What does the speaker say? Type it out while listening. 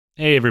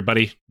Hey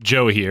everybody,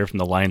 Joe here from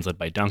the Lions Led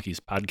by Donkeys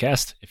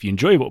podcast. If you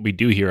enjoy what we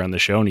do here on the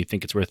show and you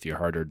think it's worth your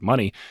hard-earned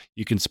money,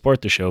 you can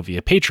support the show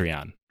via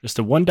Patreon. Just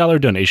a $1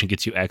 donation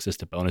gets you access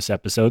to bonus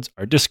episodes,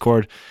 our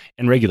Discord,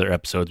 and regular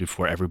episodes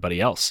before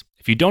everybody else.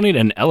 If you donate at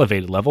an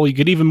elevated level, you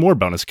get even more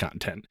bonus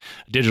content,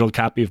 a digital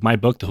copy of my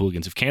book, The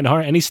Hooligans of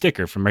Kandahar, and a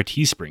sticker from our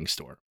Teespring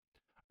store.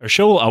 Our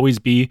show will always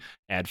be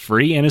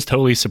ad-free and is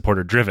totally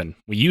supporter-driven.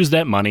 We use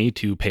that money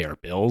to pay our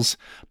bills,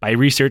 buy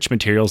research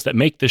materials that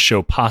make this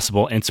show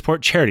possible, and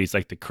support charities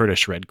like the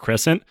Kurdish Red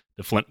Crescent,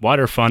 the Flint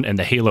Water Fund, and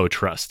the Halo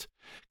Trust.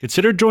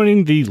 Consider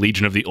joining the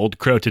Legion of the Old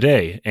Crow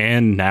today.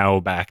 And now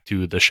back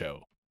to the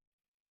show.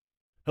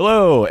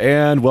 Hello,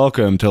 and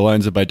welcome to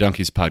Lions Led by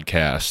Donkeys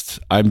podcast.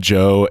 I'm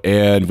Joe,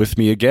 and with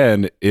me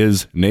again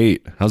is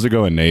Nate. How's it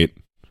going, Nate?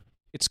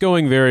 It's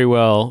going very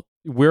well.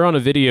 We're on a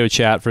video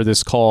chat for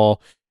this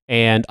call,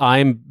 and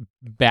I'm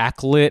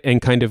backlit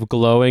and kind of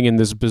glowing in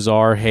this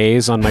bizarre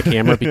haze on my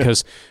camera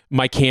because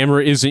my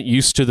camera isn't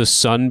used to the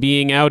sun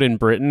being out in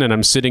Britain, and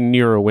I'm sitting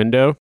near a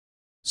window.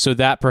 So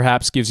that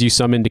perhaps gives you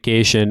some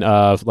indication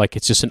of, like,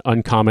 it's just an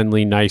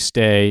uncommonly nice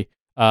day.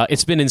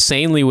 It's been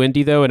insanely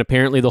windy, though, and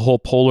apparently the whole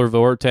polar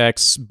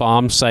vortex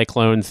bomb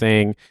cyclone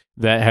thing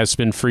that has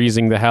been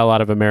freezing the hell out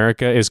of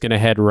America is going to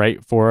head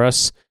right for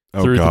us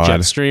through the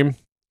jet stream.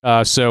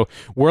 So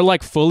we're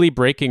like fully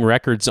breaking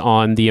records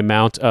on the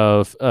amount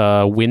of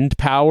wind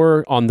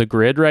power on the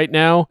grid right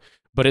now,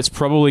 but it's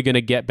probably going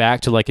to get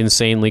back to like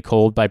insanely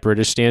cold by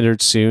British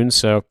standards soon.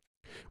 So,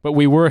 but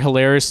we were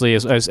hilariously,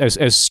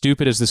 as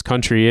stupid as this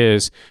country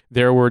is,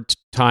 there were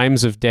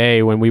times of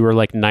day when we were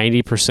like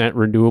 90%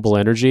 renewable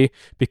energy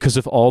because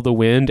of all the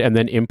wind and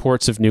then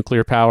imports of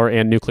nuclear power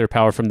and nuclear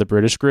power from the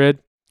British grid.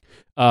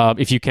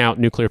 If you count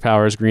nuclear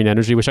power as green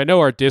energy, which I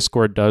know our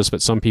Discord does,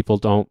 but some people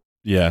don't.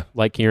 Yeah,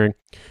 like hearing.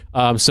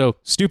 So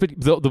stupid.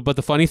 But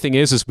the funny thing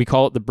is we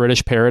call it the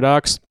British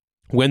paradox.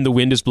 When the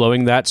wind is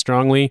blowing that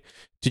strongly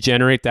to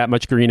generate that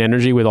much green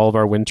energy with all of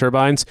our wind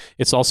turbines,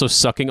 it's also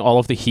sucking all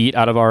of the heat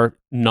out of our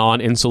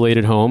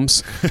non-insulated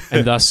homes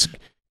and thus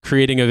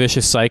creating a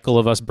vicious cycle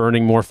of us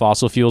burning more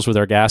fossil fuels with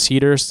our gas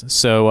heaters.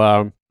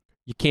 So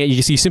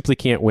you simply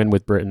can't win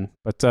with Britain.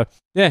 But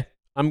yeah,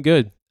 I'm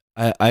good.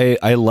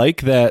 I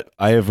like that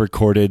I have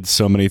recorded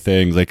so many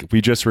things. Like,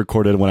 we just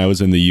recorded when I was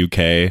in the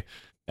UK.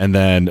 And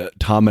then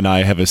Tom and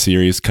I have a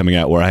series coming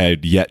out where I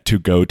had yet to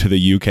go to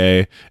the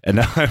UK, and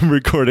now I'm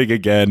recording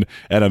again,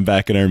 and I'm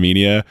back in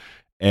Armenia.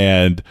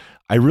 And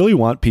I really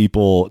want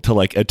people to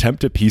like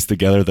attempt to piece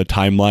together the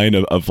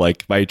timeline of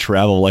like my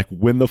travel. Like,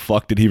 when the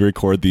fuck did he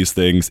record these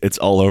things? It's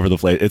all over the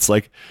place. It's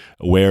like,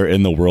 where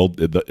in the world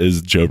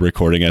is Joe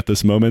recording at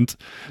this moment?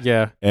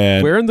 Yeah.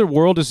 And where in the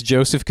world is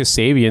Joseph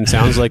Kasabian?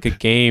 Sounds like a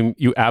game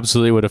you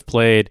absolutely would have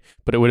played,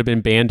 but it would have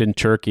been banned in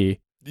Turkey.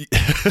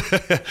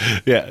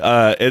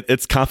 Yeah,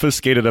 it's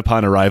confiscated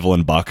upon arrival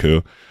in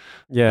Baku.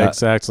 Yeah,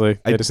 exactly.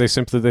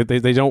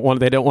 They don't want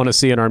to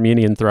see an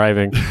Armenian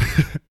thriving.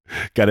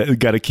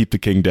 Gotta keep the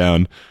king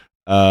down.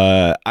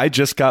 I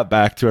just got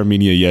back to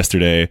Armenia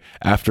yesterday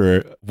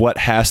after what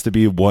has to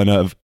be one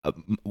of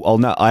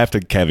I have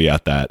to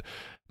caveat that,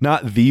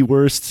 not the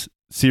worst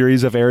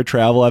series of air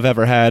travel I've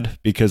ever had,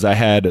 because I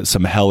had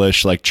some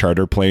hellish like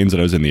charter planes when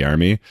I was in the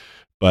army,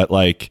 but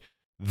like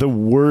the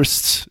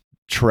worst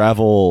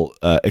travel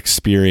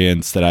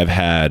experience that I've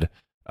had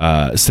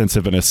since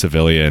I've been a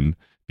civilian,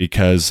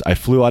 because I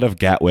flew out of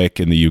Gatwick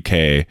in the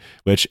UK,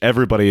 which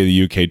everybody in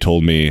the UK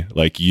told me,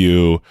 like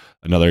you,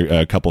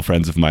 another couple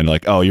friends of mine,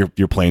 like, oh,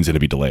 your plane's going to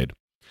be delayed.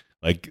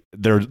 Like,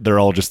 they're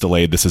all just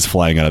delayed. This is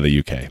flying out of the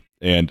UK.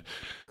 And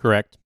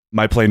correct.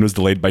 My plane was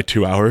delayed by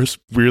 2 hours.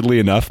 Weirdly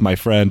enough, my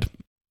friend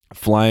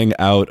flying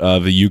out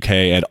of the UK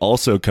and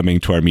also coming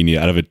to Armenia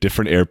out of a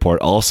different airport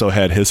also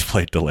had his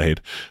flight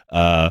delayed.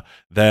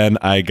 Then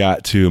I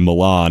got to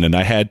Milan, and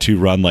I had to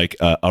run like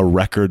a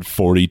record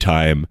 40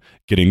 time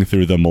getting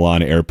through the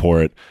Milan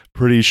airport.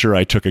 Pretty sure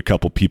I took a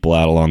couple people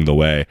out along the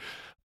way.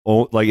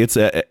 Oh, like it's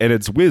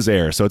Wizz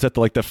Air, so it's at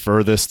the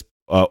furthest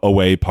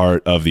away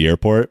part of the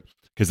airport,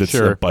 because it's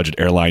a budget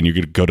airline. You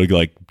could go to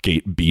like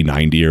gate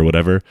B90 or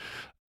whatever.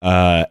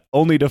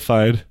 Only to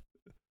find.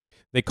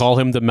 They call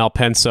him the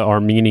Malpensa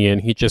Armenian.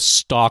 He just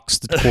stalks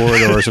the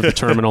corridors of the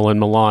terminal in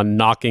Milan,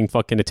 knocking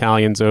fucking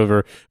Italians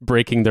over,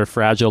 breaking their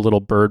fragile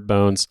little bird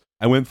bones.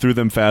 I went through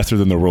them faster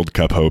than the World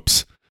Cup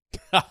hopes.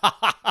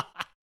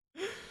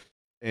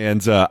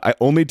 And I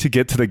only to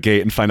get to the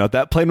gate and find out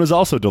that plane was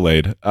also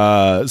delayed.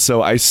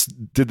 So I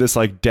did this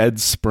like dead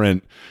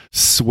sprint,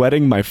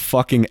 sweating my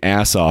fucking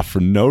ass off for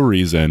no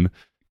reason.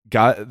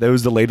 That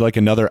was delayed like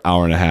another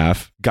hour and a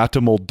half. Got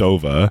to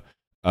Moldova,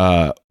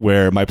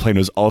 where my plane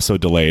was also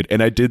delayed.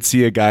 And I did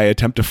see a guy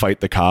attempt to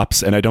fight the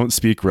cops, and I don't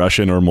speak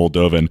Russian or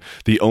Moldovan.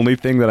 The only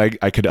thing that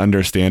I could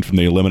understand from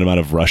the limited amount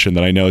of Russian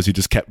that I know is he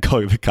just kept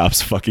calling the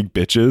cops fucking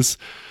bitches.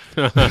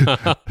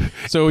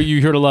 So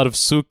you heard a lot of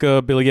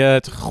suka,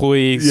 bilyet,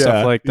 hui,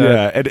 stuff like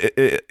that.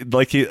 Yeah, and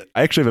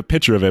I actually have a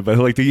picture of it, but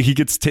like he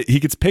gets picked.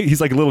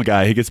 He's like a little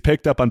guy. He gets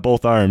picked up on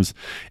both arms,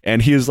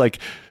 and he is like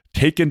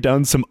taken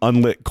down some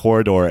unlit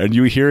corridor, and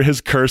you hear his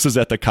curses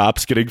at the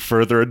cops getting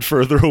further and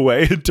further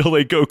away until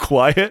they go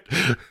quiet.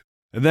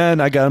 And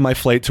then I got on my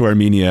flight to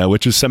Armenia,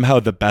 which is somehow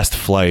the best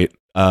flight,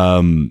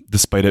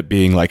 despite it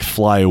being like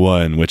Fly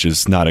One, which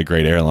is not a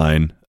great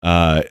airline.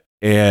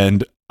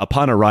 And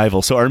upon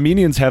arrival, so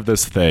Armenians have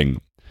this thing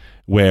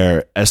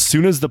where as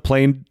soon as the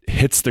plane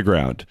hits the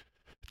ground,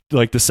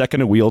 like the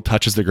second a wheel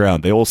touches the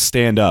ground, they will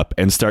stand up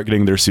and start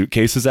getting their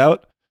suitcases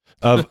out.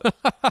 Of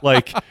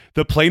like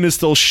the plane is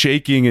still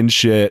shaking and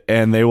shit,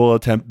 and they will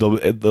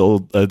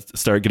they'll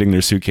start getting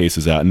their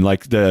suitcases out, and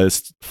like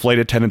the flight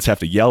attendants have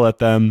to yell at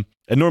them,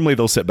 and normally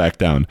they'll sit back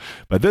down.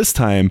 But this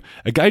time,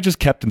 a guy just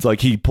kept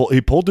like he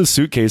pulled his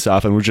suitcase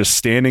off and was just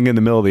standing in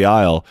the middle of the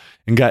aisle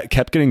and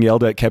kept getting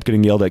yelled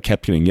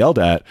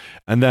at.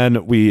 And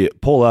then we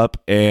pull up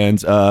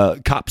and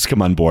cops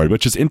come on board,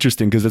 which is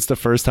interesting because it's the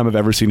first time I've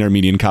ever seen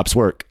Armenian cops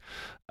work.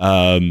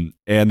 And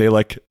they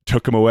like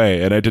took him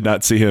away, and I did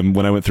not see him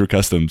when I went through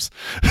customs.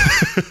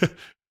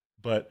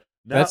 But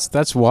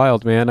that's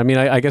wild, man. I mean,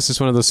 I guess it's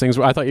one of those things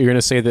where I thought you were going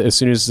to say that as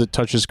soon as it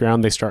touches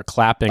ground, they start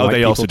clapping. Oh, like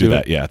they also do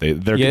that. Yeah,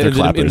 they're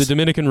clappers. In the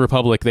Dominican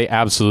Republic, they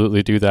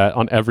absolutely do that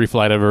on every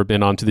flight I've ever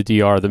been on to the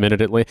DR. The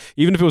minute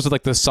even if it was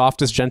like the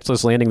softest,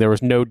 gentlest landing, there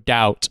was no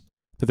doubt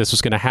that this was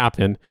going to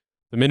happen.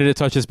 The minute it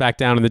touches back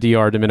down in the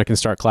DR, Dominicans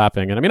start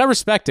clapping. And I mean, I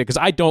respect it because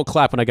I don't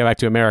clap when I go back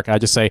to America. I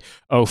just say,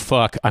 oh,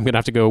 fuck, I'm going to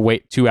have to go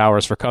wait 2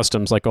 hours for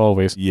customs like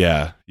always.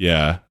 Yeah.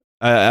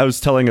 I was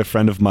telling a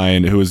friend of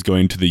mine who was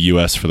going to the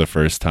U.S. for the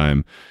first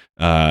time,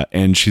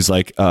 and she's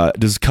like,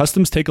 does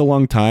customs take a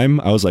long time?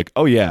 I was like,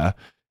 oh, yeah.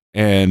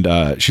 And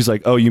she's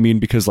like, oh, you mean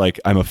because like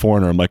I'm a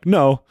foreigner? I'm like,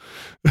 no.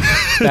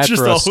 That's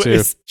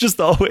just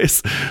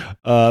always.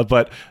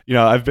 But you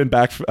know, I've been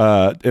back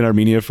in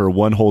Armenia for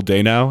one whole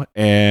day now,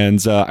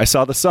 and I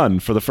saw the sun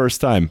for the first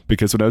time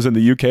because when I was in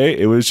the UK,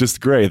 it was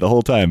just gray the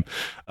whole time.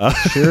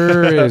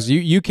 Sure is.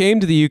 You came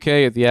to the UK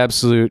at the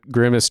absolute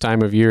grimmest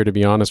time of year, to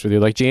be honest with you.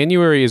 Like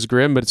January is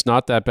grim, but it's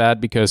not that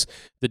bad because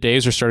the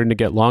days are starting to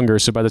get longer.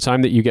 So by the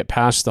time that you get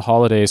past the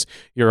holidays,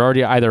 you're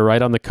already either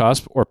right on the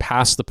cusp or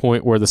past the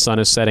point where the sun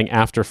is setting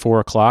after 4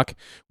 o'clock,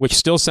 which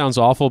still sounds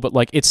awful, but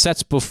like it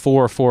sets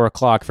before 4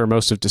 o'clock for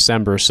most of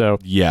December. So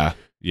yeah.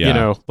 You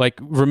know, like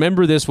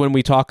remember this when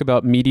we talk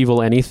about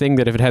medieval anything,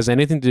 that if it has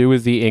anything to do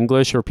with the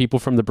English or people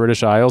from the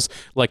British Isles,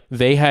 like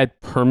they had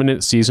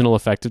permanent seasonal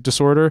affective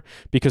disorder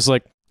because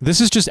like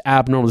this is just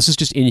abnormal. This is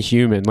just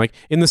inhuman. Like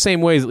in the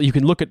same way that you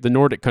can look at the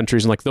Nordic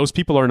countries and like those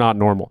people are not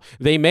normal.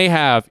 They may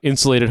have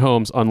insulated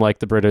homes unlike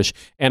the British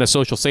and a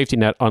social safety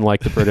net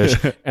unlike the British.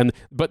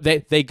 But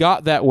they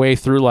got that way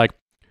through like,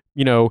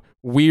 you know,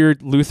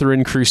 weird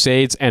Lutheran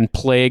crusades and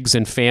plagues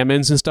and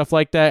famines and stuff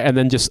like that. And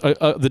then just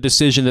the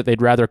decision that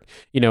they'd rather,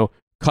 you know,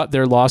 cut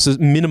their losses,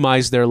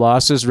 minimize their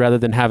losses rather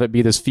than have it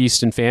be this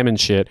feast and famine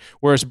shit.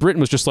 Whereas Britain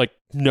was just like,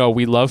 no,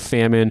 we love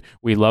famine.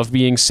 We love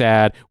being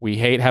sad. We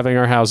hate having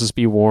our houses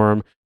be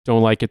warm.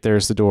 Don't like it.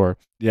 There's the door.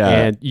 Yeah.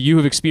 And you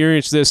have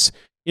experienced this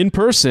in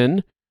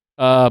person,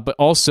 but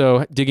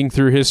also digging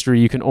through history,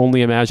 you can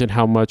only imagine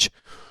how much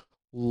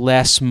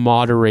less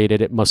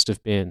moderated it must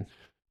have been.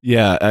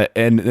 Yeah,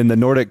 and in the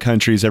Nordic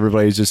countries,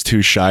 everybody's just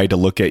too shy to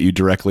look at you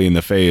directly in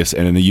the face,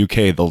 and in the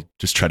UK, they'll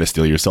just try to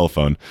steal your cell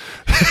phone.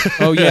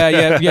 Oh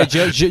yeah.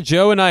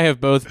 Joe and I have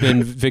both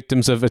been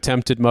victims of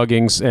attempted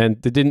muggings, and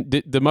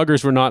the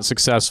muggers were not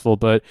successful.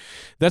 But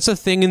that's a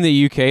thing in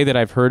the UK that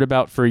I've heard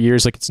about for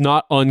years. Like it's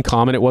not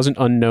uncommon; it wasn't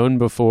unknown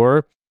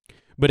before.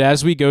 But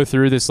as we go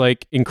through this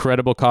like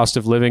incredible cost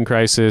of living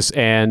crisis,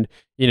 and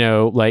you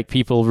know, like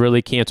people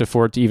really can't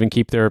afford to even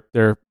keep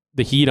the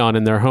heat on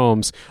in their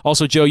homes.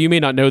 Also, Joe, you may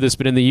not know this,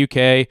 but in the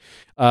UK,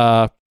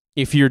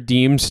 if you're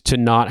deemed to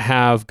not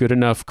have good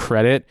enough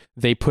credit,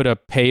 they put a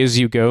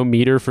pay-as-you-go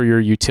meter for your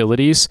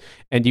utilities,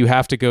 and you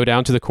have to go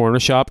down to the corner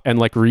shop and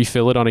like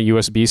refill it on a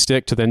USB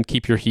stick to then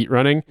keep your heat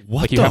running.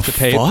 What like, you the have to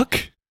pay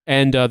fuck?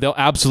 And they'll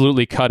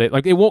absolutely cut it.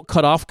 Like it won't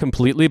cut off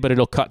completely, but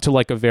it'll cut to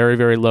like a very,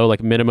 very low,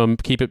 like minimum,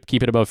 keep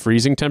it above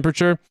freezing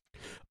temperature.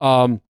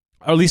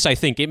 Or at least I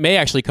think it may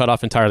actually cut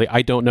off entirely.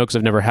 I don't know because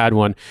I've never had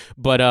one.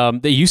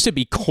 But they used to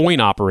be coin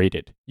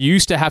operated. You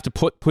used to have to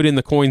put in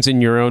the coins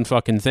in your own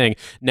fucking thing.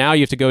 Now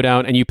you have to go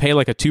down and you pay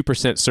like a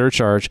 2%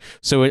 surcharge.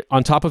 So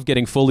on top of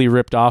getting fully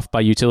ripped off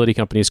by utility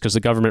companies because the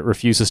government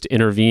refuses to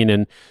intervene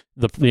in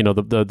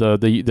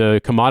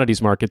the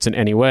commodities markets in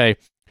any way,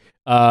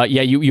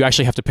 you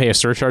actually have to pay a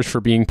surcharge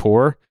for being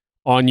poor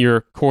on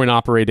your coin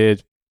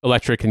operated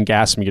electric and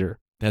gas meter.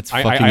 That's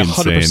fucking I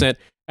 100% insane.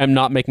 am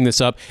not making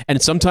this up.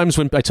 And sometimes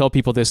when I tell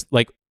people this,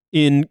 like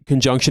in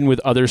conjunction with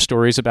other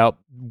stories about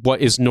what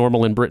is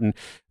normal in Britain,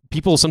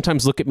 people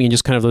sometimes look at me and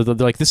just kind of they're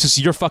like,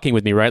 you're fucking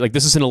with me, right? Like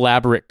this is an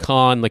elaborate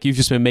con. Like you've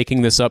just been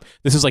making this up.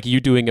 This is like you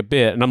doing a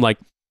bit. And I'm like,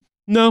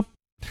 no,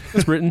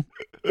 that's Britain.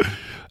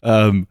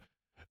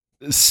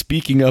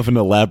 Speaking of an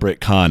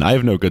elaborate con, I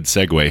have no good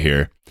segue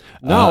here.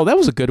 No, that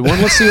was a good one.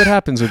 Let's see what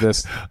happens with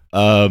this.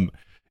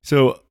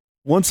 So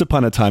once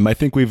upon a time, I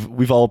think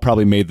we've all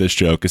probably made this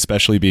joke,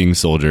 especially being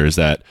soldiers,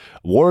 that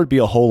war would be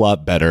a whole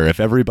lot better if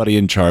everybody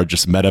in charge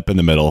just met up in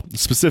the middle,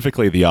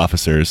 specifically the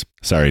officers.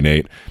 Sorry,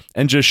 Nate,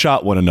 and just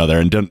shot one another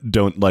and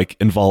don't like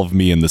involve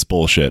me in this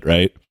bullshit,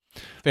 right?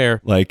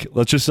 Fair. Like,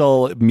 let's just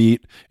all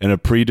meet in a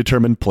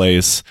predetermined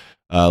place,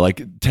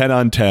 like 10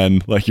 on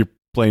 10, like you're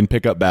playing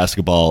pickup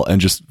basketball,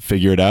 and just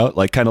figure it out.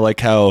 Like, kind of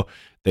like how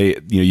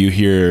you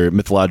hear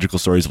mythological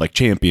stories of like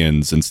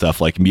champions and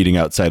stuff, like meeting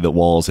outside the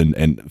walls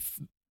and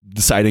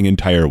deciding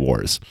entire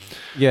wars.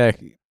 Yeah.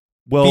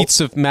 Well,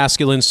 feats of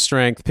masculine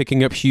strength,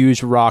 picking up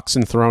huge rocks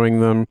and throwing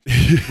them,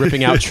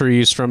 ripping out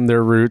trees from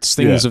their roots,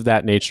 things of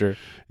that nature.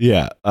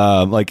 Yeah.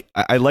 Like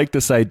I like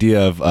this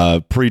idea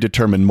of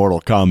predetermined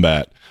Mortal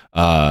Kombat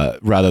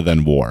rather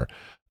than war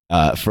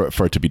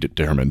for it to be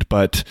determined.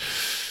 But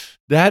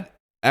that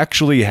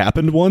actually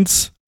happened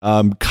once,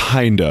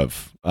 kind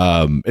of.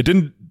 It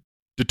didn't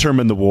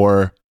determine the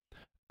war,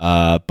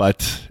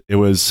 but it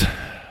was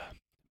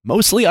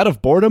mostly out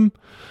of boredom.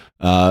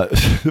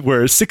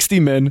 Where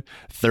 60 men,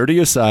 30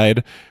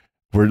 aside,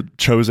 were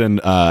chosen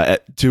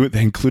to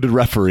included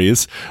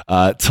referees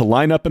to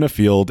line up in a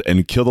field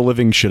and kill the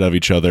living shit out of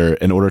each other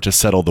in order to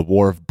settle the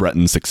War of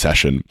Breton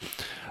Succession.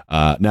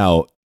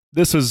 Now,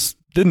 this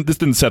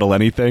didn't settle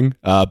anything,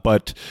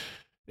 but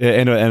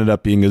it ended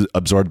up being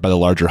absorbed by the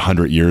larger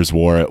 100 Years'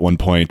 War at one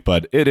point.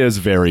 But it is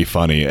very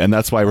funny, and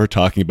that's why we're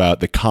talking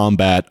about the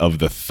combat of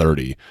the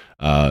 30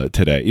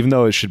 today, even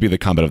though it should be the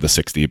combat of the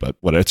 60. But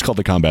it's called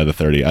the combat of the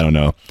 30. I don't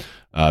know.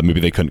 Maybe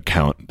they couldn't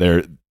count.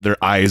 Their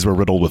eyes were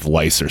riddled with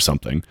lice or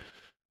something.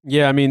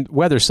 Yeah, I mean,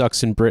 weather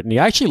sucks in Brittany.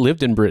 I actually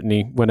lived in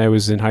Brittany when I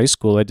was in high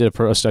school. I did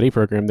a study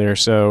program there,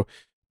 so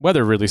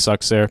weather really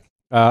sucks there.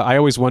 I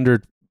always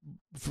wondered,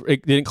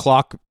 it didn't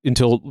clock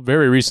until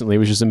very recently,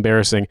 which is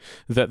embarrassing,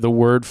 that the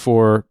word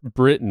for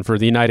Britain, for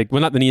the not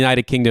the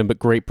United Kingdom, but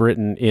Great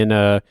Britain in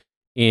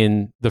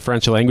the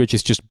French language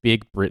is just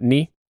Big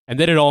Brittany. And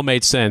then it all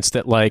made sense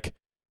that like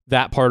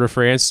that part of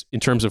France, in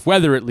terms of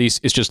weather at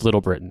least, is just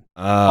Little Britain.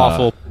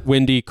 Awful,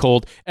 windy,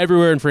 cold.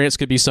 Everywhere in France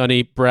could be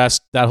sunny.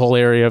 Brest, that whole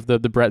area of the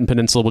Breton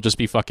Peninsula will just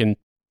be fucking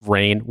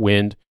rain,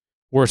 wind.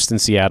 Worse than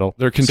Seattle.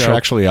 They're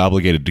contractually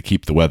obligated to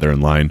keep the weather in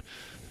line.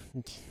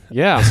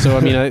 Yeah, so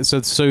I mean,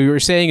 so you were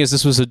saying is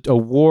this was a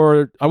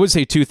war. I would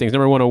say two things.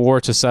 Number one, a war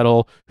to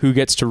settle who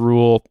gets to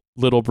rule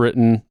Little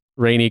Britain,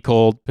 rainy,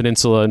 cold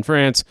peninsula in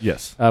France.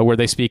 Yes, where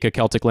they speak a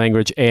Celtic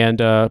language. And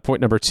point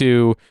number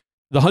two,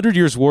 the 100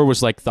 Years' War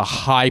was like the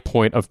high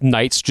point of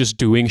knights just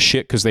doing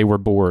shit because they were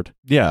bored.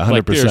 Yeah, 100%.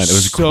 Like, there's it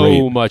was so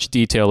great. much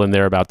detail in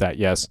there about that.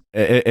 Yes,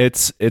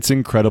 it's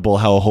incredible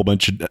how a whole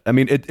bunch of. I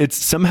mean, it's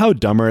somehow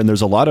dumber, and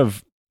there's a lot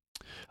of.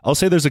 I'll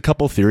say there's a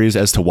couple theories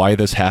as to why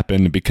this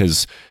happened,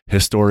 because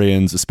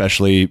historians,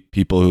 especially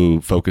people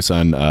who focus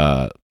on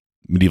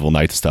medieval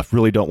knights stuff,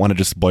 really don't want to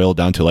just boil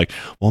down to like,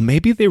 well,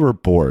 maybe they were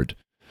bored,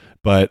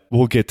 but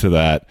we'll get to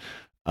that.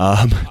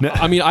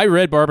 I mean, I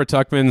read Barbara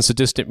Tuchman's A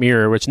Distant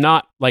Mirror, which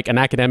not like an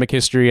academic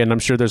history, and I'm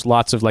sure there's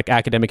lots of like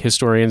academic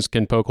historians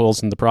can poke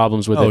holes in the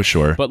problems with it. Oh,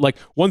 sure. But like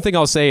one thing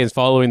I'll say is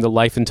following the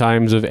life and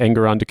times of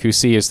Enguerrand de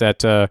Coucy is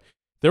that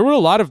there were a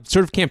lot of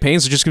sort of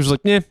campaigns that just was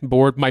like,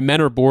 bored. My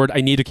men are bored. I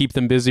need to keep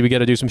them busy. We got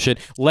to do some shit.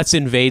 Let's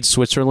invade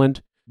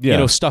Switzerland.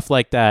 Yeah. Stuff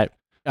like that.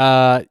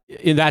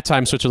 In that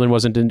time, Switzerland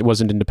wasn't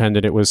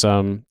independent. It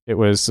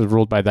was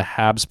ruled by the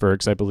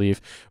Habsburgs, I believe.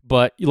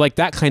 But like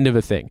that kind of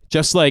a thing.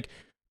 Just like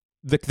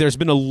there's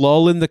been a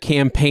lull in the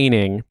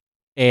campaigning,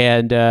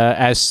 and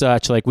as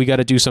such, like we got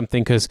to do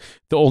something because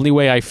the only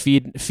way I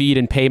feed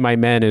and pay my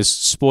men is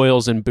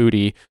spoils and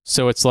booty.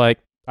 So it's like,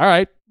 all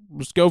right.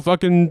 Let's go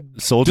fucking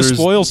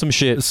spoil some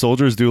shit.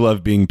 Soldiers do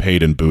love being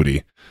paid in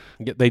booty.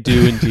 They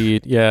do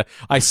indeed. Yeah.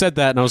 I said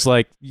that and I was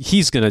like,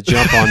 he's going to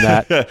jump on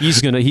that.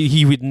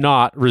 He would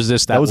not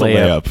resist that. That was layup.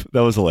 a layup. That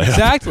was a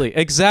layup.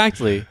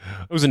 Exactly. It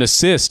was an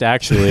assist,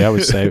 actually, I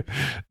would say.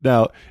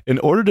 Now, in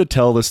order to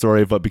tell the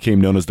story of what became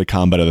known as the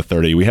Combat of the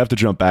 30, we have to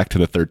jump back to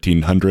the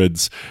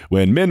 1300s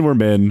when men were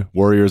men,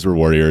 warriors were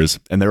warriors,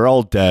 and they were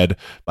all dead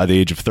by the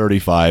age of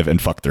 35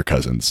 and fucked their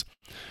cousins.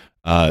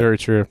 Very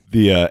true.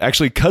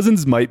 Actually,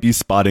 cousins might be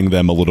spotting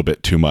them a little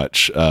bit too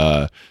much,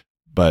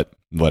 but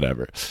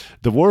whatever.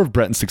 The War of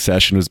Breton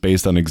Succession was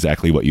based on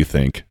exactly what you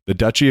think. The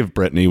Duchy of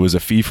Brittany was a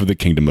fief of the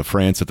Kingdom of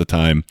France at the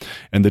time,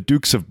 and the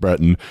Dukes of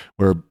Breton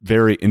were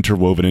very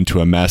interwoven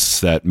into a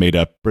mess that made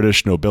up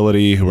British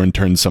nobility, who were in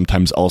turn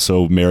sometimes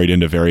also married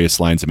into various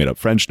lines that made up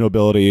French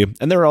nobility,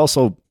 and they were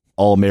also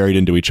all married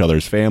into each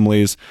other's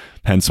families,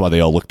 hence why they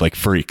all looked like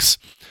freaks.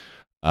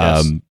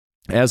 Yes.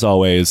 As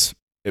always,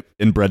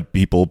 inbred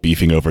people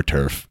beefing over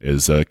turf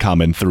is a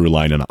common through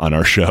line on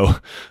our show.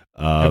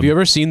 Have you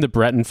ever seen the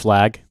Breton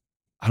flag?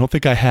 I don't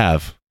think I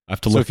have. I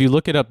have to look. So if you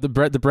look it up, the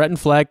Breton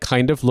flag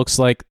kind of looks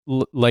like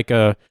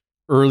a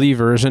early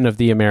version of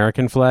the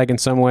American flag in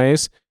some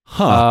ways.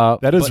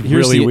 That is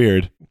really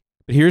weird.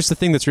 But here's the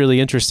thing that's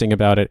really interesting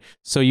about it.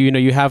 So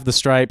you have the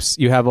stripes,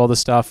 you have all the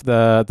stuff,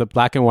 the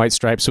black and white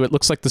stripes. So it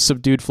looks like the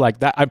subdued flag.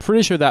 That I'm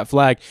pretty sure that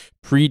flag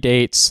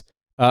predates.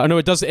 No,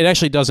 it doesn't. It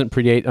actually doesn't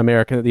predate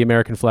the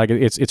American flag.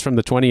 It's from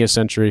the 20th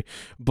century.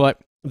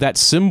 But that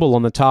symbol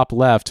on the top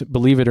left,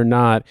 believe it or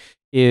not,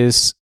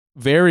 is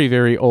very,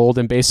 very old.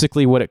 And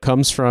basically what it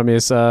comes from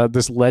is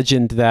this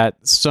legend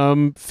that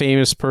some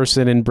famous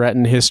person in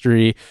Breton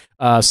history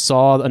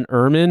saw an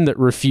ermine that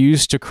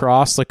refused to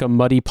cross like a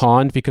muddy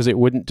pond because it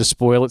wouldn't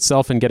despoil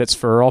itself and get its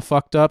fur all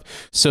fucked up.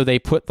 So they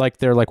put like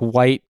their like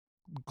white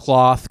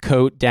cloth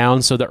coat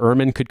down so the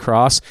ermine could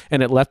cross,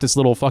 and it left this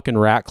little fucking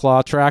rat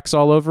claw tracks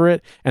all over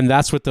it. And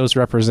that's what those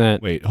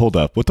represent. Wait, hold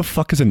up. What the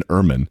fuck is an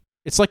ermine?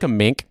 It's like a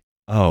mink.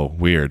 Oh,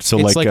 weird. So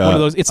It's like one of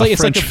those. It's like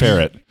French it's like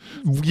ferret.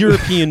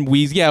 European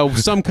weasel, yeah,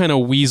 some kind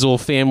of weasel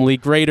family,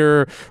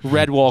 greater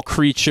redwall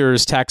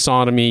creatures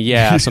taxonomy,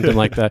 yeah, something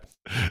like that.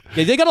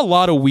 Yeah, they got a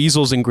lot of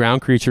weasels and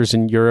ground creatures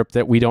in Europe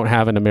that we don't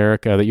have in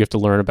America that you have to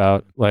learn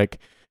about, like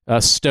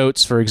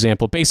stoats, for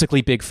example,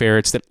 basically big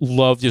ferrets that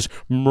love just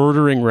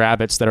murdering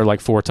rabbits that are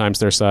like 4 times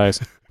their size.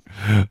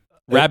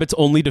 Rabbits'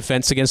 only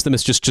defense against them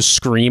is just to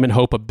scream and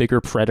hope a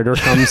bigger predator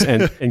comes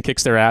and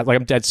kicks their ass. Like,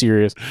 I'm dead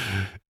serious.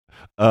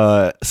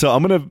 So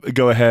I'm going to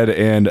go ahead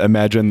and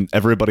imagine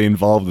everybody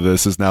involved in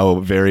this is now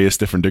various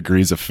different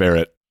degrees of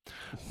ferret.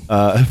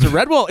 It's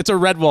a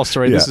Redwall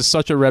story. Yeah. This is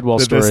such a Redwall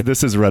story.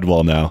 This is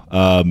Redwall now.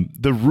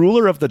 The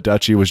ruler of the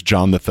duchy was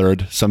John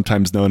III,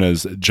 sometimes known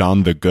as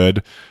John the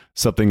Good,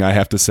 something I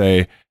have to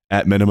say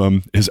at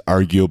minimum is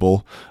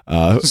arguable.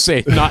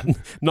 Say not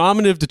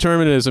nominative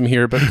determinism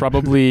here, but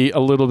probably a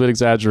little bit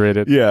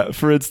exaggerated. Yeah.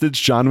 For instance,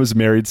 John was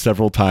married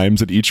several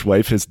times and each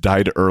wife has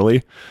died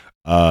early.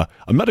 I'm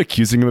not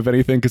accusing him of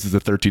anything because it's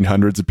the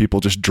 1300s and people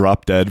just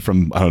drop dead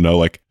from, I don't know,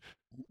 like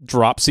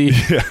dropsy.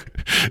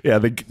 Yeah,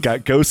 they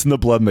got ghosts in the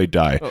blood and they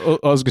die. I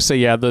was gonna say,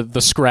 yeah, the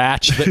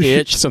scratch, the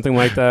itch, something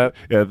like that.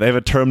 Yeah, they have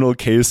a terminal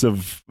case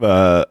of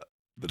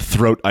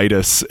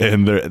throatitis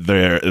and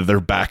their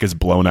back is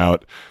blown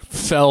out,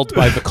 felled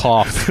by the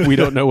cough. We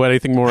don't know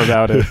anything more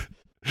about it.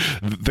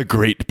 The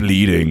great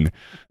bleeding.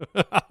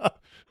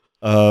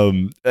 He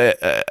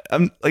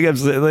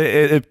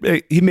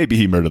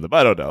murdered them.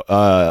 I don't know.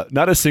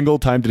 Not a single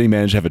time did he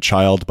manage to have a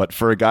child, but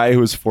for a guy who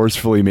was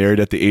forcefully married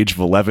at the age of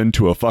 11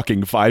 to a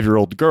fucking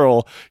 5-year-old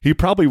girl, he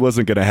probably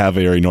wasn't going to have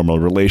very normal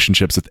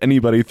relationships with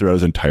anybody throughout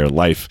his entire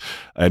life,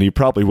 and he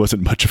probably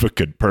wasn't much of a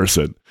good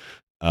person.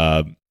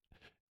 John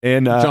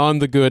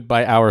the Good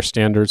by our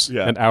standards,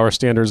 and our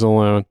standards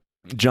alone.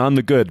 John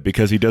the Good,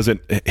 because he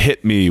doesn't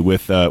hit me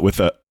with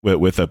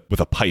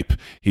a pipe.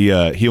 He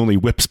only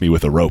whips me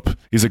with a rope.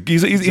 He's a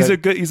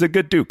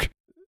good duke.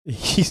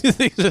 He's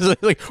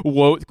like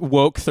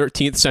woke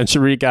 13th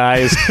century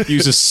guys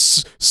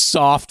uses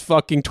soft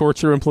fucking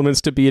torture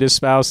implements to beat his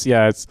spouse.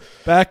 Yeah, it's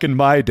back in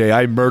my day.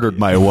 I murdered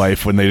my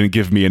wife when they didn't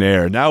give me an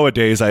heir.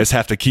 Nowadays, I just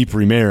have to keep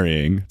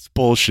remarrying. It's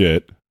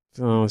bullshit.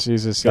 Oh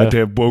Jesus!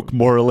 Goddamn woke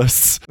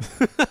moralists.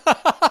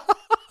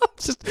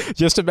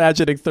 Just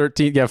imagining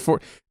 13. Yeah,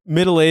 for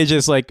Middle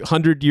Ages, like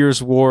 100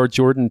 Years' War.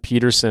 Jordan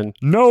Peterson.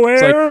 No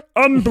heir. Like,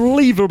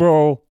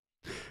 unbelievable.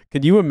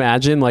 Can you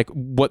imagine like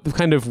what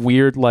kind of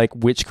weird like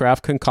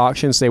witchcraft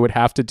concoctions they would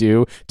have to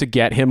do to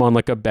get him on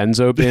like a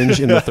benzo binge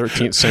in the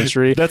 13th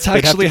century? That's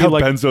actually how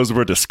benzos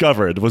were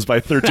discovered, was by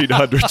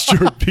 1300s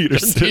Jordan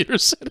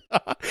Peterson.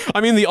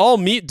 I mean, the all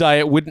meat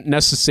diet wouldn't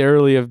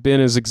necessarily have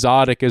been as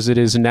exotic as it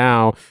is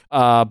now.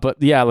 But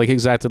yeah, like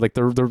exactly like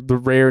the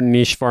rare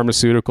niche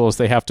pharmaceuticals,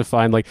 they have to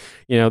find like,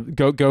 you know,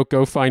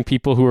 go find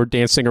people who are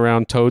dancing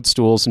around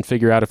toadstools and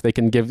figure out if they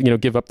can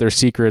give up their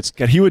secrets.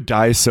 God, he would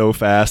die so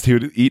fast. He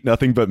would eat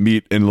nothing but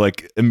meat and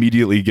like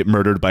immediately get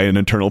murdered by an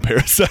internal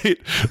parasite.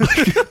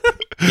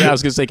 Yeah, I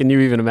was gonna say, can you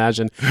even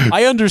imagine?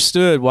 I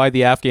understood why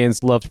the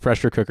Afghans loved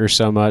pressure cookers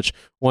so much.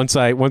 Once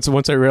I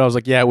realized,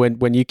 like, yeah,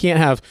 when you can't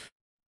have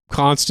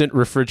constant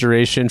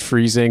refrigeration,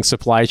 freezing,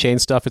 supply chain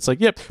stuff, it's like,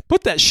 yep,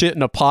 put that shit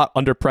in a pot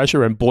under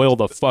pressure and boil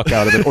the fuck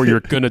out of it, or you're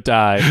gonna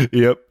die.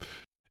 Yep.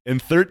 In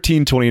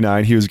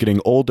 1329, he was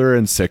getting older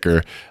and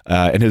sicker,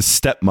 and his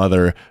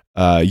stepmother,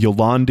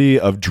 Yolande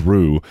of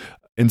Dreux,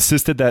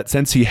 insisted that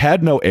since he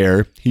had no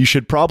heir, he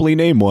should probably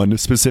name one,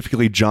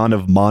 specifically John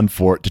of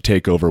Montfort, to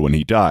take over when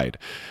he died.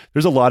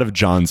 There's a lot of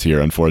Johns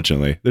here,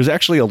 unfortunately. There's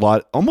actually a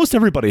lot. Almost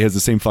everybody has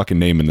the same fucking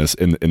name in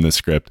this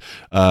script.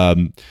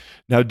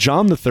 Now,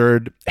 John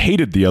III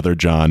hated the other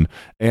John,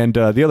 and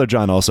the other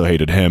John also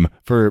hated him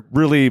for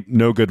really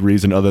no good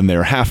reason other than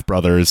they're half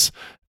brothers.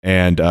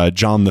 And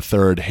John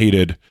III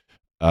hated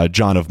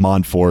John of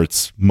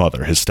Montfort's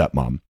mother, his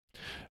stepmom.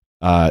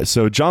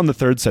 So John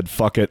III said,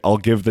 fuck it, I'll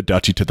give the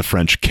duchy to the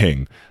French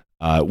king,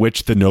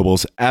 which the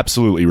nobles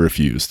absolutely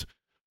refused.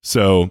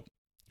 So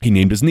he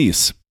named his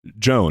niece,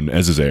 Joan,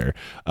 as his heir.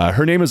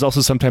 Her name is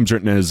also sometimes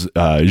written as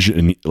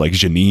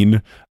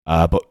Janine,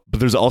 but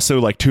there's also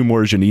like 2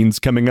 more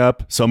Janines coming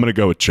up, so I'm going to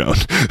go with Joan.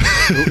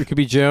 It could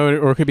be Joan,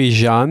 or it could be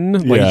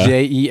Jeanne, like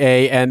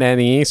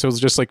Jeanne, so it's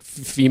just like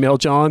female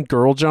John,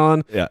 girl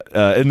John. Yeah,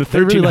 in the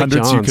 1300s, really like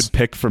you could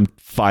pick from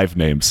 5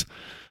 names.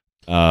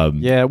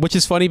 Yeah, which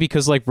is funny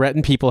because like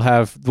Breton people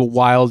have the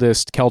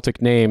wildest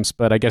Celtic names,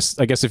 but I guess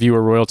if you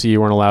were royalty,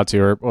 you weren't allowed to,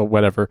 or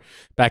whatever.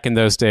 Back in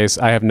those days,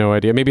 I have no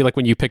idea. Maybe like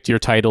when you picked your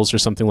titles or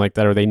something like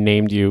that, or they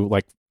named you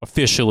like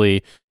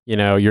officially,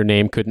 your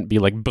name couldn't be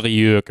like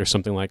Brieuc or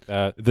something like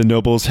that. The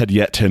nobles had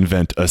yet to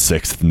invent a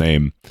sixth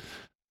name.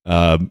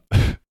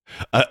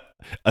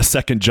 A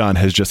second John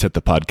has just hit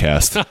the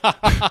podcast.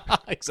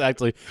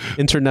 Exactly.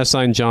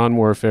 Internecine John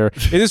warfare.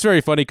 It is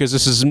very funny because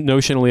this is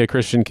notionally a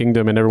Christian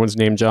kingdom and everyone's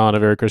named John, a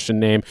very Christian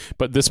name.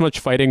 But this much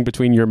fighting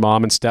between your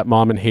mom and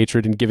stepmom and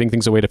hatred and giving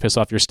things away to piss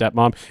off your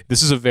stepmom,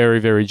 this is a very,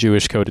 very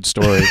Jewish coded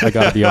story. I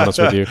got to be honest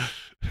with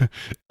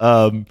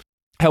you.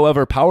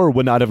 However, power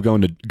would not have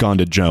gone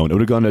to Joan. It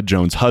would have gone to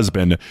Joan's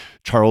husband,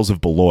 Charles of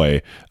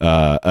Blois,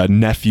 a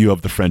nephew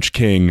of the French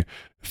king,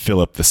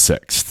 Philip VI.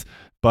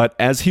 But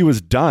as he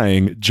was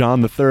dying,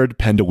 John III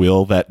penned a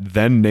will that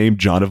then named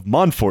John of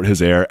Montfort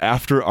his heir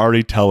after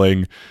already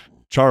telling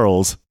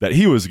Charles that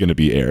he was going to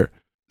be heir.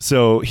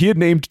 So he had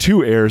named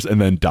 2 heirs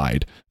and then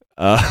died.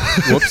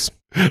 Whoops.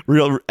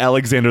 Real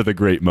Alexander the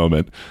Great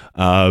moment.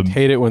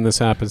 Hate it when this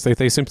happens.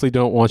 They simply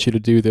don't want you to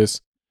do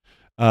this.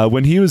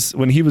 When he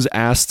was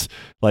asked,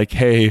 like,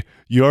 hey,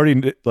 you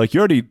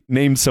already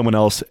named someone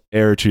else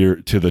heir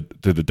to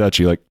the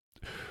duchy, like,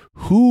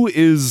 who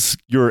is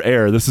your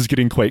heir? This is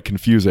getting quite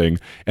confusing.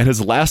 And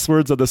his last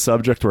words on the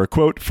subject were,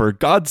 quote, "For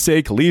God's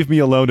sake, leave me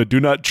alone and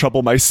do not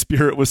trouble my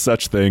spirit with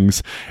such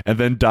things," and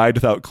then died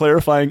without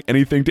clarifying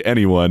anything to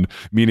anyone,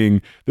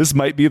 meaning this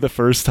might be the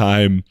first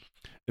time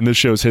in the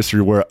show's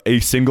history where a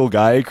single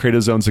guy created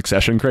his own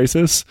succession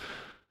crisis.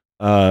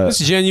 This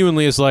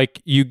genuinely is like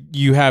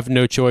you have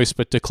no choice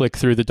but to click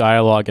through the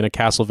dialogue in a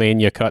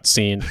Castlevania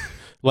cutscene.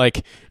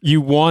 Like, you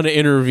want to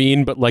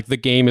intervene, but like the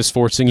game is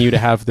forcing you to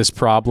have this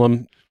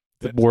problem.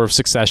 The War of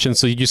Succession,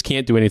 so you just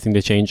can't do anything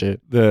to change it.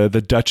 The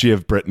Duchy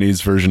of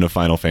Brittany's version of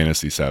Final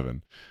Fantasy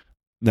VII.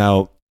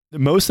 Now,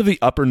 most of the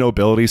upper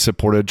nobility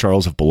supported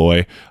Charles of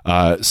Blois,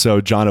 so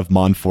John of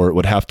Montfort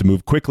would have to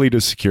move quickly to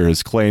secure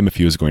his claim if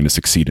he was going to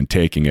succeed in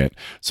taking it.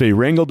 So he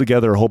wrangled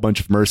together a whole bunch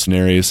of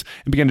mercenaries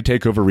and began to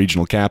take over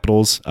regional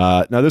capitals.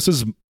 Now, this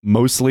is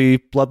mostly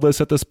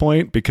bloodless at this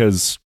point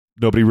because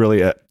nobody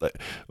really,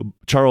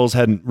 Charles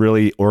hadn't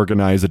really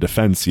organized a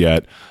defense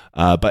yet.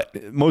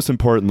 But most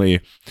importantly,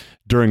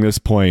 during this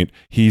point,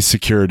 he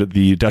secured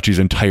the duchy's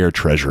entire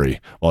treasury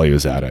while he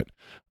was at it.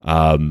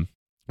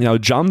 Now,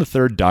 John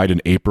III died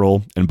in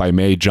April, and by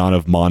May, John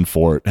of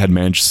Montfort had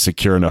managed to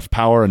secure enough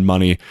power and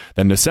money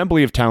that an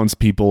assembly of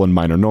townspeople and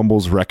minor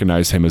nobles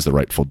recognized him as the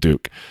rightful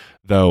duke,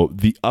 though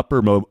the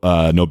upper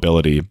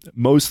nobility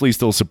mostly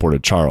still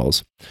supported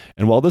Charles.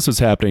 And while this was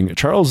happening,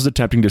 Charles was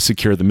attempting to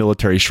secure the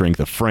military strength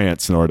of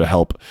France in order to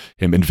help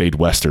him invade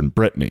Western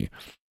Brittany.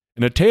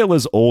 In a tale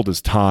as old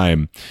as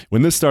time,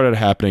 when this started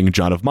happening,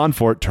 John of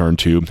Montfort turned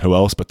to who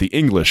else but the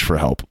English for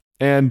help.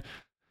 And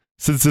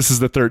since this is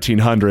the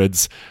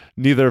 1300s,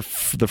 neither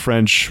the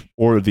French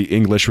or the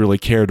English really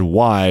cared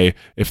why,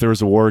 if there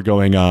was a war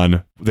going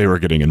on, they were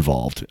getting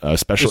involved.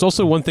 Especially, there's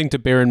also one thing to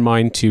bear in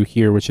mind too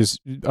here, which is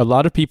a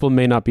lot of people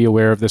may not be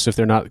aware of this if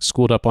they're not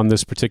schooled up on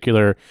this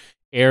particular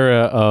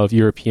era of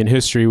European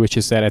history, which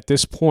is that at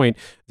this point,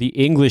 the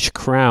English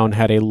crown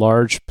had a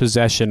large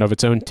possession of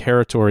its own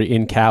territory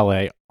in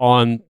Calais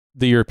on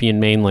the European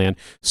mainland.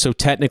 So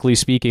technically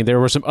speaking, there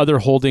were some other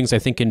holdings, I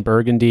think, in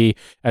Burgundy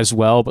as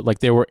well, but like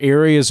there were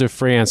areas of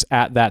France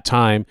at that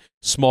time,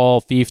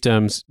 small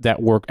fiefdoms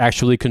that were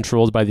actually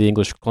controlled by the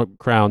English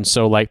crown.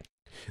 So like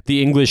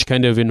the English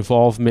kind of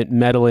involvement,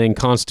 meddling,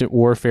 constant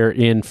warfare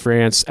in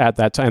France at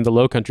that time, the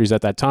Low Countries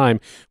at that time,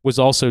 was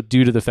also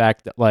due to the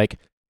fact that like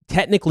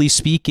technically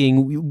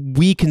speaking,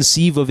 we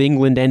conceive of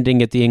England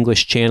ending at the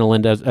English Channel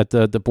and at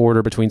the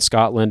border between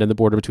Scotland and the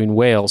border between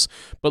Wales.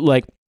 But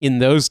like in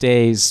those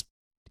days,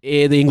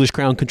 the English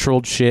crown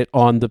controlled shit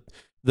on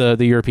the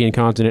European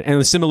continent.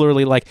 And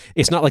similarly, like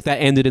it's not like that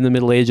ended in the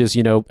Middle Ages.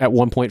 You know, at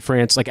one point,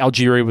 France, like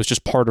Algeria was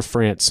just part of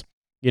France.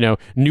 You know,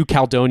 New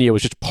Caledonia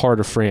was just part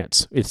of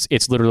France.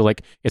 It's literally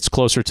like it's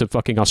closer to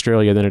fucking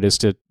Australia than it is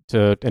to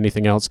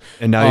anything else.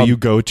 And now you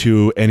go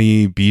to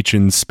any beach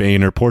in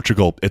Spain or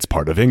Portugal, it's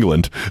part of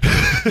England.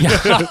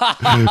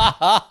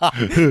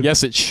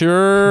 Yes, it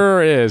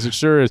sure is. It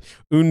sure is.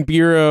 Un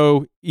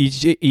biro y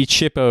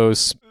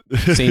chipos,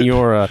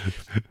 senora.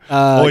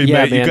 Oi, mate,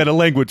 man. You got a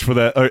language for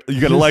that. Or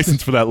you got a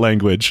license for that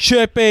language.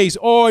 Chippies,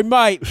 oi,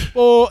 mate,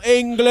 for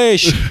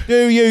English.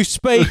 Do you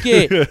speak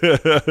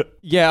it?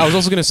 Yeah, I was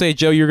also going to say,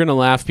 Joe, you're going to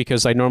laugh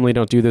because I normally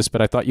don't do this,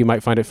 but I thought you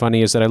might find it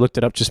funny, is that I looked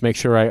it up just to make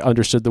sure I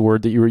understood the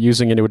word that you were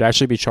using, and it would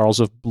actually be Charles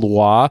of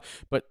Blois,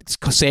 but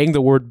saying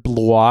the word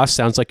Blois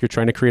sounds like you're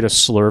trying to create a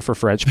slur for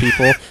French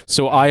people,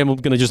 so I am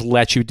going to just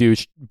let you do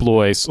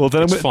Blois. Well,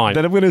 then fine.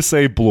 Then I'm going to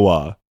say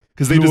Blois.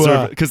 Because they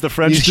deserve, because the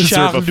French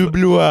deserve Charles de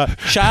Blois.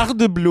 Charles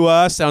de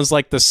Blois sounds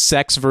like the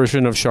sex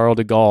version of Charles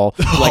de Gaulle.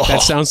 Like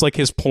that sounds like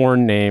his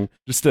porn name.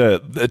 Just a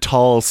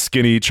tall,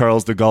 skinny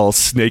Charles de Gaulle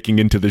snaking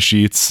into the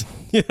sheets,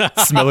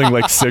 smelling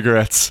like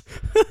cigarettes.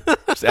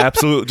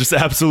 Just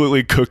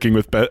absolutely cooking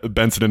with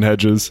Benson and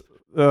Hedges.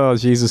 Oh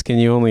Jesus! Can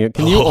you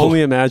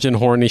only imagine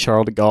horny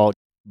Charles de Gaulle?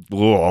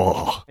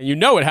 Ugh. And you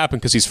know it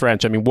happened because he's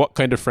French. I mean, what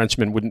kind of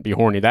Frenchman wouldn't be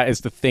horny? That is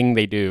the thing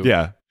they do.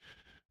 Yeah,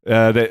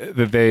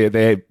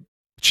 they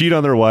cheat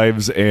on their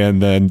wives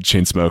and then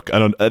chain smoke. I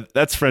don't.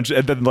 That's French.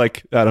 And then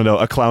like I don't know,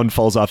 a clown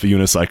falls off a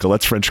unicycle.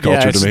 That's French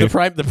culture to me.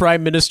 The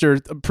prime minister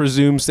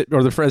presumes that,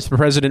 or the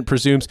president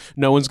presumes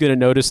no one's going to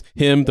notice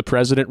him, the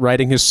president,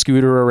 riding his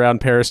scooter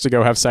around Paris to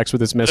go have sex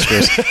with his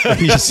mistress.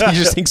 he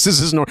just thinks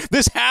this is normal.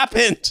 This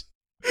happened.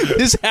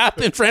 This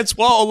happened.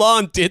 Francois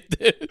Hollande did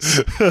this.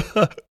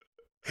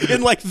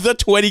 In like the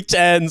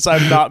 2010s,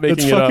 I'm not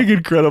making it up. It's fucking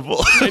incredible.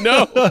 I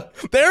know.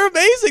 They're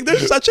amazing. They're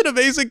such an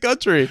amazing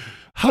country.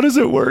 How does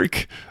it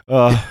work?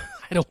 I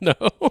don't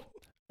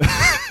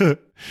know.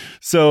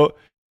 So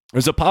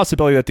there's a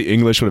possibility that the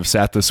English would have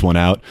sat this one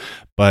out,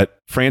 but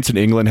France and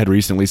England had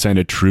recently signed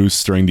a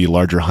truce during the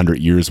larger 100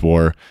 Years'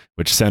 War,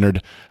 which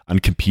centered on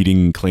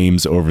competing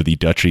claims over the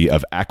Duchy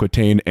of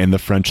Aquitaine and the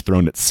French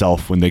throne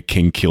itself when the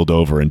king keeled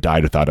over and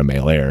died without a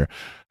male heir.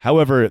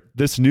 However,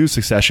 this new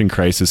succession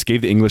crisis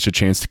gave the English a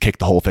chance to kick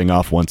the whole thing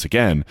off once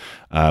again,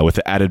 with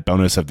the added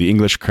bonus of the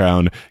English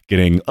crown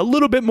getting a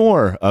little bit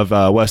more of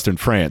Western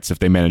France if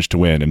they managed to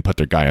win and put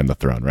their guy on the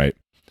throne, right?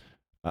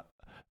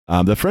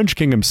 The French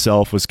king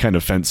himself was kind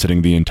of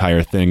fence-sitting the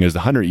entire thing, as the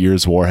 100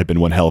 Years' War had been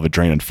one hell of a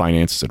drain on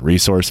finances and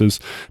resources.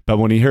 But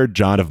when he heard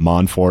John of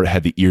Montfort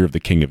had the ear of the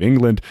King of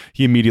England,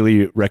 he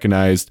immediately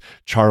recognized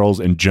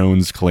Charles and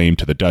Joan's claim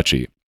to the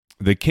duchy.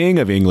 The King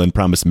of England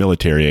promised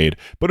military aid,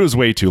 but it was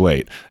way too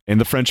late,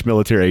 and the French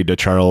military aid to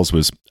Charles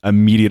was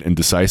immediate and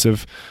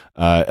decisive,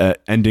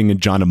 ending in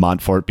John of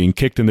Montfort being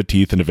kicked in the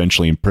teeth and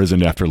eventually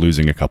imprisoned after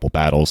losing a couple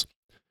battles.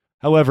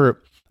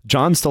 However,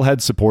 John still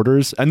had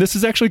supporters, and this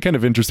is actually kind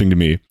of interesting to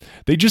me.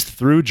 They just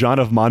threw John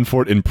of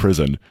Montfort in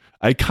prison.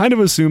 I kind of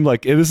assumed,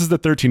 like, this is the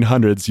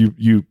 1300s,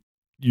 you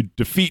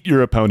defeat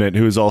your opponent,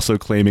 who is also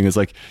claiming is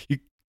like, you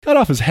cut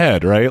off his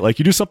head, right? Like,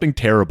 you do something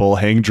terrible,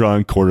 hang, draw,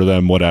 and quarter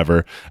them,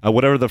 whatever.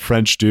 Whatever the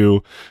French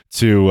do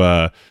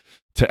to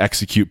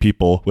execute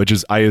people, which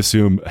is, I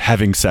assume,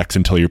 having sex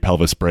until your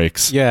pelvis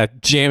breaks. Yeah,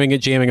 jamming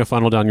a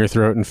funnel down your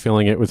throat and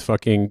filling it with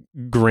fucking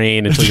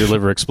grain until your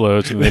liver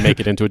explodes and they make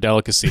it into a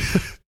delicacy.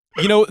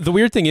 You know, the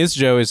weird thing is,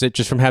 Joe, is that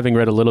just from having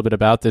read a little bit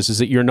about this, is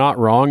that you're not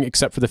wrong,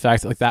 except for the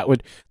fact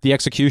that the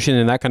execution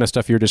and that kind of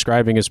stuff you're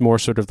describing is more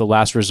sort of the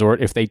last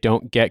resort if they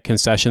don't get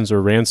concessions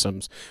or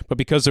ransoms. But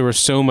because there was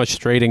so much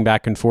trading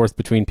back and forth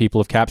between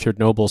people of captured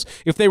nobles,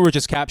 if they were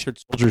just captured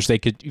soldiers, they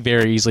could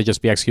very easily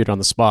just be executed on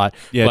the spot.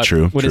 Yeah, but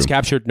true. When it's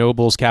captured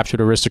nobles, captured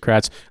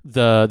aristocrats,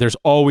 there's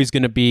always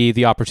going to be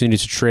the opportunity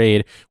to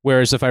trade.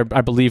 Whereas if I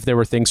believe there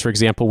were things, for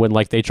example, when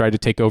like they tried to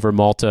take over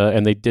Malta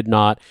and they did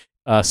not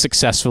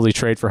successfully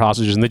trade for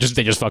hostages, and they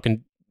just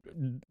fucking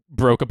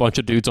broke a bunch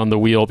of dudes on the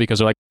wheel because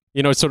they're like,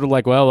 you know, it's sort of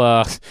like, well,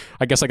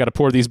 I guess I got to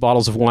pour these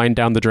bottles of wine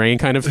down the drain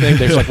kind of thing.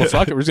 They're just like, well,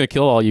 fuck it, we're just gonna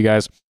kill all you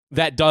guys.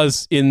 That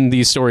does in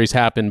these stories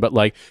happen, but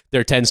like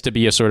there tends to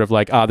be a sort of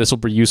like, this will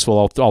be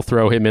useful. I'll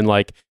throw him in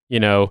like, you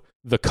know,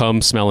 the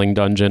cum smelling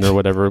dungeon or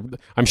whatever.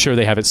 I'm sure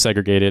they have it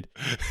segregated.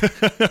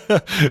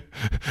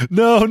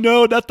 No,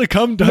 not the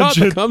cum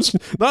dungeon.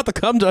 Not the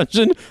cum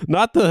dungeon.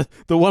 Not the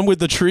one with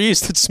the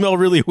trees that smell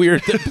really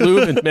weird that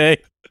bloom in May.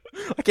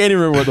 I can't even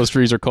remember what those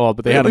trees are called,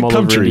 but they had them all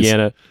over trees.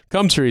 Indiana.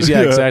 Cum trees,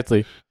 yeah,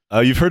 exactly.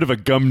 You've heard of a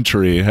gum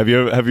tree. Have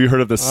you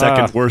heard of the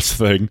second worst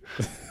thing?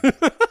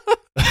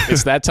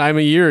 It's that time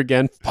of year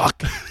again.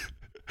 Fuck.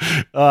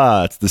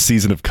 It's the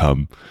season of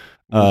cum.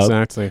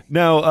 Exactly.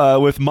 Now,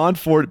 with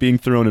Montfort being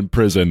thrown in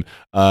prison,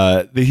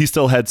 he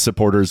still had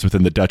supporters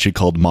within the duchy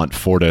called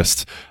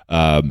Montfortists,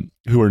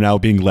 who are now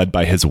being led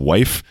by his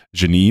wife,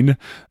 Jeanine.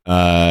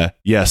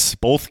 Yes,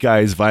 both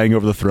guys vying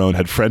over the throne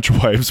had French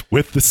wives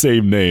with the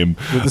same name.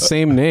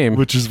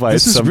 Which is why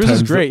this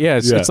is great.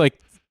 Yeah, it's like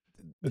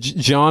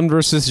Jean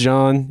versus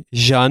Jean,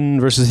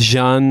 Jeanne versus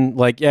Jeanne.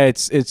 Like, yeah,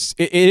 it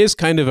is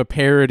kind of a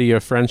parody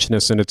of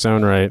Frenchness in its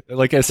own right.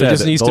 Like I said,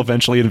 they'll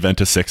eventually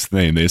invent a sixth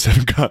name. They just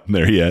haven't gotten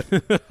there yet.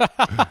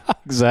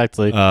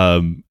 Exactly.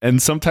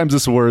 And sometimes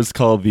this war is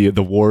called the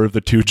War of the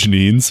Two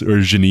Jeanines or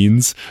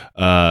Jeanines.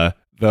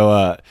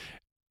 Though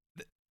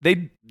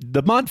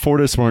the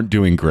Montfortists weren't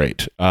doing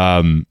great.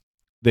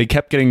 They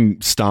kept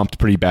getting stomped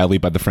pretty badly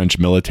by the French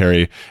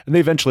military, and they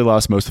eventually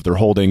lost most of their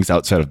holdings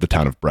outside of the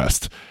town of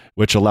Brest,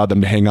 which allowed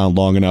them to hang on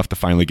long enough to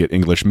finally get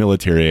English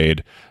military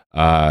aid,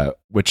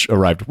 which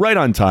arrived right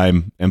on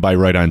time. And by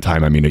right on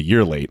time, I mean a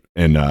year late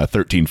in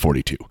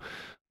 1342.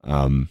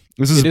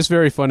 It is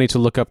very funny to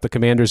look up the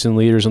commanders and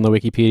leaders on the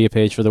Wikipedia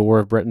page for the War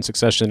of Breton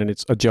Succession, and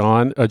it's a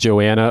John, a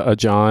Joanna, a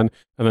John,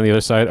 and then the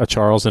other side, a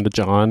Charles and a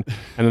John.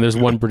 And then there's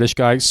one British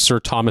guy, Sir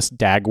Thomas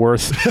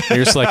Dagworth. And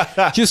you're just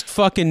like, just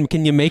fucking,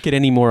 can you make it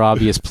any more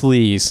obvious,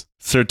 please?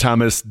 Sir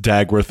Thomas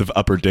Dagworth of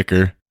Upper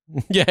Dicker.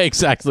 Yeah,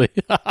 exactly.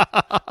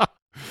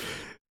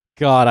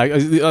 God,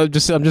 I'm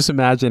just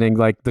imagining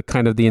like the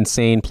kind of the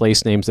insane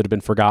place names that have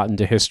been forgotten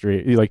to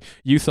history. Like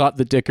you thought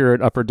the Dicker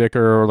at Upper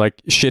Dicker or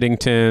like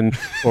Shittington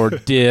or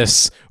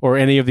Dis or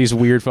any of these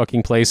weird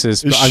fucking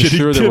places. Is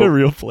Shittington a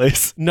real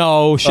place?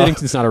 No,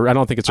 Shittington's not I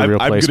don't think it's a real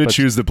place. I'm going to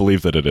choose to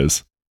believe that it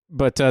is.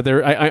 But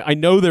I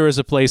know there is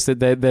a place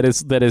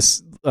that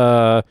is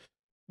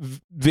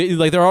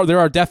there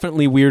are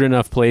definitely weird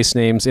enough place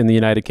names in the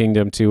United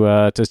Kingdom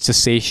to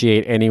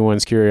satiate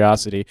anyone's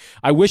curiosity.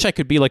 I wish I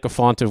could be like a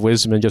font of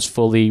wisdom and just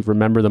fully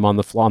remember them on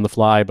the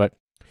fly, but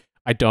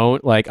I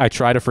don't. Like, I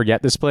try to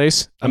forget this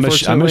place. I'm a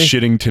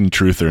Shittington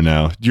truther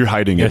now. You're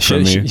hiding it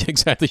from me.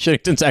 Exactly.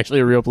 Shittington's actually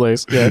a real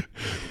place. Yeah.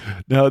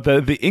 Now,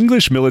 the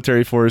English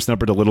military force,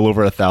 numbered a little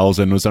over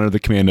 1,000, was under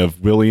the command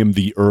of William,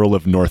 the Earl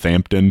of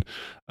Northampton.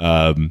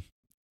 And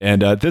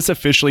this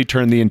officially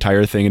turned the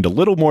entire thing into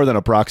little more than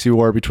a proxy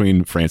war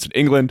between France and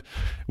England,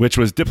 which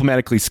was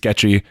diplomatically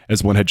sketchy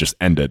as one had just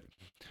ended.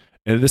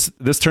 And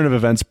this turn of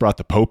events brought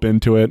the Pope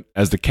into it,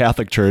 as the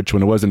Catholic Church,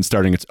 when it wasn't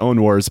starting its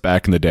own wars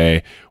back in the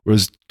day,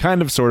 was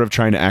kind of sort of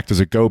trying to act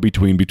as a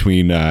go-between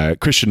between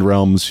Christian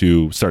realms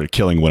who started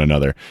killing one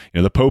another.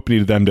 The Pope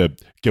needed them to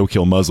go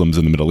kill Muslims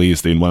in the Middle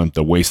East. They didn't want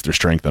them to waste their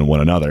strength on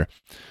one another.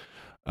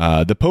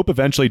 The Pope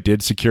eventually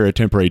did secure a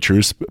temporary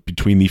truce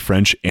between the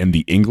French and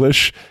the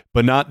English,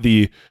 but not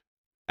the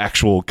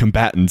actual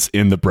combatants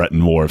in the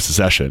Breton War of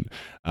Secession.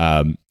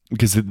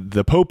 Because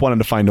the Pope wanted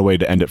to find a way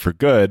to end it for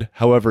good.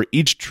 However,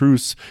 each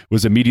truce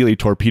was immediately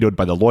torpedoed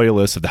by the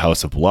loyalists of the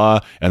House of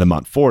Blois and the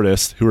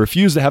Montfortists, who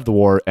refused to have the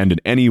war end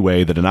in any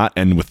way that did not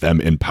end with them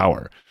in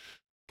power.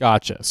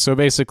 Gotcha. So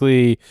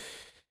basically,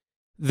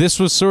 this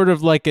was sort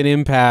of like an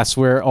impasse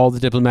where all the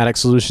diplomatic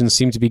solutions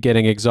seem to be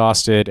getting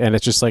exhausted, and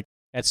it's just like,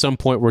 at some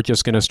point, we're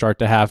just going to start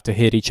to have to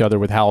hit each other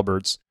with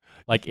halberds.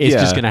 Like, it's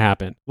just going to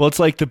happen. Well, it's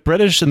like the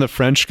British and the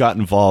French got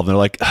involved. And they're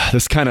like,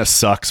 this kind of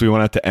sucks. We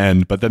want it to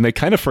end. But then they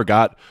kind of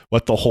forgot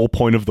what the whole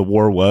point of the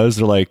war was.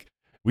 They're like,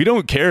 we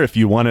don't care if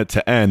you want it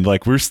to end.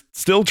 Like, we're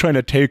still trying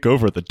to take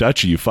over the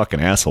duchy, you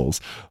fucking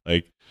assholes.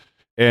 Like,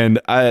 and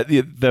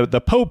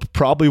the Pope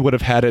probably would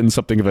have had it in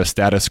something of a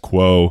status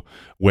quo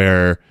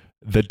where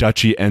the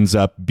duchy ends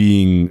up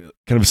being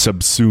kind of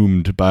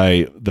subsumed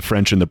by the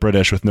French and the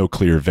British with no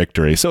clear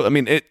victory. So, I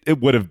mean, it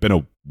would have been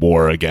a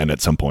war again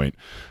at some point.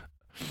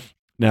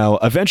 Now,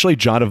 eventually,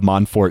 John of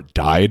Montfort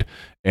died,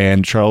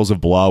 and Charles of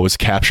Blois was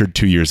captured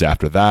 2 years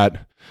after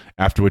that,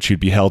 after which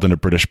he'd be held in a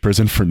British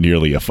prison for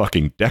nearly a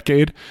fucking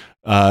decade.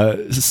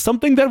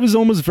 Something that was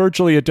almost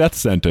virtually a death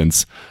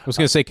sentence. I was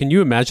going to say, can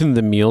you imagine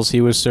the meals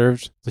he was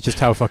served? Just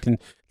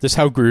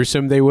how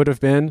gruesome they would have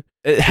been?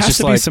 It has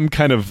to be some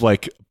kind of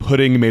like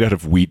pudding made out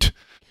of wheat.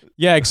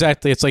 Yeah,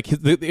 exactly. It's like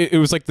it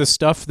was like the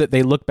stuff that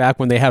they look back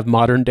when they have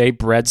modern day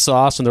bread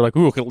sauce, and they're like,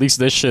 "Ooh, at least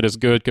this shit is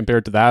good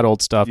compared to that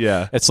old stuff."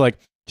 Yeah, it's like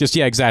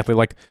exactly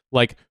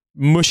like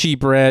mushy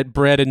bread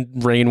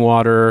and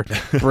rainwater,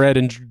 bread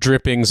and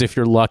drippings if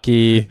you're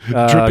lucky.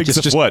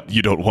 Drippings of what?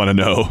 You don't want to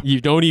know. You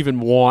don't even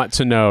want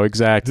to know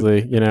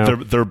exactly.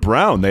 They're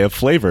brown. They have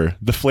flavor.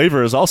 The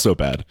flavor is also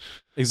bad.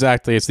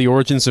 Exactly. It's the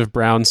origins of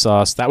brown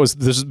sauce. This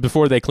is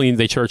before they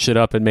churched it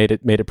up and made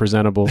it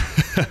presentable.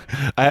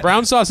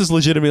 Brown sauce is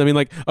legitimate. I mean,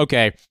 like,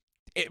 okay,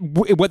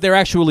 what they're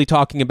actually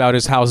talking about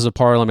is Houses of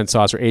Parliament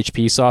sauce or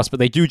HP sauce, but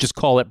they do just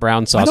call it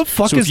brown sauce. Why the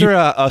fuck is there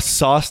a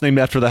sauce named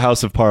after the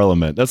House of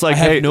Parliament? That's like,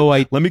 hey,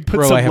 let me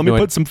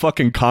put some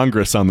fucking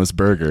Congress on this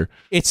burger.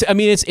 It's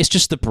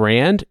just the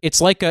brand.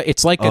 It's like a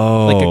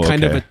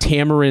kind of a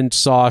tamarind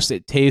sauce.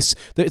 It's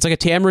like a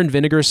tamarind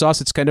vinegar sauce.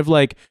 It's kind of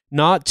like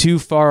not too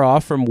far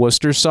off from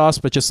Worcester sauce,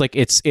 but just like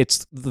it's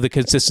the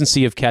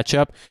consistency of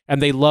ketchup,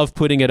 and they love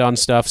putting it on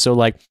stuff. So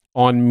like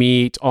on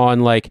meat,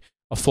 on like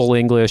a full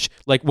English,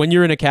 like when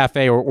you're in a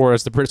cafe or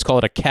as the Brits call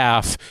it, a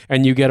calf,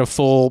 and you get a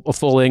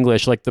full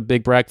English, like the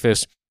big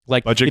breakfast.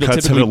 Like budget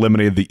cuts have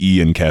eliminated the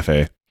E in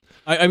cafe.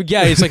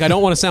 Yeah, it's like I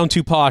don't want to sound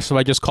too posh, so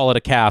I just call it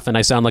a calf, and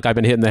I sound like I've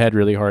been hitting the head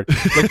really hard.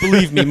 Like,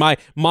 believe me,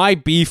 my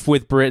beef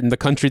with Britain, the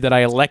country that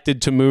I elected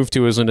to move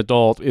to as an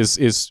adult,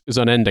 is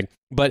unending.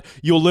 But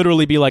you'll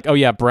literally be like, oh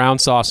yeah, brown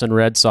sauce and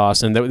red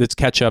sauce, and it's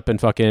ketchup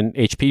and fucking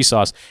HP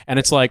sauce, and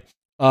it's like,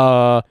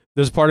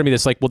 there's a part of me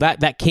that's like, well,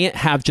 that can't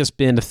have just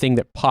been a thing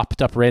that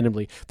popped up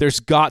randomly. There's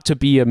got to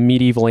be a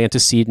medieval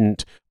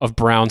antecedent of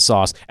brown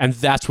sauce, and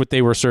that's what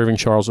they were serving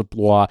Charles of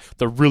Blois,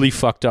 the really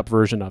fucked up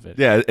version of it.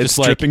 Yeah, it's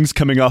drippings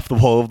coming off the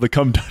wall of the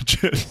cum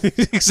dungeon.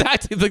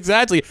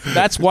 Exactly.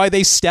 That's why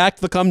they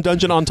stacked the cum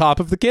dungeon on top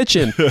of the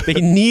kitchen. They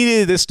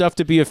needed this stuff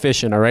to be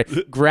efficient, all right?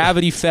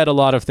 Gravity fed a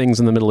lot of things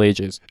in the Middle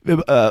Ages.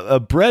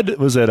 Bread,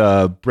 was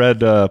it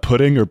bread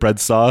pudding or bread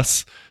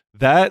sauce?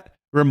 That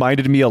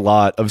reminded me a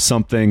lot of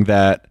something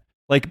that,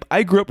 like,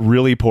 I grew up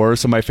really poor,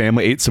 so my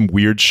family ate some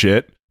weird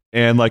shit,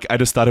 and like I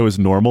just thought it was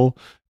normal.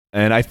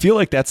 And I feel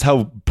like that's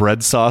how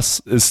bread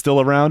sauce is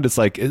still around. It's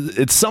like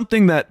it's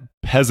something that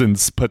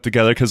peasants put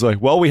together because,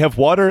 like, well, we have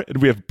water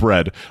and we have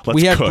bread.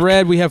 We have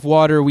bread, we have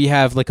water, we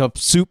have like a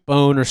soup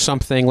bone or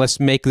something. Let's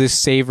make this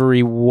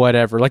savory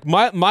whatever. Like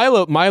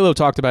Milo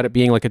talked about it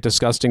being like a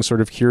disgusting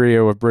sort of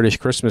curio of British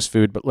Christmas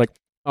food, but like,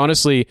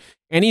 honestly,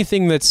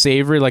 anything that's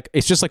savory, like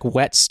it's just like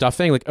wet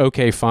stuffing, like,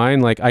 okay,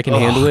 fine, like I can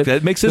handle it.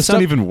 That makes it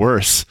sound even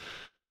worse.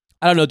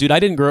 I don't know, dude. I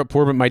didn't grow up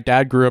poor, but my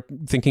dad grew up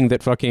thinking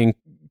that fucking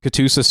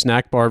Katusa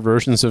snack bar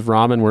versions of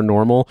ramen were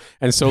normal.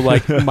 And so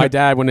like when my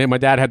dad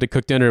had to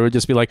cook dinner, it would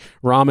just be like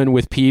ramen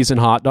with peas and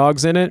hot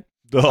dogs in it.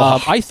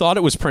 I thought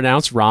it was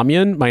pronounced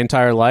ramyun my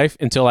entire life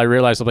until I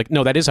realized, I'm like,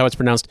 no, that is how it's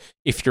pronounced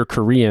if you're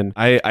Korean.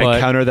 I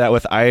counter that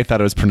with I thought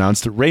it was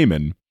pronounced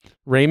ramen.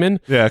 Ramen?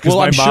 Yeah, because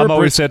my mom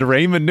always said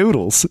ramen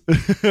noodles.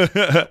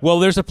 Well,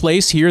 there's a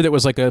place here that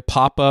was like a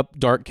pop-up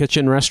dark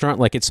kitchen restaurant.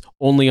 Like it's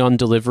only on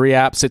delivery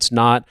apps. It's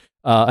not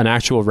an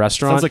actual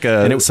restaurant. Sounds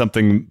like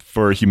something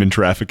for human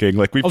trafficking.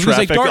 Like we've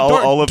trafficked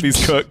all of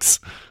these cooks.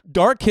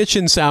 Dark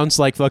kitchen sounds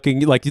like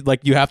fucking like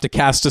you have to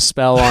cast a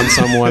spell on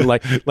someone.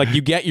 like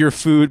you get your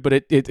food,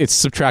 but it's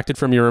subtracted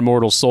from your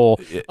immortal soul.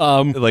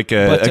 Like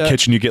a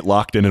kitchen you get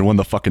locked in one of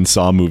the fucking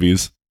Saw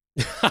movies.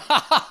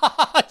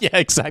 Yeah,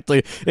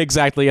 exactly.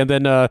 And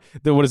then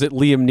what is it?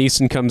 Liam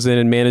Neeson comes in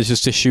and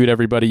manages to shoot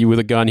everybody with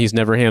a gun he's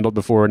never handled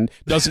before, and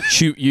doesn't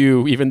shoot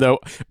you, even though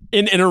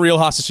in a real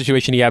hostage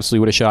situation he absolutely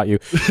would have shot you.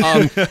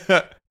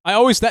 I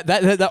always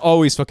that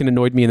always fucking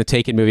annoyed me in the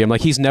Taken movie. I'm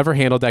like, he's never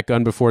handled that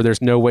gun before.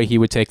 There's no way he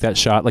would take that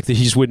shot. Like he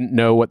just wouldn't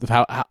know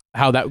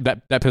how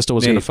that pistol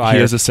was going to fire.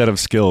 He has a set of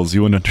skills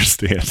you wouldn't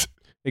understand.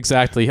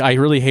 Exactly. I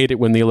really hate it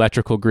when the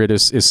electrical grid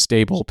is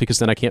stable, because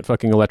then I can't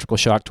fucking electrical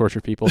shock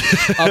torture people.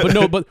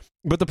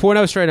 But the point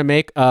I was trying to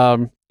make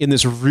in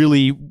this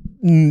really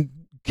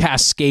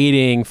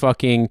cascading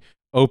fucking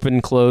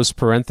open close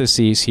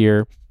parentheses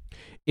here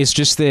is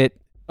just that.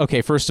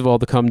 Okay, first of all,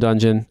 the cum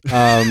dungeon.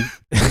 I'm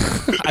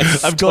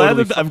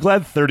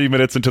glad 30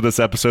 minutes into this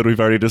episode we've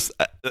already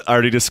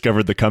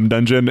discovered the cum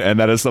dungeon, and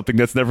that is something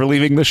that's never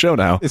leaving the show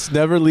now. It's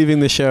never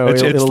leaving the show.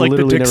 It's like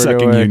the dick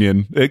sucking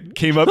union. It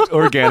came up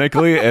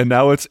organically, and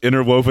now it's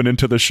interwoven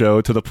into the show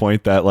to the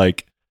point that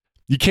like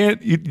you can't.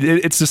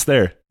 It's just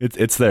there.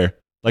 It's there.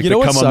 Like the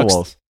cum on the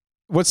walls.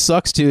 What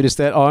sucks, dude, is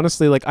that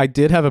honestly, like, I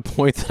did have a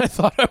point that I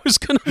thought I was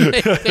gonna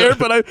make there,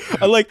 but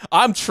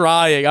I'm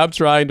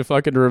trying to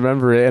fucking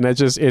remember it, and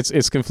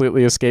it's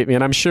completely escaped me.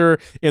 And I'm sure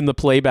in the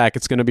playback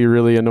it's gonna be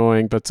really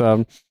annoying, but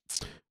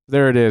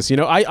there it is.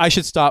 I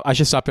should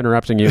stop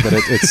interrupting you, but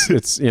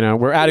it's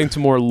we're adding to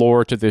more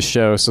lore to this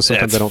show, so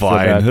sometimes I don't feel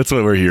bad. That's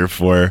what we're here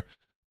for.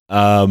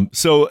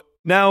 So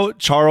now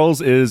Charles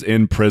is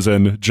in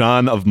prison,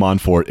 John of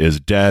Montfort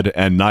is dead,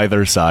 and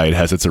neither side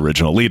has its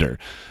original leader,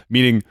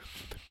 meaning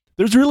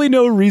there's really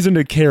no reason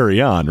to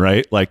carry on,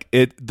 right? Like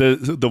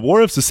the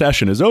War of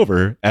Secession is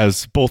over,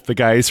 as both the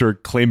guys who are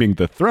claiming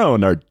the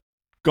throne are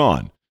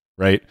gone,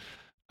 right?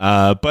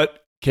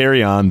 But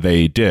carry on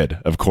they did.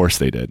 Of course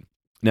they did.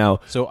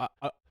 Now, so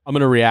I'm going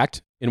to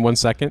react in 1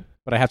 second,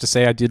 but I have to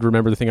say I did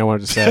remember the thing I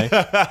wanted to say,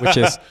 which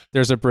is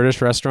there's a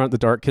British restaurant, the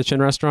Dark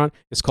Kitchen restaurant.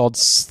 It's called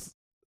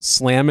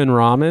Slammin'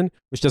 Ramen,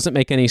 which doesn't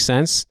make any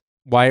sense.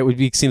 Why it would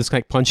be seen as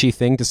kind of punchy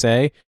thing to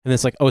say, and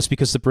it's like, oh, it's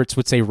because the Brits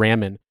would say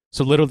ramen.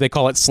 So literally they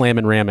call it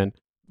slammin' ramen,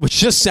 which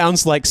just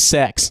sounds like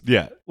sex.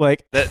 Yeah.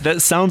 Like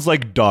that sounds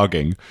like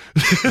dogging.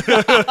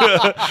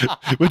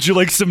 Would you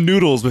like some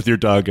noodles with your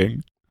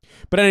dogging?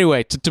 But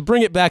anyway, to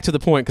bring it back to the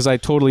point, because I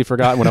totally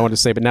forgot what I wanted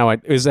to say, but now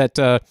is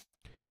that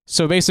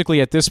so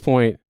basically at this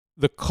point,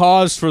 the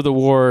cause for the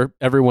war,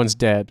 everyone's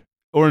dead.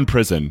 Or in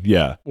prison,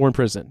 yeah. Or in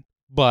prison.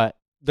 But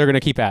they're going to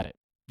keep at it.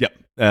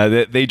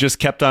 Yep. They just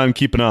kept on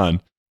keeping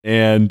on.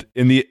 And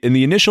in the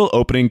initial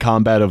opening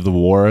combat of the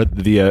war,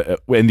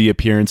 in the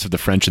appearance of the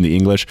French and the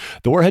English,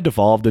 the war had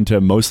devolved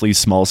into mostly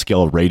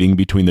small-scale raiding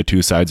between the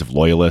two sides of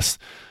loyalists.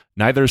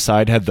 Neither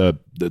side had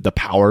the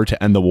power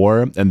to end the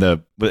war,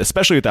 and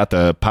especially without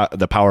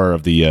the power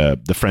of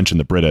the French and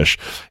the British.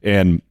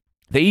 And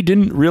they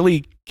didn't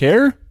really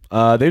care.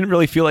 They didn't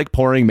really feel like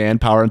pouring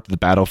manpower into the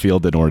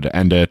battlefield in order to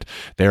end it.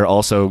 They're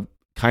also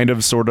kind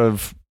of sort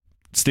of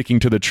sticking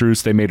to the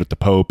truce they made with the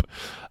Pope,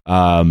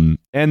 and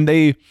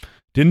they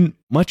didn't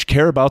much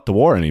care about the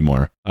war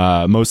anymore,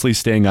 mostly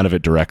staying out of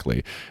it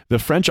directly. The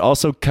French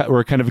also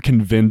were kind of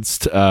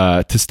convinced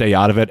to stay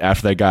out of it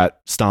after they got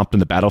stomped in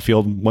the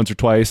battlefield once or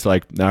twice.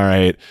 Like, all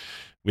right,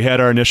 we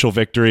had our initial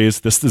victories.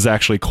 This is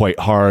actually quite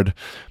hard.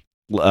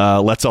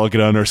 Let's all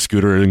get on our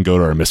scooter and go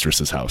to our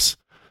mistress's house.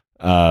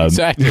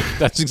 Exactly.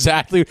 That's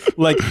exactly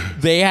like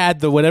they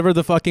had whatever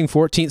the fucking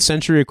 14th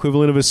century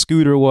equivalent of a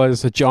scooter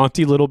was, a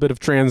jaunty little bit of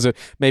transit.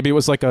 Maybe it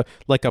was like a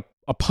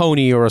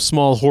pony or a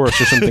small horse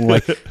or something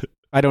like.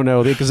 I don't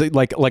know, because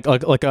like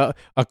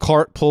a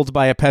cart pulled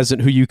by a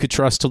peasant who you could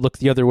trust to look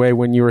the other way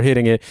when you were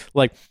hitting it.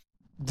 Like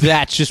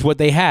that's just what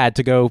they had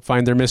to go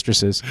find their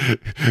mistresses.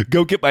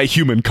 Go get my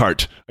human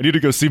cart. I need to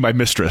go see my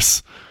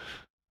mistress.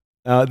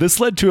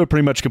 This led to a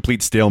pretty much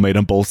complete stalemate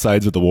on both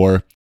sides of the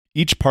war.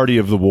 Each party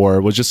of the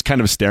war was just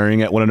kind of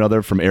staring at one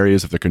another from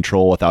areas of their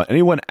control without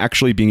anyone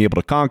actually being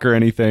able to conquer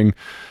anything.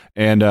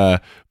 And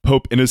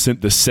Pope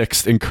Innocent VI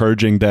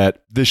encouraging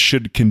that this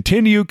should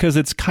continue because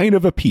it's kind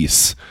of a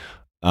peace.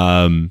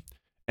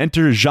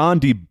 Enter Jean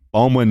de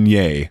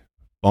Beaumanoir.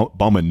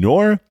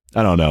 Beaumanoir?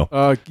 I don't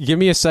know. Give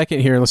me a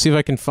second here. Let's see if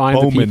I can find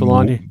the people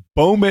on here.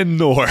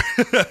 Beaumanoir.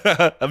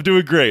 I'm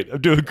doing great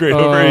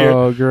over here.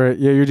 Oh, great.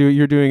 Yeah,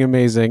 you're doing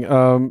amazing.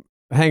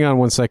 Hang on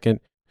 1 second.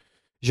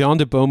 Jean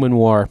de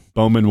Beaumanoir.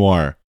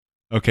 Beaumanoir.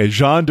 Okay,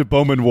 Jean de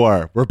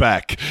Beaumanoir. We're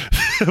back.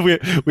 we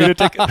had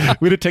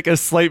to take a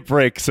slight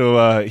break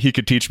so he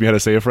could teach me how to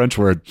say a French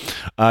word.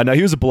 Now,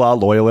 he was a Blois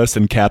loyalist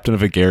and captain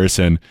of a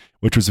garrison,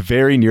 which was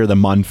very near the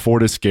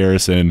Montfortis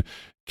garrison,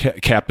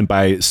 captained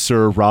by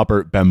Sir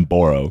Robert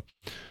Bamborough.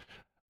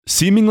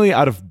 Seemingly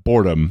out of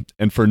boredom,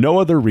 and for no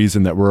other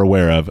reason that we're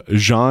aware of,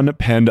 Jean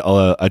penned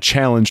a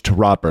challenge to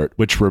Robert,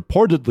 which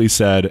reportedly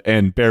said,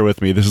 and bear with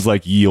me, this is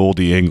like ye olde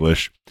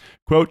English,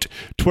 quote,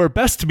 "'Twere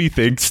best,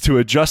 methinks, to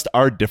adjust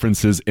our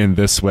differences in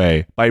this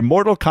way, by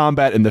mortal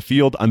combat in the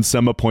field on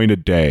some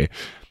appointed day."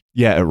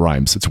 Yeah, it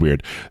rhymes. It's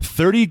weird.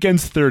 30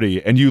 against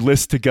 30, and you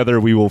list together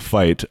we will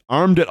fight,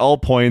 armed at all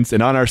points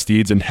and on our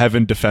steeds, and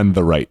heaven defend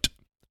the right.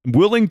 I'm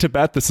willing to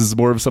bet this is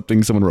more of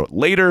something someone wrote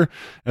later,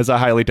 as I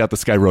highly doubt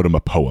this guy wrote him a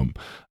poem.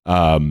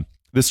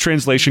 This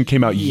translation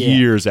came out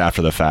years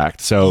after the fact,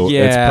 so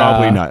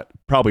it's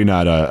probably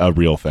not a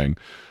real thing.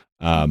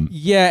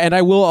 And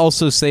I will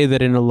also say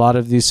that in a lot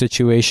of these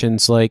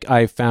situations, like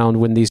I found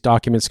when these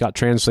documents got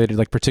translated,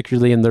 like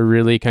particularly in the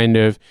really kind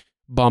of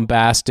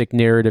bombastic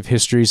narrative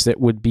histories that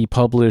would be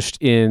published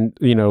in,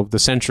 the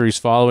centuries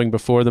following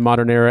before the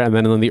modern era and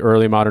then in the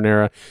early modern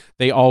era,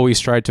 they always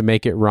tried to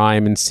make it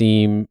rhyme and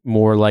seem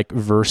more like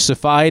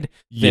versified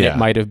than it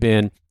might have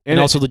been. And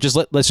also,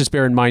 let's just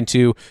bear in mind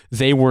too,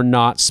 they were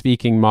not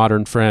speaking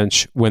modern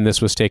French when this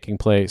was taking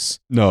place.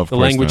 No, of course the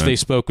language not. they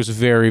spoke was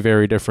very,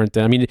 very different.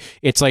 I mean,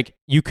 it's like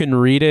you can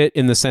read it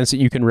in the sense that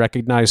you can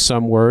recognize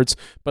some words,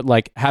 but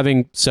like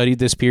having studied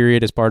this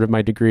period as part of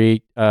my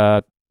degree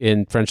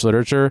in French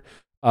literature,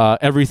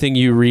 everything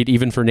you read,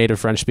 even for native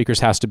French speakers,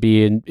 has to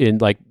be in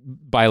like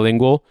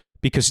bilingual,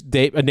 because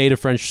a native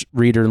French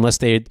reader, unless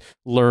they had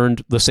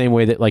learned the same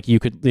way that like you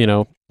could,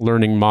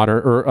 learning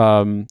modern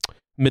or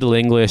Middle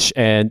English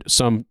and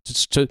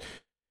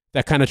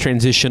that kind of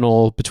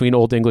transitional between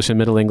Old English and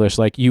Middle English,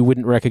 like you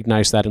wouldn't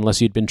recognize that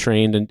unless you'd been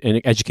trained and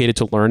educated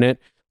to learn it,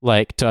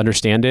 like to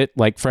understand it.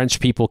 Like French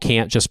people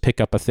can't just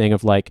pick up a thing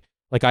of like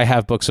I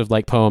have books of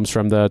like poems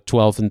from the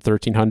 12 and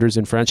 1300s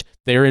in French.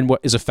 They're in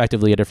what is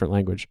effectively a different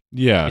language.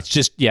 Yeah. It's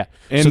just, yeah.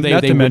 And so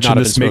not to mention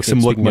this makes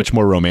them look much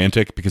more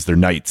romantic because they're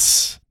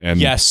knights. And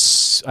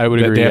yes, I would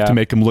agree. They have to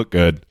make them look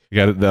good.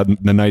 The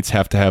knights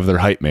have to have their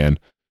hype man.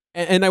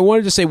 And I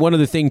wanted to say one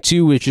other thing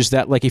too, which is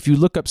that like if you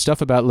look up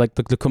stuff about like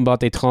the Combat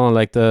des Trente,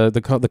 like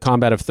the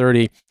combat of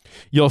 30,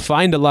 you'll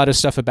find a lot of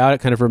stuff about it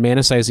kind of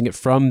romanticizing it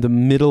from the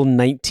middle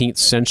 19th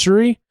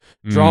century.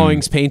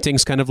 Drawings,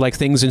 paintings, kind of like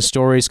things in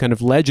stories, kind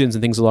of legends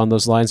and things along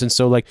those lines. And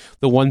so like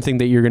the one thing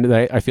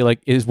that I feel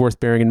like is worth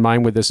bearing in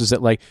mind with this is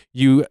that like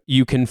you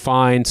can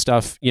find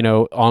stuff,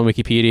 on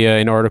Wikipedia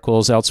and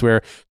articles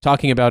elsewhere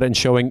talking about it and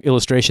showing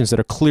illustrations that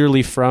are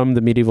clearly from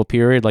the medieval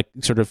period, like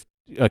sort of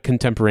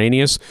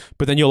contemporaneous,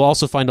 but then you'll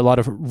also find a lot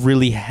of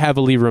really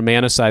heavily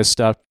romanticized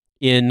stuff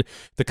in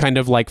the kind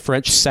of like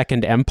French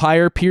Second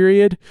Empire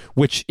period,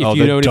 which if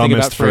you know anything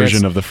about France,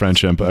 version of the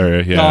French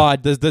Empire, yeah.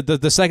 God,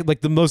 the second,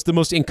 like the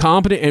most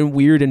incompetent and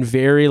weird and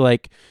very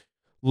like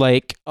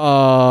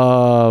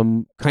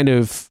kind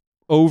of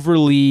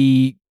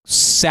overly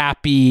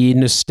sappy,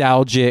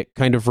 nostalgic,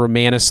 kind of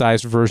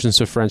romanticized versions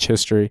of French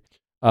history.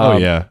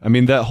 I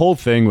mean that whole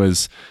thing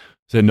was.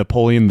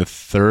 Napoleon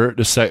III?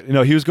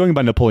 He was going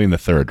by Napoleon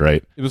III,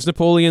 right? It was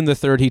Napoleon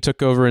III. He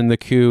took over in the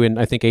coup in,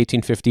 I think,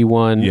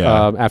 1851,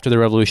 after the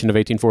Revolution of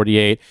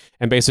 1848,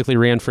 and basically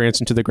ran France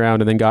into the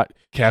ground and then got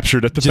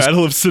captured at the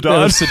Battle of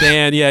Sedan.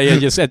 Sedan,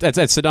 just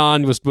at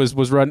Sedan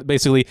was run,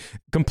 basically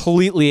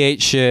completely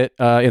ate shit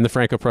in the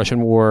Franco-Prussian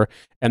War,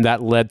 and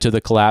that led to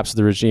the collapse of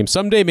the regime.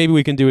 Someday maybe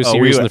we can do a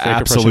series on the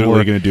Franco-Prussian War.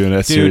 Absolutely going to do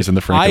a series on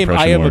the Franco-Prussian War.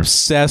 I am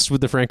obsessed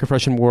with the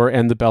Franco-Prussian War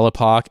and the Belle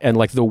Epoque and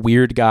like the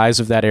weird guys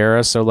of that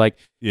era. So like,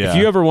 if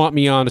you ever want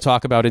me on to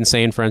talk about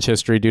insane French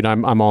history, dude,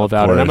 I'm all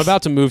about it. And I'm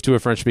about to move to a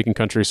French-speaking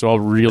country, so I'll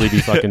really be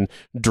fucking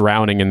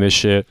drowning in this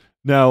shit.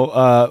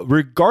 Now,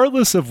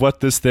 regardless of what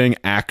this thing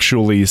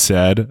actually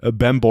said,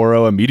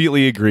 Bamborough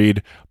immediately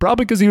agreed,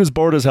 probably because he was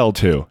bored as hell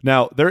too.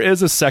 Now, there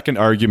is a second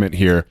argument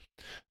here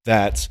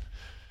that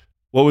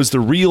what was the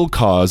real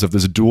cause of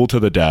this duel to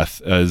the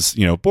death, as,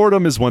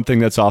 boredom is one thing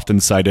that's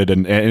often cited,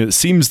 and it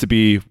seems to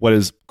be what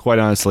is, quite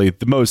honestly,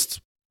 the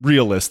most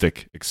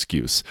realistic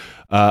excuse.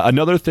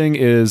 Another thing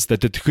is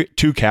that the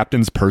two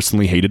captains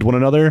personally hated one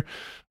another,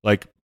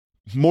 like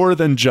more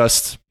than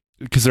just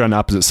because they're on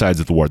opposite sides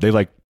of the war. They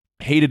like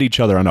hated each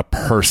other on a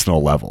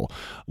personal level.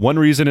 One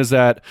reason is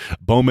that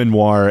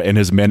Beaumanoir and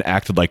his men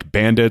acted like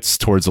bandits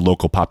towards the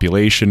local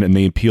population, and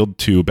they appealed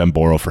to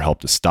Bamborough for help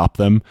to stop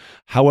them.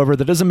 However,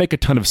 that doesn't make a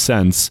ton of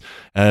sense,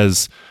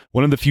 as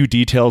one of the few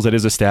details that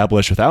is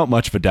established without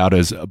much of a doubt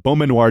is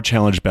Beaumanoir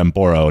challenged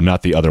Bamborough,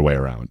 not the other way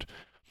around.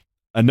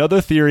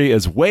 Another theory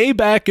is way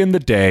back in the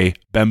day,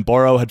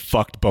 Bamborough had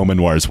fucked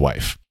Beaumanoir's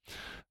wife.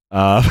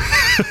 The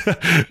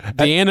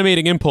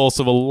animating impulse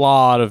of a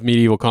lot of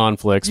medieval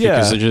conflicts,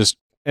 because they're just...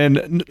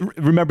 And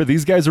remember,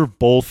 these guys are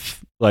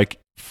both like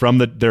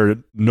they're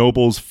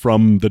nobles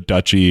from the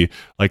duchy.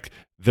 Like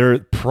they're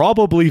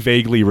probably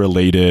vaguely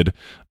related.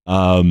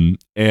 And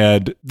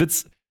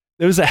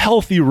there was a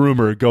healthy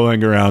rumor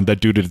going around that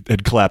dude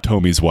had clapped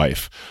homie's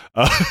wife.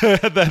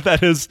 That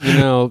is,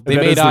 they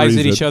made eyes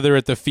at each other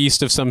at the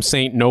feast of some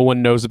saint no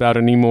one knows about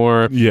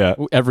anymore. Yeah,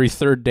 every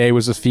third day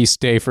was a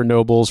feast day for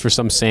nobles for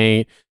some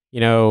saint.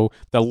 The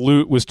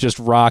lute was just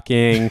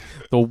rocking.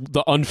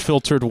 The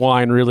unfiltered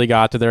wine really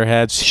got to their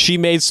heads. She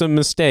made some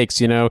mistakes,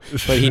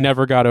 but he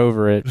never got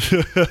over it.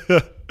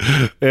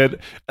 And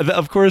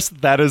of course,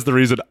 that is the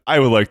reason I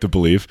would like to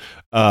believe.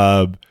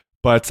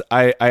 But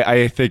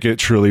I think it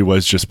truly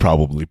was just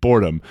probably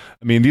boredom.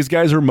 I mean, these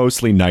guys are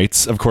mostly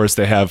knights. Of course,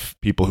 they have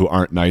people who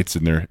aren't knights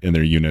in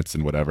their units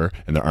and whatever,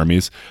 in their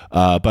armies.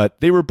 But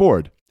they were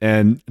bored.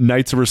 And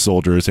knights were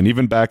soldiers. And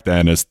even back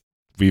then, as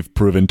we've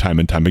proven time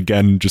and time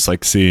again, just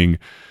like seeing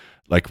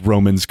like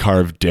Romans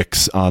carve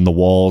dicks on the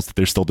walls that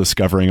they're still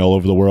discovering all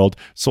over the world.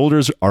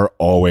 Soldiers are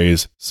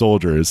always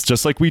soldiers.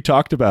 Just like we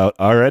talked about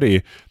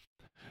already.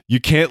 You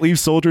can't leave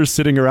soldiers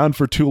sitting around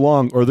for too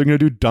long or they're going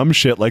to do dumb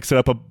shit like set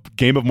up a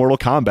game of Mortal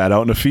Kombat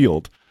out in a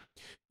field.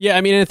 Yeah,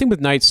 I mean, I think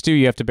with knights, too,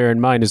 you have to bear in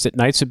mind is that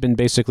knights have been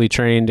basically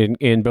trained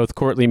in both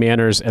courtly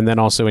manners and then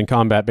also in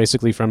combat,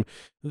 basically from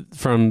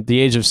the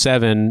age of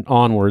 7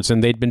 onwards.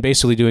 And they'd been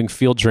basically doing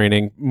field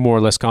training more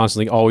or less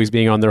constantly, always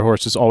being on their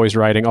horses, always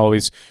riding,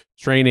 always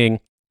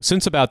training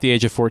since about the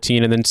age of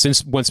 14. And then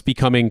since once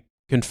becoming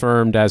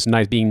confirmed as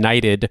being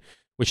knighted,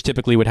 which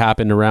typically would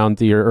happen around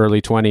the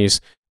early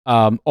 20s,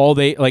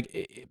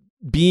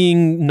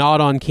 being not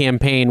on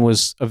campaign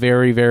was a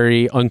very,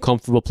 very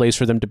uncomfortable place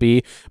for them to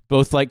be,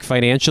 both like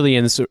financially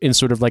and in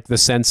sort of like the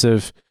sense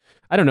of,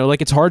 I don't know,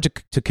 like it's hard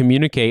to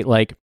communicate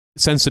like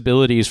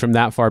sensibilities from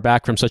that far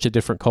back from such a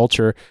different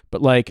culture.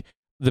 But like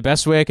the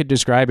best way I could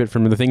describe it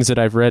from the things that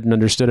I've read and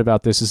understood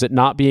about this is that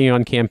not being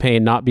on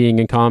campaign, not being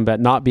in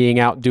combat, not being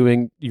out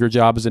doing your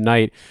job as a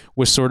knight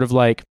was sort of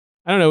like,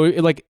 I don't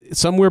know, like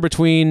somewhere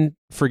between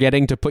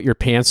forgetting to put your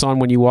pants on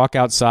when you walk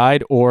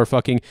outside or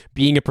fucking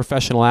being a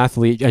professional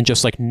athlete and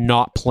just like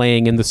not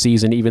playing in the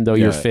season even though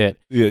you're fit.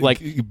 Yeah,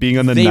 like being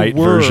on the night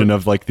version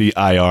of like the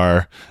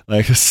IR,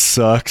 like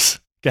sucks.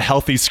 A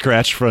healthy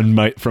scratch from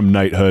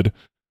knighthood.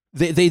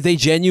 They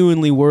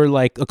genuinely were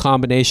like a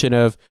combination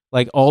of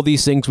like all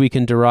these things we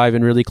can derive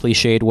in really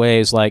cliched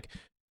ways, like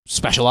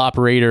special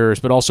operators,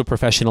 but also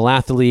professional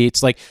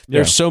athletes. Like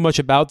there's so much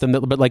about them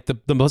but like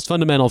the most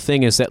fundamental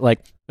thing is that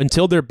like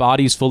until their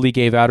bodies fully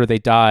gave out or they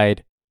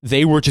died,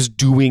 they were just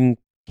doing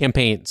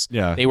campaigns.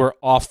 Yeah. They were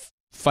off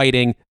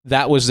fighting.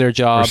 That was their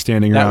job. Or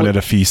standing around at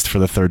a feast for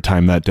the third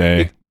time that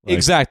day.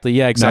 Exactly.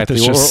 Yeah, exactly.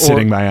 Not just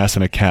sitting my ass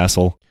in a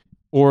castle.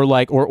 Or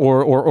like,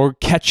 or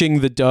catching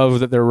the dove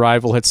that their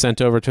rival had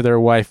sent over to their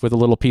wife with a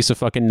little piece of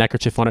fucking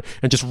neckerchief on it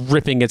and just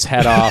ripping its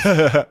head off.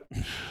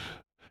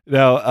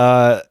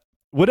 Now,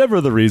 whatever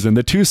the reason,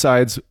 the two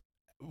sides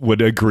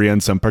would agree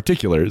on some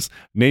particulars,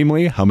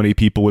 namely how many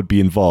people would be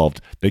involved.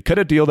 They cut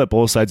a deal that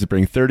both sides would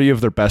bring 30 of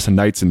their best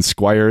knights and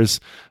squires,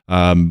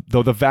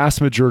 though the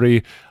vast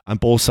majority on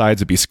both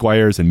sides would be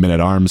squires and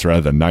men-at-arms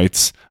rather than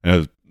knights.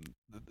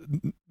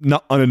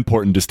 Not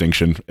unimportant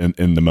distinction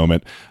in the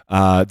moment.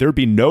 There would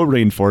be no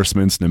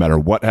reinforcements no matter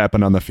what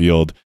happened on the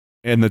field,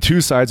 and the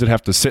two sides would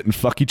have to sit and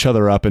fuck each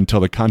other up until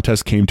the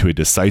contest came to a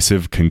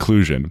decisive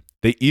conclusion.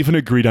 They even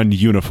agreed on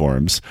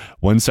uniforms.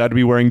 One side would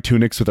be wearing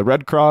tunics with a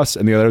red cross,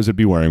 and the others would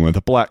be wearing with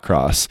a black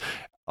cross.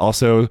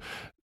 Also,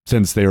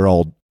 since they were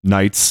all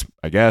knights,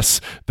 I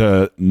guess,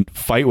 the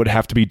fight would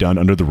have to be done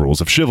under the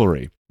rules of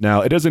chivalry.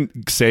 Now, it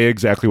doesn't say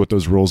exactly what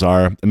those rules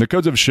are, and the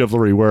codes of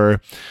chivalry were,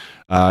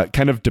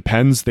 kind of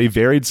depends. They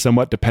varied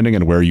somewhat depending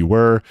on where you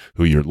were,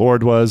 who your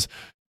lord was,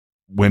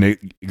 when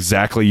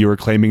exactly you were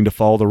claiming to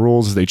follow the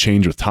rules. They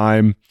change with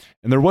time,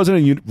 and there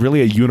wasn't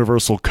really a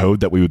universal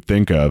code that we would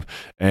think of.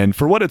 And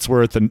for what it's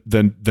worth,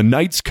 the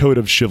Knight's Code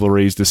of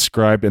Chivalry is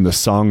described in the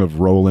Song of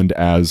Roland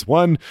as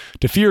 1,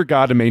 to fear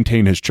God and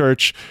maintain his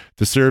church,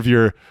 to serve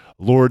your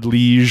lord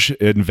liege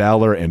in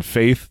valor and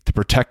faith, to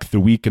protect the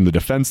weak and the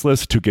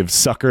defenseless, to give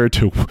succor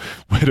to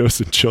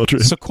widows and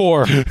children.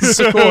 Succor.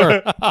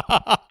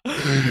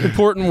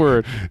 Important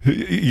word.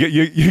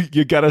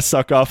 You gotta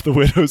suck off the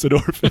widows and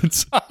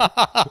orphans.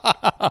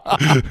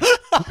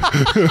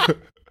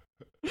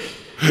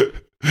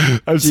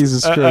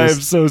 Jesus Christ. I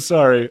am so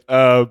sorry.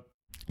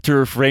 To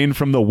refrain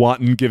from the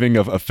wanton giving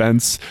of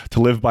offense,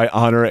 to live by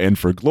honor and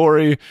for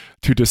glory,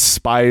 to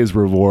despise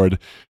reward,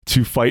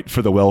 to fight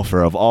for the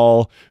welfare of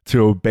all,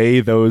 to obey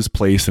those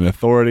placed in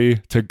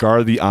authority, to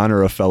guard the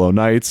honor of fellow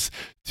knights,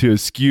 to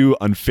eschew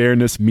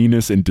unfairness,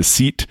 meanness, and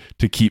deceit,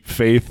 to keep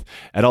faith,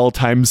 at all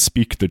times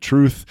speak the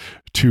truth,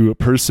 to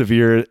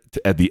persevere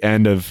at the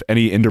end of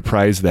any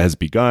enterprise that has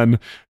begun,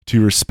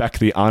 to respect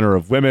the honor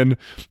of women,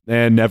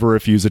 and never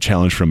refuse a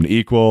challenge from an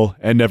equal,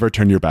 and never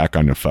turn your back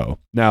on your foe.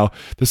 Now,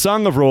 the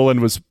Song of Roland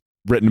was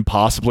written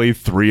possibly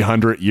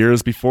 300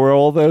 years before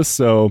all this,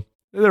 so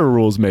their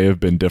rules may have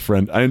been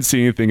different. I didn't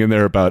see anything in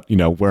there about,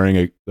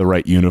 wearing the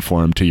right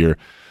uniform to your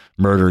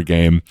murder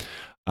game.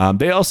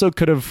 They also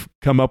could have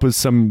come up with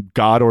some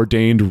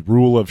God-ordained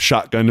rule of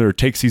shotgun or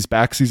takesies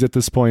backsies at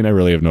this point. I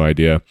really have no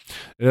idea.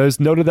 It is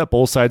noted that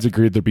both sides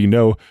agreed there'd be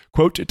no,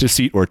 quote,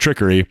 deceit or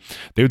trickery.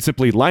 They would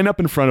simply line up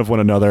in front of one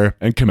another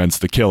and commence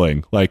the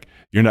killing. Like,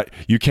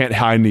 you can't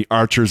hide the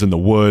archers in the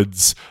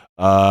woods.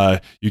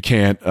 You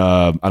can't,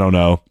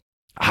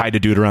 hide a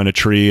dude around a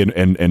tree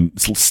and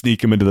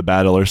sneak him into the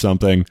battle or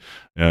something.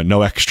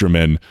 No extra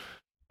men.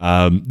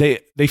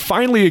 They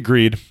finally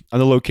agreed on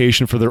the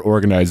location for their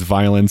organized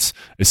violence,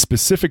 a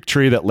specific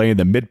tree that lay in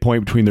the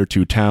midpoint between their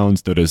two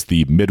towns, known as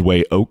the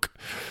Midway Oak.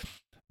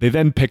 They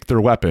then picked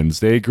their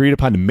weapons. They agreed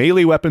upon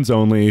melee weapons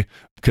only,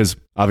 because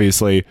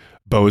obviously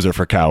bows are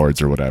for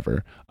cowards or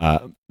whatever.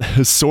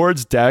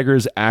 Swords,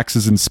 daggers,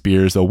 axes, and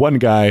spears, though one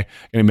guy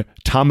named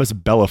Thomas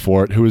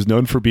Belafort, who was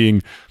known for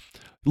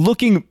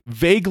looking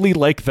vaguely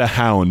like the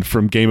Hound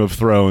from Game of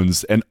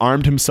Thrones, and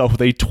armed himself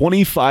with a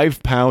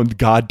 25-pound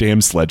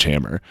goddamn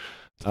sledgehammer.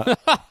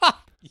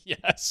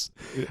 Yes.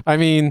 I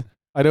mean,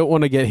 I don't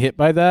want to get hit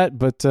by that,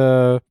 but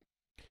getting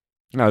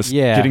I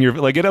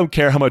don't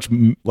care how much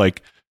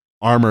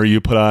armor you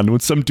put on. When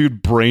some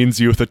dude brains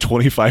you with a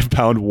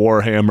 25-pound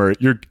warhammer,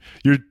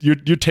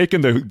 you're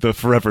taking the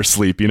forever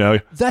sleep, you know?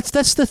 That's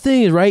the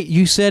thing, right?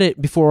 You said it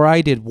before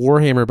I did,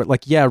 warhammer, but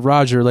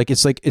Roger,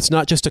 it's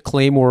not just a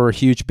claymore or a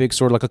huge big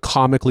sword, like a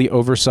comically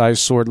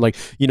oversized sword,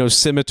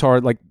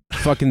 scimitar,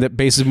 fucking that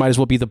basically might as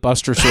well be the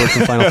Buster Sword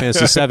from Final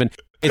Fantasy VII.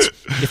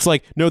 It's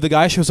like, no, the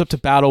guy shows up to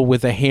battle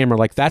with a hammer.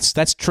 Like that's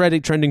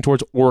trending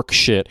towards orc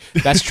shit.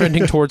 That's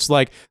trending towards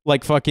like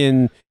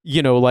fucking,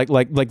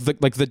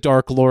 the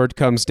Dark Lord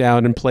comes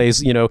down and plays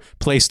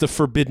the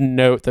forbidden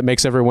note that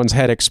makes everyone's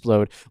head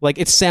explode. Like,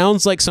 it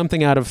sounds like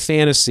something out of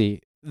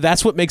fantasy.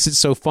 That's what makes it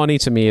so funny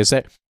to me, is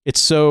that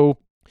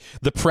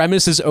the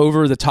premise is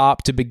over the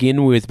top to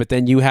begin with, but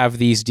then you have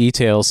these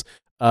details.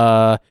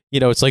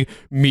 It's like,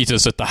 meet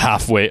us at the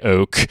halfway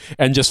oak,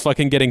 and just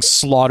fucking getting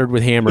slaughtered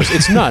with hammers.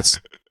 It's nuts.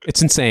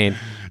 It's insane.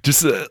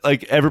 Just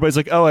everybody's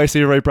like, oh, I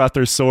see everybody brought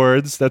their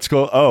swords. That's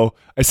cool. Oh,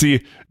 I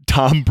see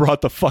Tom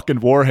brought the fucking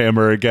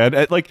warhammer again.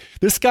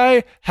 This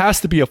guy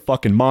has to be a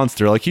fucking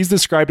monster. He's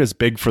described as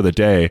big for the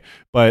day,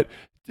 but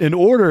in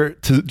order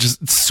to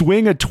just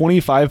swing a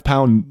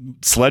 25-pound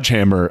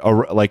sledgehammer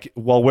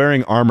while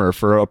wearing armor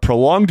for a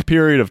prolonged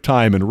period of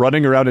time and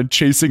running around and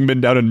chasing men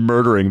down and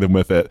murdering them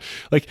with it,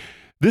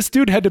 this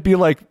dude had to be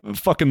like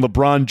fucking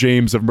LeBron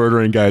James of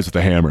murdering guys with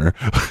a hammer.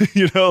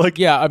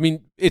 Yeah, I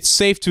mean, it's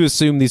safe to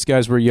assume these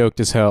guys were yoked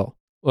as hell.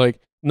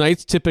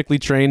 Knights typically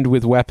trained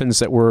with weapons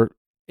that were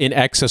in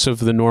excess of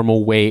the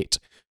normal weight,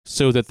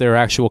 so that their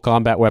actual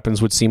combat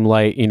weapons would seem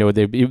light.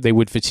 They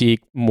would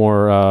fatigue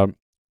more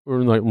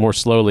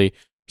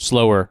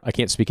slower. I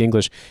can't speak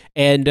English.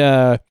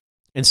 And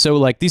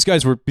so these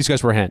guys were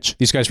hench.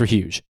 These guys were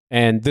huge.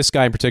 And this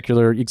guy in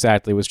particular,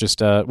 exactly, was just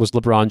was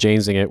LeBron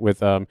Jamesing it with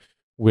the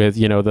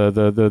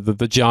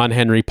John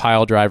Henry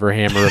pile driver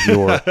hammer of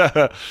yore.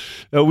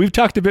 We've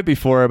talked a bit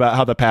before about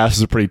how the past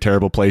is a pretty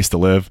terrible place to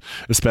live,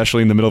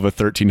 especially in the middle of a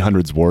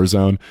 1300s war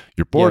zone.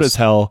 You're bored as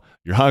hell.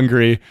 You're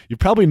hungry. You've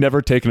probably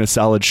never taken a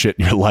solid shit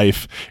in your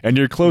life, and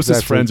your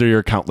closest friends are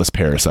your countless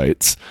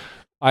parasites.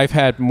 I've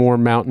had more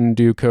Mountain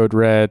Dew Code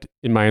Red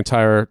in my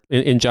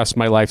in just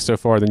my life so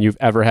far than you've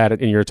ever had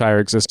it in your entire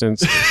existence.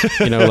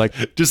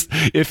 Just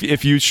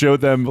if you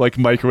showed them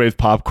microwave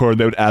popcorn,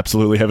 they would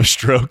absolutely have a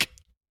stroke.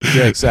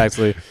 Yeah,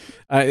 exactly.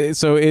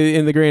 So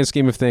in the grand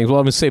scheme of things, well,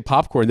 I'm going to say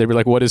popcorn. They'd be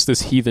like, what is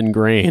this heathen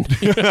grain?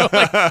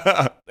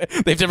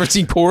 They've never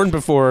seen corn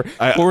before.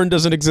 Corn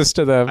doesn't exist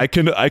to them. I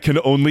can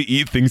only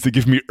eat things that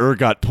give me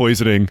ergot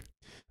poisoning,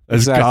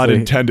 as God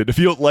intended. If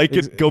you don't like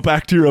it, go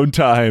back to your own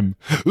time.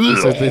 Start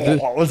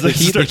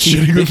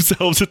shitting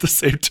themselves at the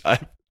same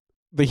time.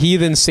 The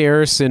heathen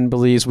Saracen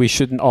believes we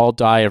shouldn't all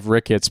die of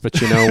rickets, but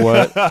you know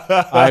what?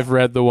 I've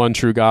read the one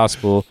true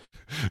gospel.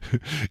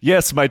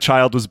 Yes, my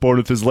child was born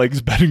with his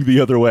legs bending the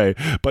other way,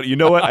 but you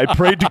know what? I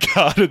prayed to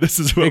God, and this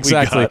is what we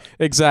got.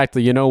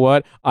 Exactly. You know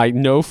what? I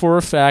know for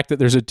a fact that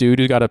there's a dude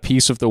who got a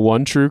piece of the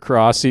one true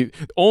cross.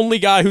 Only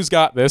guy who's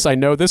got this. I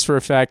know this for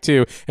a fact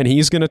too, and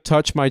he's gonna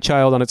touch my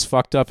child on its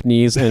fucked up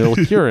knees, and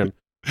it'll cure him.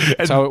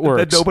 That's how it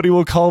works. And nobody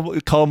will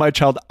call my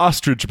child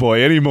Ostrich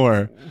Boy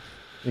anymore.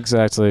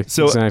 Exactly.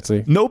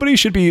 Nobody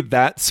should be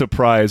that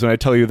surprised when I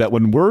tell you that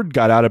when word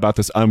got out about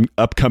this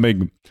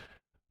upcoming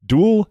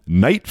duel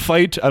night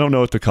fight, I don't know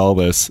what to call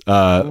this.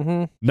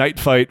 Night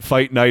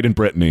fight night in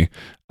Brittany.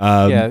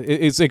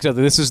 It's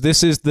exactly. This is the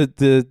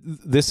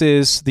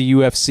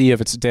UFC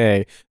of its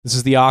day. This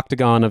is the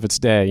octagon of its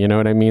day. You know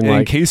what I mean?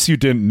 In case you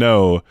didn't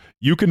know,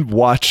 you can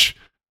watch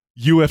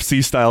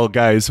UFC style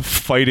guys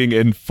fighting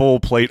in full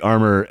plate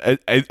armor.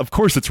 Of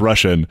course, it's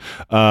Russian.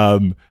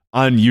 On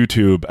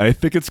YouTube, I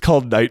think it's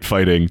called Night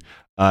Fighting,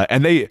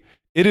 and it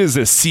is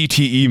a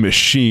CTE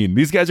machine.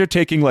 These guys are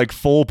taking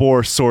full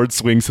bore sword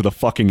swings to the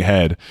fucking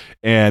head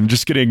and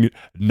just getting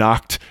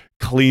knocked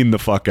clean the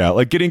fuck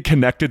out. Getting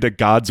connected to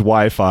God's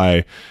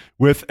Wi-Fi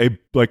with a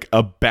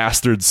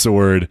bastard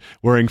sword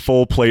wearing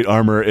full plate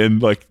armor in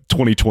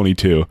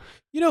 2022.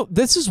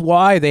 This is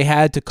why they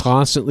had to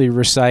constantly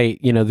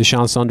recite, the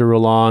Chanson de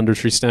Roland or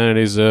Tristan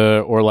et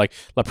Isolde or like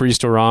La Prise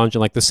d'Orange and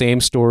like the same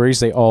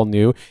stories they all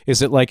knew. Is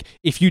that like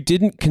if you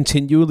didn't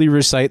continually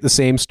recite the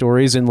same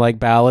stories in like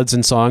ballads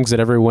and songs that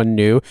everyone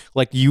knew,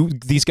 like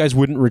these guys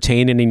wouldn't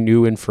retain any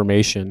new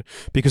information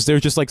because they're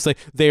just like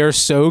they are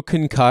so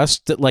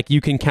concussed that like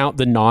you can count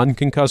the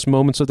non-concussed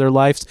moments of their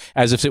lives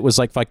as if it was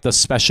like the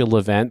special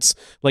events.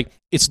 Like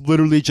it's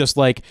literally just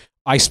like,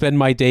 I spend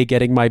my day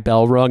getting my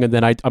bell rung, and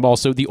then I'm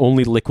also the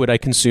only liquid I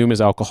consume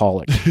is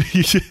alcoholic.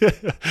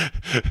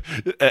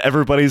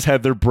 Everybody's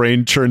had their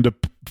brain turned to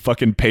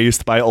fucking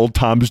paste by old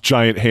Tom's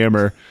giant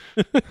hammer.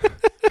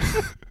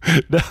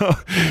 No.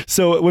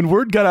 So when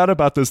word got out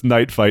about this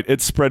night fight,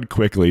 it spread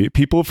quickly.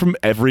 People from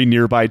every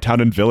nearby town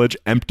and village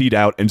emptied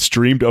out and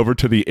streamed over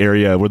to the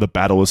area where the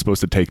battle was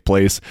supposed to take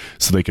place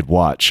so they could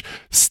watch.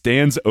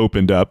 Stands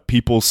opened up,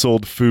 people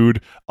sold food,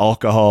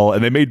 alcohol,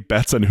 and they made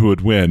bets on who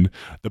would win.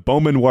 The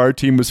Beaumanoir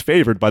team was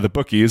favored by the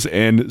bookies,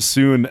 and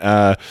soon,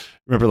 to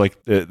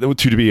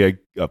be a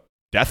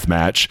death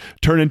match,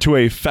 turned into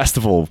a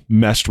festival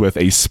meshed with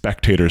a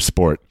spectator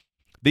sport.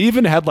 They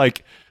even had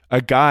like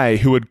a guy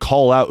who would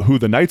call out who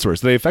the knights were.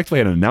 So they effectively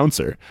had an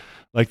announcer.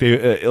 Like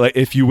they, like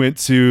if you went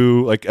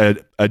to like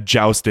a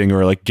jousting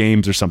or like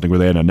games or something where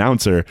they had an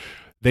announcer,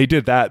 they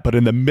did that, but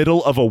in the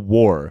middle of a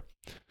war.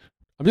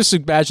 I'm just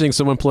imagining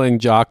someone playing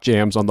jock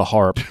jams on the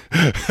harp.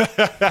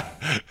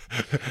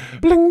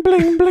 Bling,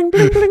 bling, bling, bling, bling,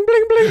 bling,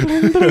 bling,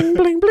 bling, bling,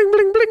 bling, bling,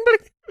 bling, bling.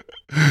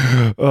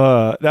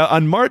 Now,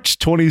 on March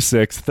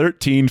 26,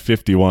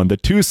 1351, the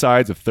two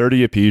sides of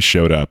 30 apiece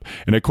showed up,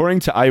 and according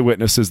to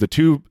eyewitnesses, the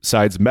two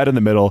sides met in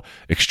the middle,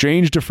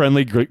 exchanged a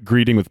friendly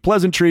greeting with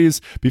pleasantries,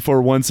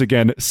 before once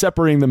again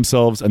separating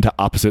themselves into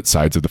opposite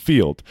sides of the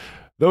field.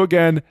 Though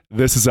again,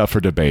 this is up for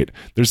debate.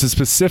 There's a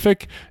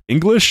specific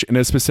English and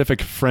a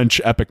specific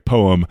French epic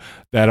poem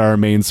that are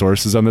main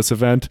sources on this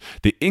event.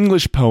 The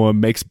English poem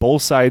makes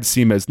both sides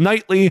seem as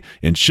knightly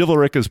and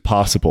chivalric as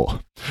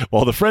possible,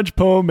 while the French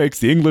poem makes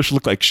the English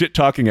look like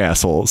shit-talking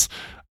assholes,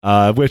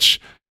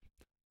 which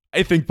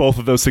I think both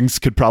of those things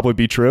could probably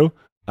be true.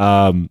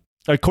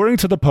 According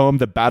to the poem,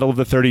 The Battle of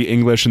the 30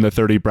 English and the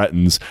 30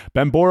 Bretons,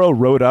 Bamboro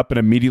rode up and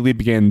immediately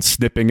began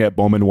snipping at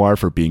Beaumanoir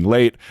for being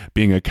late,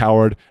 being a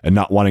coward, and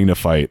not wanting to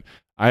fight.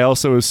 I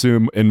also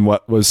assume in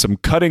what was some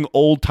cutting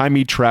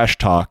old-timey trash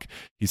talk,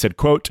 he said,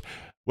 quote,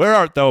 "Where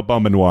art thou,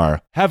 Beaumanoir?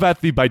 Have at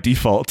thee by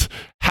default.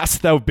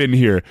 Hast thou been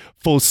here?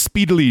 Full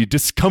speedily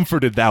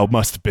discomforted thou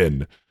must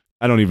been."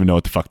 I don't even know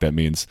what the fuck that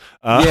means.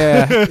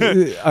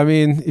 Yeah, I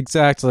mean,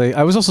 exactly.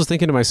 I was also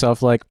thinking to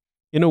myself, like,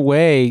 in a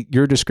way,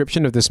 your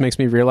description of this makes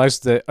me realize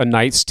that A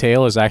Knight's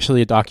Tale is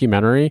actually a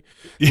documentary.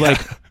 Yeah. Like,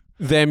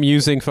 them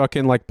using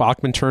fucking, like,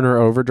 Bachman Turner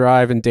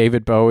Overdrive and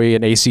David Bowie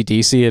and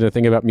AC/DC and a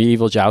thing about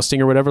medieval jousting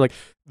or whatever. Like,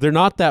 they're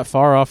not that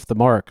far off the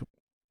mark.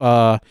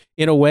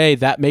 In a way,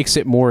 that makes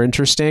it more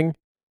interesting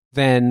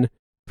than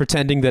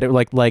pretending that it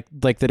like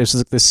that it's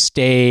like this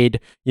staid,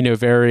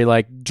 very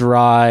like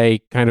dry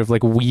kind of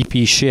like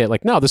weepy shit.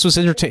 Like, no, this was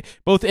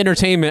both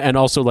entertainment and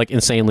also like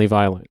insanely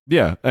violent.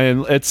 Yeah,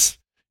 and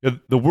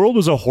the world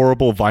was a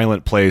horrible,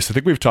 violent place. I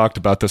think we've talked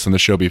about this on the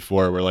show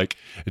before, where like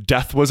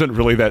death wasn't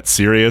really that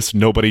serious.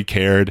 Nobody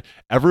cared.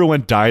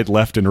 Everyone died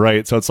left and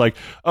right. So it's like,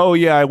 oh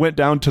yeah, I went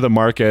down to the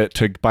market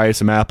to buy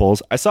some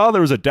apples. I saw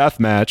there was a death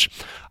match.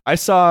 I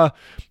saw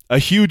a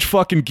huge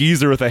fucking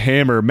geezer with a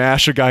hammer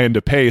mash a guy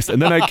into paste, and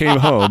then I came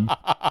home.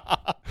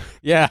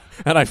 Yeah,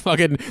 and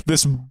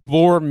this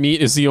boar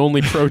meat is the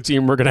only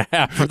protein we're going to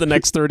have for the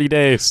next 30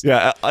 days.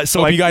 Yeah,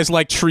 so you guys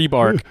like tree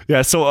bark.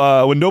 Yeah,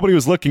 so when nobody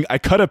was looking, I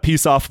cut a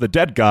piece off the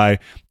dead guy,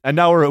 and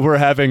now we're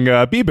having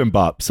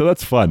bibimbap, so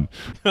that's fun.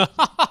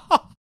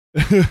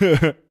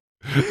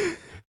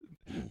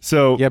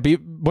 So yeah,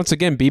 once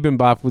again,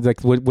 bibimbap with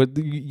like what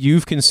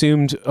you've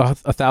consumed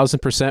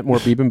 1,000% more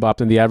bibimbap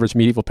than the average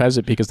medieval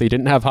peasant because they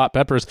didn't have hot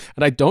peppers,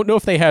 and I don't know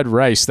if they had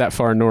rice that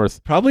far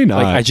north. Probably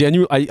not. Like,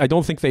 I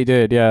don't think they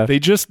did. Yeah, they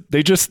just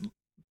like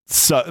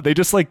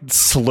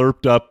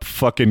slurped up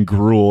fucking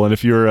gruel, and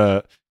if you're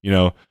a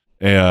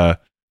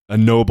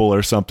noble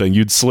or something,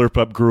 you'd slurp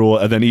up gruel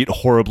and then eat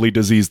horribly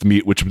diseased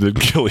meat, which would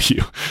kill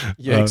you.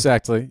 Yeah,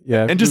 exactly.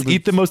 Yeah, and just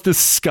eat the most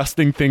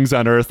disgusting things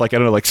on earth, like, I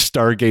don't know, like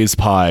Stargaze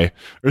pie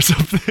or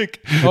something.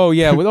 Oh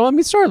yeah, well, I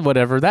mean,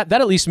 whatever. That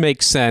at least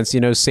makes sense.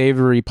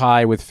 Savory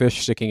pie with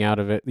fish sticking out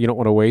of it. You don't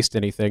want to waste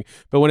anything.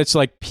 But when it's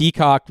like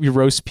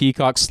roast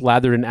peacock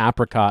slathered in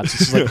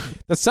apricots, it's like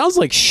that sounds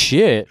like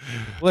shit.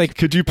 Like,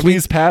 could you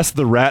please pass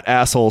the rat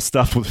asshole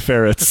stuffed with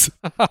ferrets?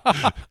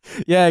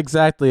 Yeah,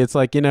 exactly. It's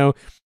like,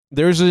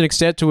 there's an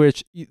extent to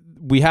which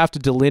we have to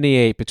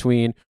delineate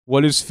between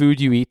what is food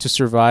you eat to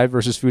survive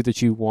versus food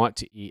that you want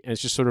to eat. And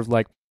it's just sort of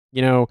like,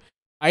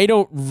 I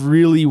don't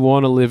really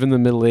want to live in the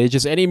Middle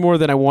Ages any more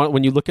than I want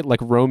when you look at like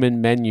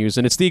Roman menus,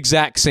 and it's the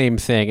exact same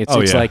thing.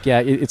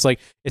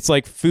 It's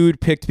like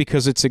food picked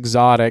because it's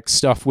exotic,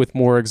 stuff with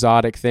more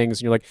exotic things.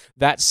 And you're like,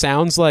 that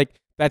sounds like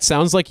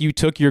you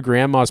took your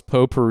grandma's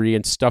potpourri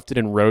and stuffed it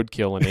in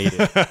roadkill and ate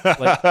it.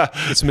 Like,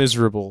 it's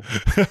miserable.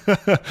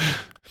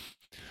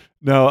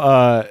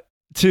 No,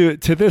 to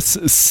this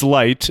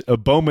slight,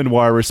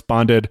 Beaumanoir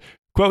responded,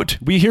 quote,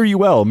 "We hear you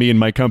well, me and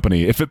my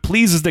company. If it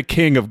pleases the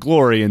King of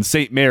Glory and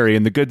Saint Mary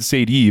and the good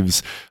Saint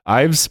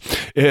Ives,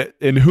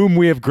 in whom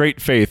we have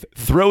great faith,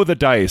 throw the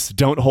dice,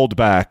 don't hold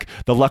back.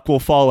 The luck will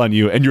fall on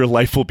you and your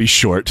life will be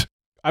short."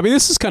 I mean,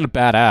 this is kind of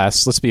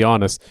badass, let's be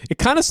honest. It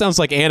kind of sounds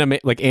like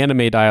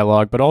anime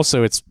dialogue, but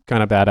also it's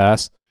kind of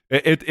badass.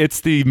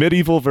 It's the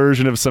medieval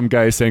version of some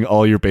guy saying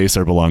all your base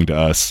are belong to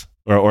us,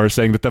 or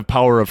saying that the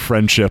power of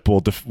friendship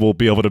will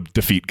be able to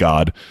defeat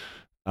God.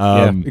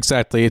 Yeah,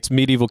 exactly. It's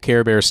medieval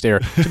Care Bear stare.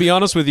 To be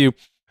honest with you,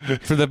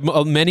 for the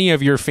many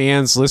of your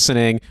fans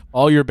listening,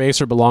 all your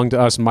base or belong to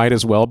us might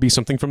as well be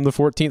something from the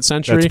 14th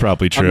century. That's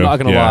probably true. I'm not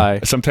going to lie.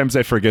 Sometimes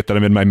I forget that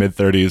I'm in my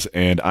mid-30s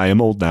and I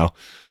am old now.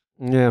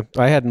 Yeah,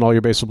 I had an All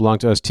Your Base Will Belong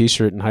to Us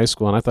t-shirt in high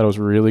school, and I thought it was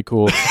really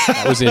cool.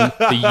 That was in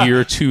the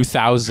year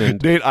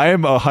 2000. Nate, I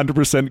am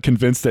 100%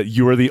 convinced that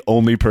you are the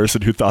only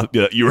person who thought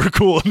that you were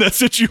cool in that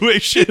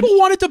situation. People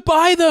wanted to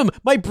buy them.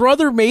 My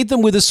brother made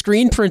them with a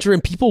screen printer,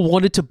 and people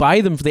wanted to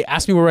buy them. They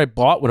asked me where I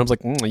bought one. I was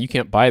like, you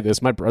can't buy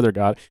this. My brother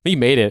got it. He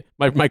made it.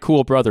 My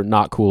cool brother,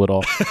 not cool at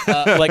all.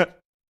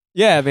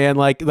 Yeah, man,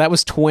 like that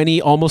was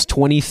almost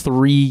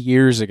 23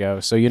 years ago.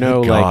 So,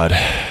 like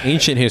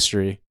ancient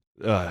history.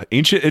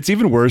 It's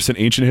even worse than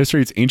ancient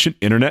history. It's ancient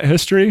internet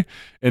history,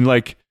 and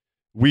like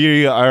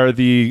we are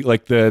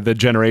the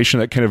generation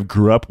that kind of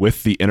grew up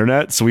with the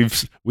internet, so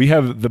we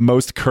have the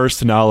most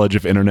cursed knowledge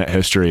of internet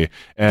history,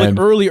 and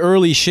like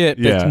early shit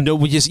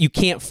that you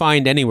can't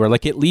find anywhere.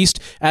 Like, at least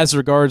as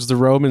regards the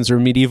Romans or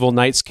medieval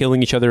knights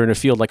killing each other in a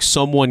field, like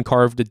someone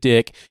carved a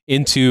dick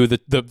into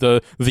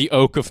the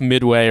oak of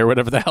Midway or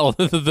whatever the hell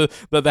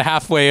the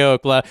halfway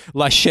oak, la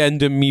chaîne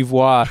de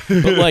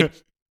Mivois,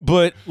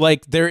 But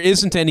there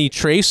isn't any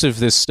trace of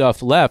this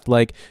stuff left.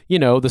 Like,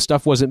 the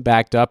stuff wasn't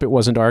backed up. It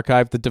wasn't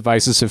archived. The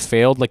devices have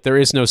failed. Like, there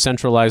is no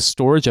centralized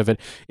storage of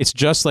it. It's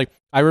just like,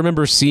 I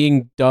remember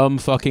seeing dumb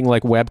fucking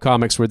like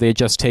webcomics where they had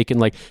just taken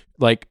like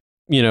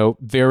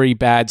very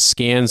bad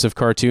scans of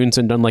cartoons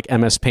and done like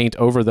MS Paint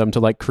over them to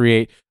like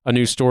create a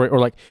new story, or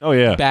like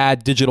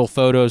bad digital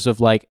photos of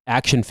like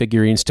action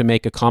figurines to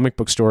make a comic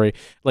book story.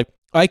 Like,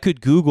 I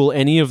could Google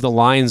any of the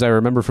lines I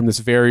remember from this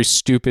very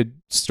stupid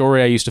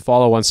story I used to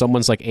follow on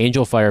someone's like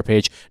Angel Fire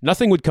page.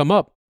 Nothing would come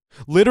up.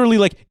 Literally,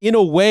 like, in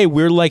a way,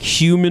 we're like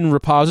human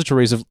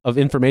repositories of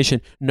information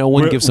no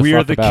one gives a fuck about. We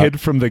are the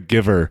kid from The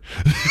Giver.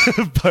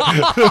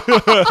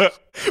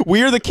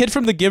 We are the kid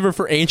from The Giver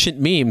for ancient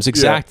memes,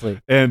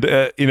 exactly. Yeah. And,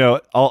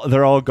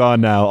 they're all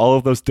gone now. All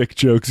of those dick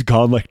jokes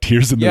gone like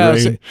tears in the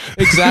rain.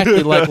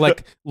 Exactly.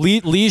 like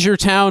Leisure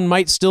Town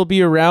might still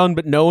be around,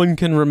 but no one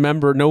can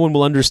remember. No one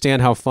will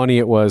understand how funny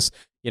it was.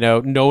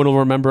 No one will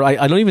remember.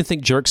 I don't even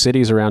think Jerk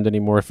City is around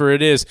anymore. If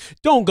it is,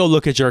 don't go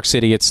look at Jerk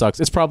City. It sucks.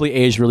 It's probably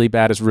aged really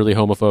bad. It's really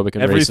homophobic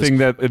and everything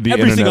racist.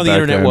 Everything on the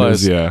internet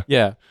was.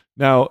 Yeah.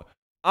 Now,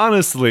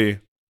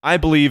 honestly, I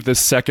believe the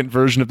second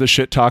version of the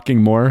shit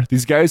talking more.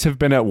 These guys have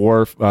been at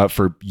war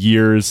for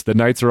years. The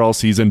knights are all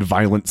seasoned,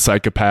 violent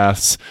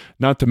psychopaths.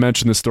 Not to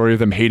mention the story of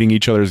them hating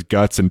each other's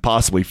guts and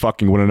possibly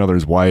fucking one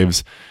another's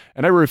wives.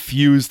 And I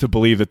refuse to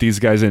believe that these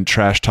guys didn't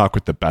trash talk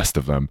with the best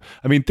of them.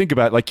 I mean, think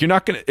about it. Like,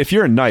 if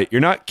you're a knight,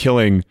 you're not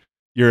killing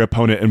your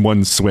opponent in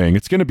one swing.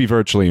 It's going to be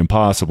virtually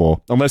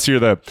impossible unless you're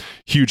the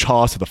huge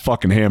hoss with a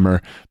fucking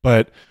hammer.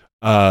 But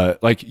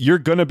you're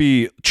going to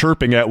be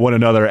chirping at one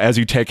another as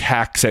you take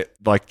hacks at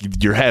like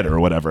your head or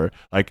whatever.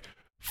 Like,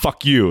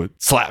 fuck you,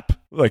 slap.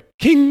 Like,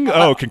 king,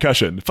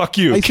 concussion. Fuck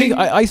you.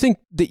 I think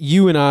that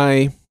you and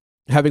I,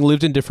 having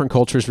lived in different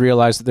cultures,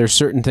 realize that there's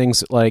certain things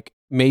that like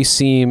may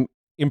seem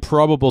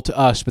improbable to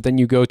us, but then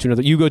you go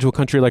to a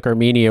country like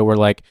Armenia where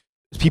like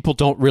people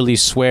don't really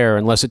swear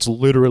unless it's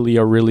literally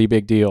a really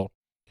big deal.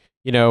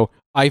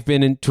 I've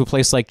been into a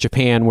place like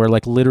Japan where,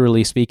 like,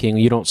 literally speaking,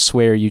 you don't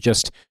swear, you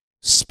just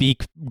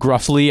speak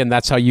gruffly, and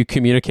that's how you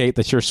communicate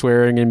that you're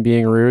swearing and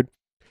being rude.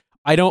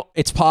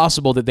 It's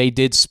possible that they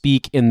did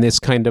speak in this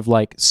kind of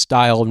like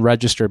style and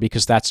register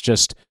because that's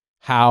just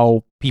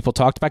how people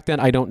talked back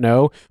then. I don't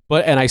know,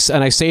 but and I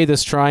say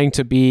this trying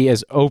to be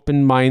as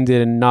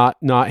open-minded and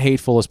not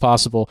hateful as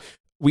possible.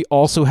 We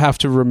also have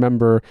to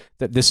remember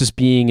that this is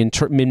being in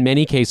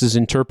many cases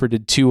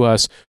interpreted to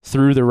us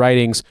through the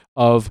writings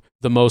of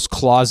the most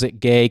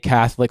closet gay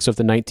Catholics of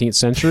the 19th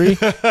century,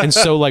 and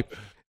so like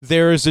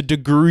there is a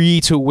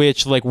degree to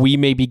which like we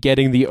may be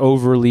getting the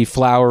overly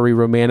flowery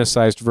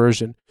romanticized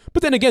version.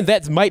 But then again,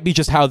 that might be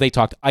just how they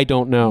talked. I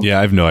don't know. Yeah,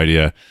 I have no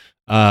idea.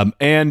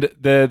 And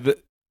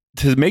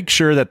to make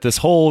sure that this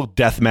whole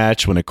death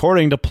match went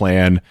according to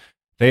plan,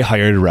 they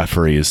hired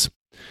referees.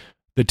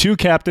 The two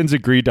captains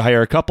agreed to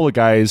hire a couple of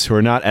guys who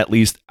are not at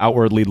least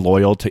outwardly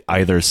loyal to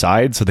either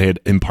side, so they had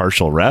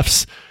impartial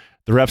refs.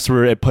 The refs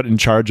were put in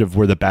charge of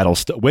when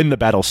the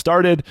battle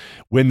started,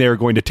 when they were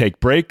going to take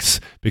breaks,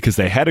 because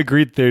they had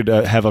agreed they'd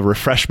have a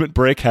refreshment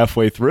break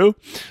halfway through,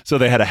 so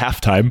they had a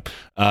halftime.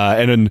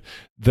 And then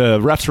the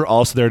refs were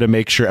also there to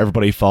make sure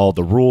everybody followed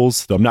the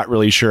rules, though I'm not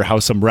really sure how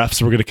some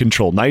refs were going to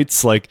control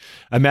knights. Like,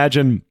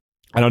 imagine,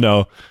 I don't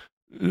know,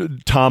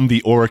 Tom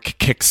the orc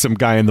kicks some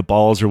guy in the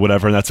balls or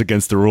whatever, and that's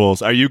against the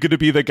rules. Are you going to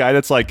be the guy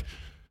that's like,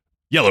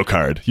 yellow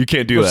card, you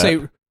can't do that?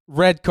 Say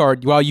red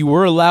card. While you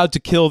were allowed to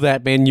kill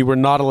that man, you were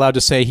not allowed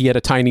to say he had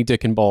a tiny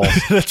dick and balls.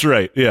 That's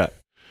right. Yeah.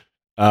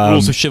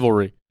 Rules of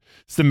chivalry.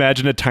 Just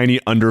imagine a tiny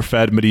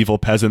underfed medieval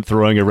peasant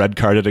throwing a red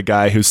card at a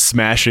guy who's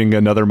smashing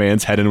another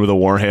man's head in with a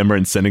warhammer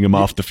and sending him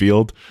off the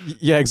field.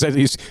 Yeah,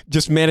 exactly. He's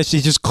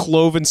just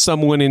cloven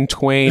someone in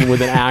twain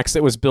with an axe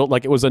that was built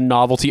like it was a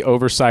novelty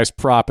oversized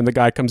prop, and the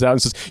guy comes out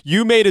and says,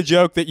 "You made a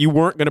joke that you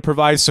weren't going to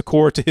provide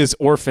succor to his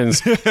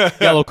orphans."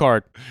 Yellow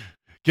card.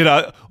 Get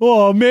out.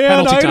 Oh, man,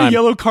 Penalty I had time. a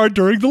yellow card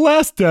during the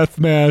last death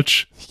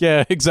match.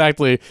 Yeah,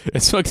 exactly.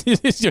 It's like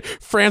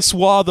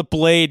Francois the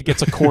Blade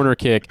gets a corner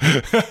kick.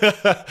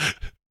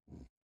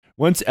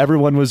 Once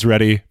everyone was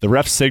ready, the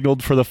ref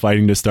signaled for the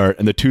fighting to start,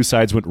 and the two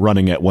sides went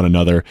running at one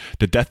another.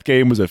 The death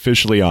game was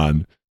officially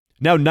on.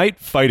 Now,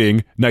 knights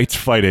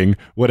fighting,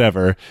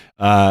 whatever,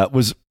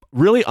 was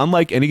really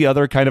unlike any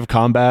other kind of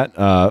combat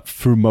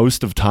through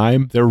most of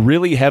time. They're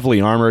really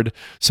heavily armored,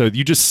 so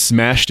you just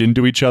smashed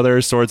into each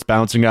other, swords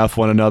bouncing off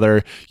one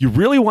another. You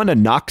really want to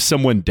knock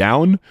someone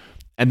down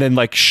and then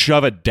like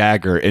shove a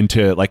dagger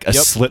into like a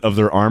slit of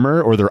their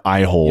armor or their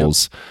eye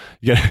holes.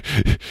 Yep.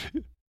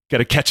 You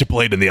gotta catch a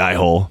blade in the eye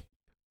hole.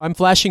 I'm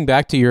flashing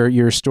back to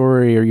your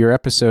story or your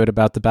episode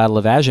about the Battle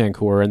of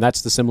Agincourt, and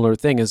that's the similar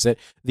thing, is that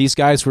these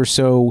guys were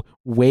so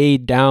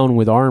weighed down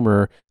with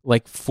armor,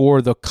 like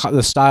for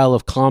the style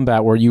of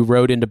combat where you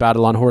rode into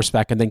battle on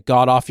horseback and then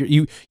got off.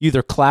 You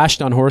either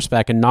clashed on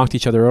horseback and knocked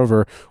each other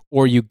over,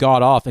 or you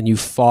got off and you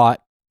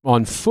fought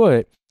on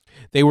foot.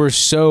 They were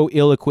so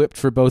ill-equipped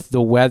for both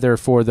the weather,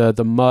 for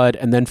the mud,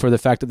 and then for the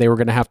fact that they were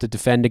going to have to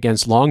defend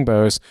against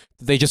longbows.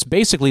 They just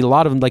basically, a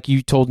lot of them, like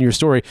you told in your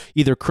story,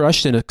 either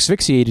crushed and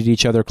asphyxiated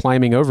each other,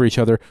 climbing over each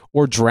other,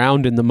 or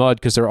drowned in the mud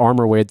because their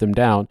armor weighed them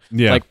down.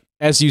 Yeah. Like,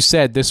 as you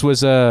said, this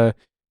was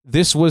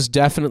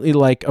definitely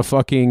like a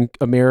fucking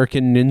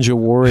American Ninja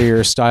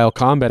Warrior style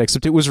combat,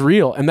 except it was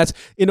real. And that's,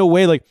 in a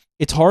way, like,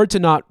 it's hard to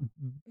not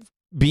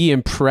be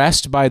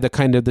impressed by the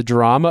kind of the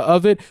drama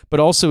of it, but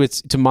also it's,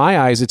 to my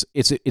eyes,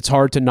 it's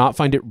hard to not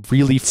find it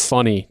really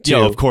funny too.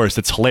 Yeah, of course,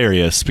 it's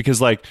hilarious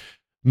because like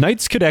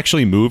knights could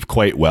actually move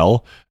quite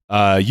well.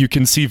 You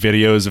can see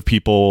videos of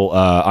people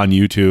on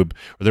YouTube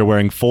where they're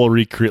wearing full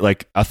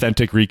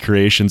authentic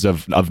recreations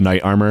of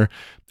knight armor,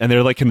 and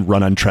they're like can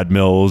run on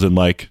treadmills and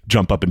like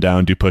jump up and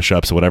down, do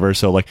push-ups or whatever.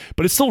 So like,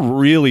 but it's still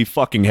really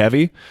fucking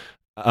heavy.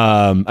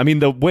 I mean,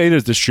 the weight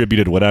is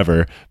distributed,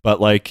 whatever,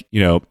 but like, you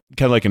know,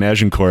 kind of like in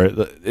Agincourt,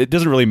 it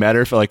doesn't really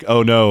matter if like,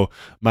 oh no,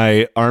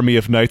 my army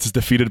of knights is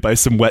defeated by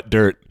some wet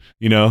dirt,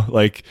 you know,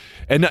 like,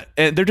 and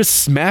they're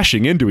just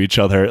smashing into each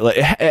other. Like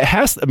it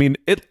has, I mean,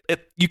 it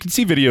you can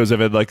see videos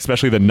of it, like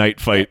especially the knight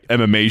fight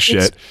MMA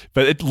shit,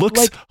 but it looks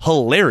like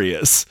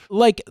hilarious.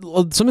 Like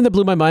something that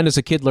blew my mind as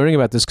a kid learning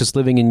about this, because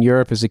living in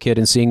Europe as a kid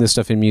and seeing this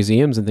stuff in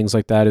museums and things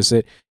like that, is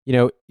that, you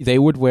know, they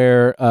would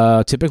wear,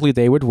 typically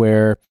they would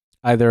wear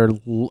either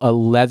a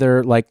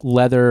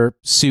leather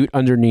suit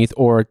underneath,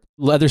 or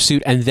leather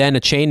suit and then a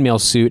chainmail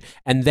suit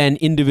and then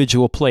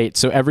individual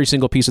plates. So every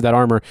single piece of that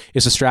armor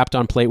is a strapped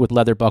on plate with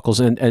leather buckles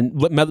and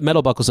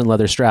metal buckles and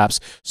leather straps.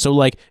 So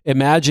like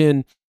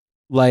imagine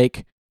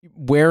like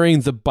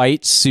wearing the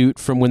bite suit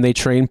from when they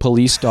train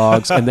police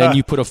dogs and then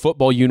you put a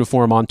football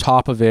uniform on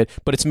top of it,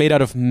 but it's made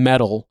out of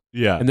metal.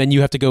 Yeah. And then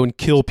you have to go and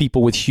kill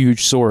people with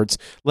huge swords.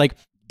 Like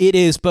it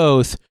is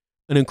both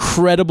an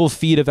incredible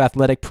feat of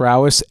athletic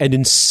prowess and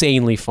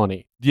insanely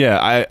funny.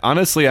 Yeah,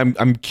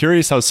 I'm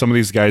curious how some of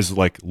these guys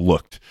like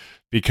looked,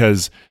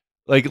 because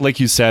like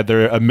you said,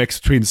 they're a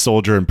mix between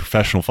soldier and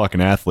professional fucking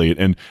athlete.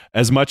 And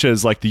as much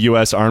as like the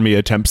US Army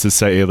attempts to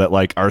say that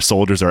like our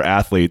soldiers are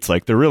athletes,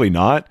 like they're really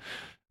not.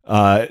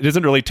 It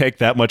doesn't really take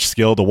that much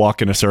skill to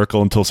walk in a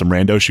circle until some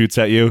rando shoots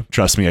at you.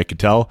 Trust me, I could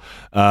tell.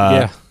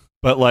 Yeah.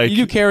 But like you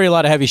do carry a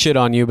lot of heavy shit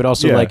on you, but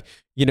also like,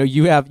 you know,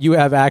 you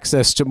have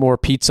access to more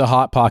Pizza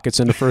Hot Pockets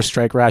in the First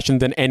Strike ration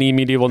than any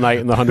medieval knight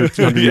in the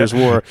 100 Years'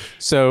 War.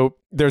 So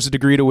there's a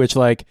degree to which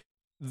like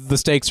the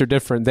stakes are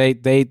different.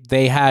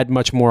 They had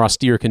much more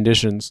austere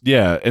conditions.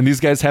 Yeah, and these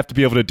guys have to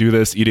be able to do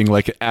this eating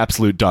like an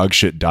absolute dog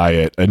shit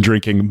diet and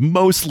drinking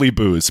mostly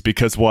booze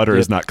because water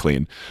is not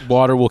clean.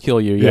 Water will kill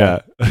you.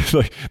 Yeah.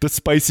 Like the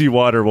spicy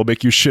water will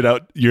make you shit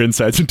out your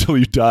insides until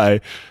you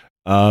die.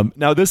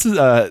 Now this is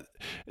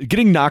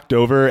getting knocked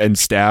over and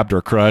stabbed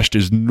or crushed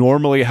is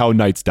normally how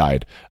knights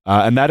died,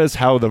 and that is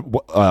how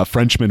the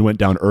Frenchman went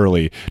down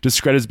early,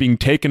 described as being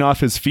taken off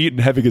his feet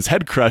and having his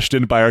head crushed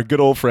in by our good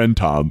old friend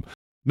Tom.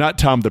 Not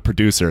Tom the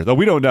producer, though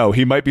we don't know.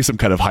 He might be some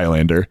kind of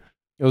Highlander.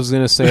 I was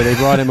going to say they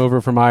brought him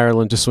over from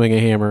Ireland to swing a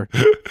hammer.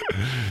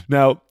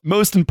 Now,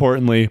 most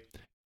importantly,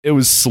 it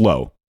was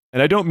slow.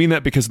 And I don't mean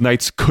that because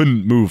knights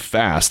couldn't move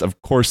fast.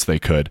 Of course they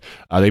could.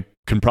 They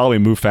can probably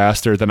move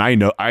faster than I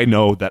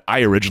know that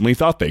I originally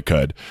thought they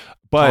could.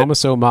 But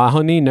Thomas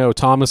O'Mahony? No,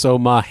 Thomas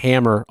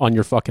O'Mahammer on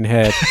your fucking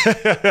head.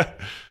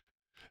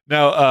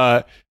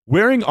 Now,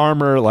 wearing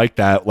armor like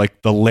that,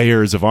 like the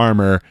layers of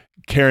armor,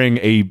 carrying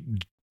a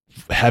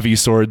heavy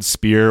sword,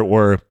 spear,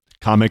 or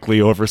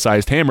comically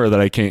oversized hammer that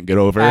I can't get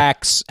over.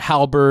 Axe,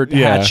 halberd,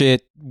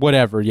 hatchet,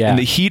 whatever. Yeah. In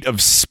the heat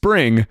of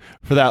spring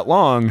for that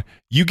long,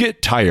 you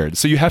get tired.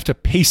 So you have to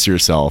pace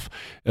yourself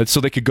so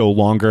they could go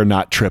longer,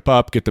 not trip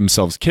up, get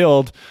themselves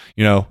killed,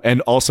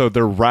 and also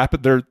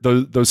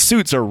those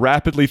suits are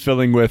rapidly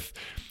filling with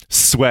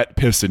sweat,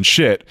 piss, and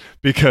shit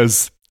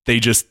because they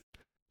just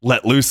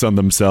let loose on I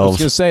themselves. was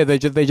gonna say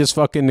they just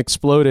fucking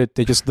exploded.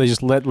 They just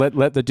let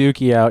the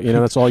dookie out.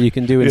 That's all you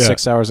can do in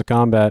 6 hours of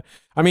combat.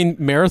 I mean,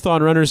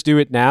 marathon runners do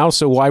it now,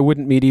 so why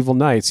wouldn't medieval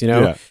knights?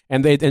 Yeah.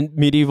 And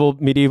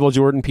medieval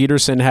Jordan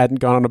Peterson hadn't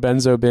gone on a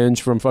benzo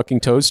binge from fucking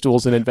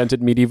toadstools and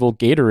invented medieval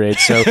Gatorade,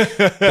 so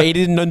they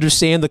didn't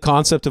understand the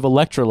concept of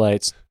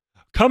electrolytes.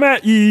 Come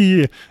at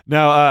ye!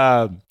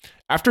 Now,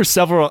 after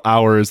several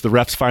hours, the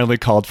refs finally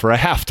called for a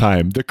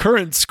halftime. The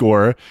current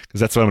score, because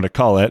that's what I'm going to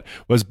call it,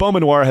 was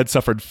Beaumanoir had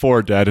suffered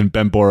 4 dead and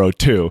Bemboro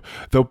 2,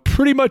 though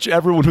pretty much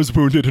everyone was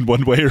wounded in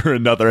one way or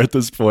another at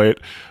this point.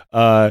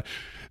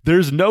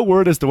 There's no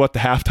word as to what the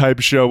halftime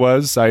show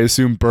was. I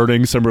assume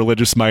burning some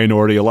religious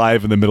minority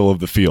alive in the middle of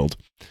the field.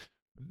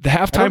 The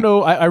halftime. I don't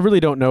know. I really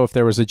don't know if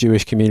there was a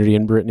Jewish community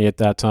in Brittany at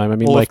that time. I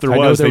mean, if there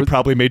was, they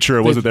probably made sure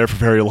it wasn't there for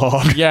very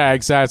long. Yeah,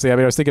 exactly. I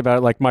mean, I was thinking about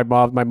it, like my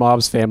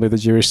mom's family, the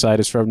Jewish side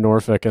is from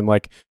Norfolk, and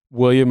like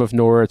William of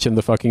Norwich and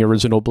the fucking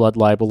original blood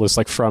libel is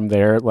like from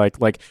there.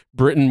 Like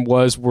Britain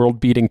was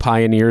world-beating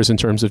pioneers in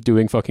terms of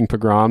doing fucking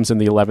pogroms in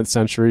the 11th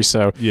century.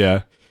 So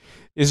yeah,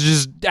 it's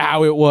just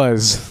how it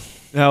was.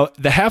 Now,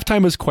 the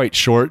halftime was quite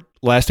short,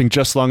 lasting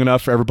just long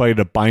enough for everybody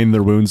to bind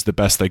their wounds the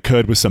best they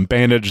could with some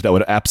bandage that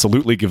would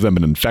absolutely give them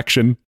an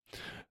infection.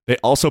 They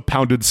also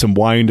pounded some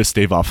wine to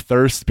stave off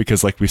thirst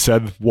because, like we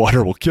said,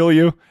 water will kill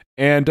you.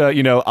 And,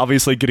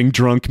 obviously getting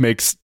drunk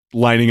makes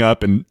lining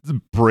up and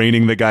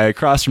braining the guy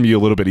across from you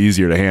a little bit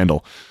easier to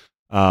handle.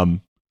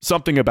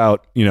 Something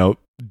about,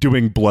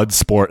 doing blood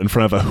sport in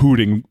front of a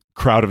hooting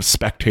crowd of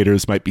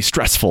spectators might be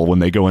stressful when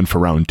they go in for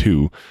round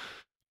 2.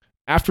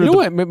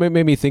 What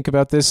made me think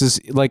about this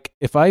is like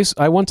if I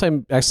one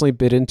time accidentally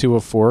bit into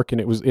a fork and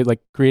it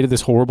like created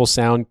this horrible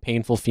sound,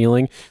 painful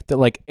feeling that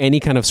like any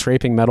kind of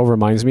scraping metal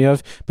reminds me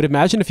of. But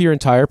imagine if your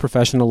entire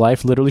professional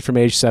life, literally from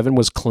age 7,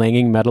 was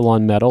clanging metal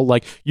on metal.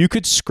 Like you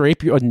could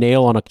scrape a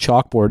nail on a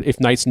chalkboard if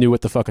knights knew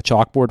what the fuck a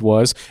chalkboard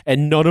was,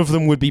 and none of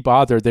them would be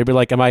bothered. They'd be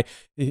like, "Am I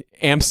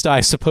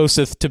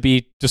supposed to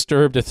be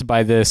disturbed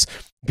by this?"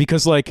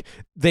 Because like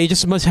they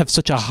just must have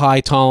such a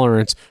high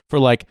tolerance for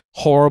like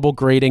horrible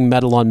grating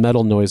metal on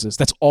metal noises.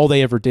 That's all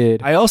they ever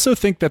did. I also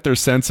think that their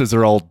senses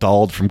are all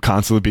dulled from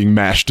constantly being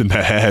mashed in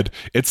the head.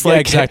 It's like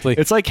exactly.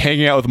 It's like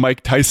hanging out with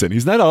Mike Tyson.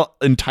 He's not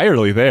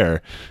entirely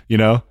there,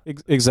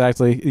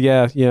 Exactly.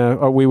 Yeah.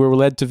 We were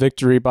led to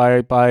victory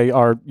by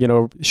our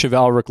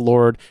chivalric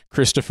lord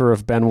Christopher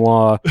of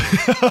Benoit.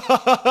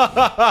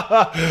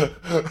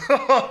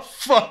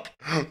 Fuck.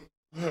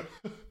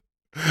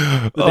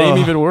 The name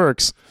even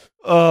works.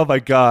 Oh my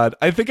God.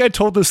 I think I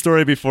told this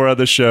story before on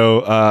the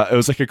show. It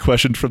was like a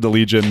question from the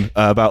Legion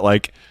about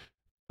like,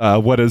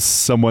 what is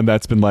someone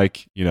that's been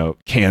like,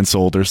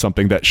 canceled or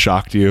something that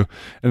shocked you?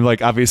 And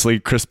like,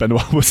 obviously Chris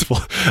Benoit was,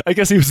 I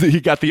guess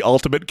he got the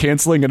ultimate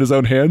canceling in his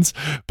own hands.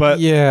 But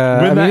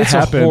yeah, when that it's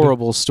happened, a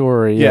horrible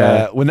story.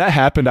 Yeah. When that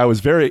happened, I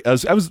wasn't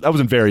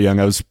very young.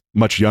 I was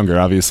much younger,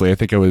 obviously. I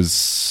think I was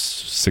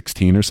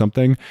 16 or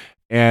something.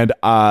 And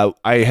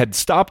I had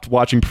stopped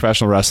watching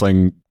professional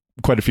wrestling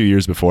quite a few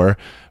years before.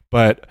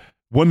 But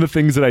one of the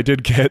things that I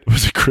did get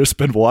was a Chris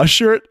Benoit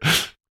shirt.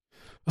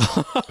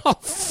 Oh,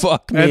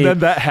 fuck me. And then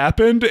that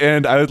happened,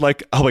 and I was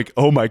like,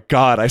 oh my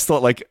God, I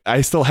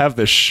still have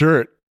this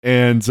shirt.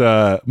 And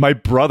my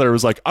brother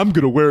was like, I'm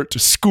gonna wear it to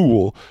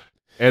school.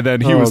 And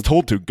then he was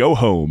told to go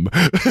home.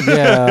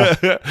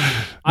 Yeah.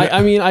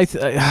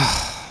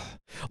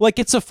 Like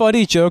it's a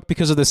funny joke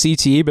because of the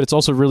CTE, but it's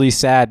also really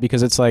sad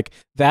because it's like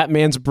that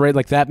man's brain,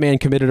 like that man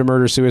committed a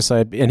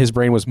murder-suicide and his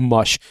brain was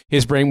mush.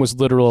 His brain was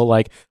literal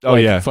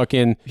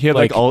fucking. He had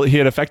he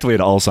had effectively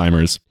had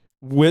Alzheimer's.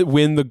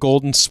 Win the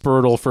golden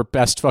Spurtle for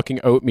best fucking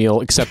oatmeal,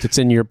 except it's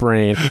in your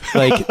brain.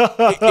 Like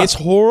it's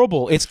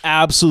horrible. It's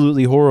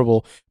absolutely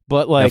horrible.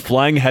 But like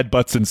flying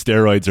headbutts and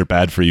steroids are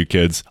bad for you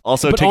kids.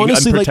 Also taking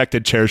honestly,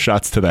 unprotected chair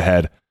shots to the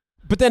head.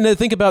 But then I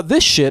think about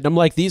this shit, I'm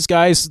like, these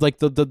guys, like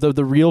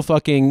the real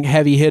fucking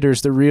heavy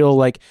hitters, the real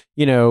like,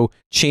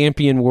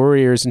 champion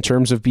warriors in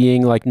terms of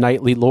being like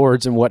knightly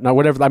lords and whatnot,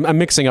 whatever. I'm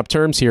mixing up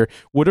terms here,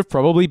 would have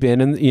probably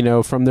been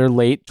in, from their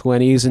late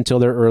 20s until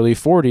their early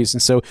 40s.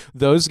 And so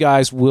those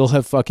guys will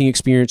have fucking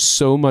experienced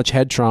so much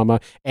head trauma.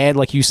 And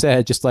like you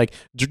said, just like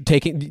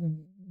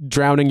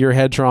drowning your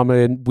head trauma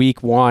in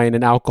weak wine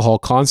and alcohol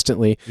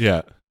constantly.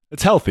 Yeah.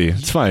 It's healthy.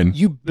 It's fine.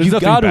 You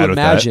got to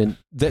imagine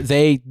that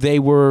they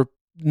were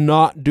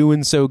not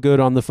doing so good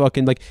on the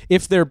fucking, like,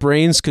 if their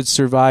brains could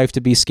survive to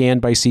be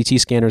scanned by CT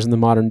scanners in the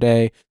modern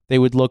day, they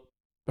would look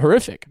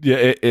horrific.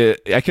 Yeah,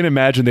 I can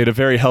imagine they had a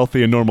very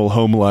healthy and normal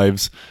home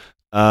lives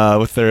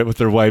with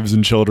their wives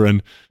and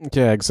children.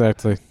 Yeah,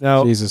 exactly.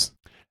 Now, Jesus.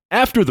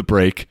 After the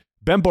break,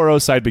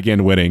 Bemboro's side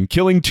began winning,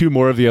 killing 2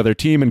 more of the other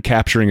team and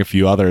capturing a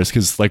few others,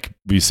 because, like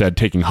we said,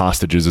 taking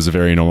hostages is a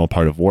very normal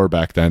part of war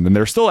back then, and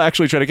they're still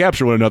actually trying to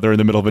capture one another in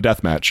the middle of a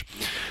death match.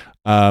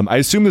 I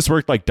assume this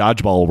worked like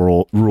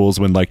dodgeball rules,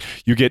 when like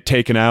you get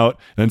taken out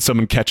and then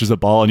someone catches a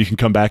ball and you can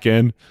come back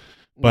in.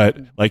 But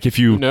like if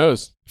you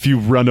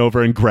run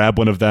over and grab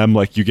one of them,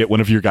 like you get one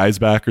of your guys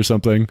back or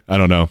something. I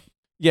don't know.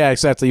 Yeah,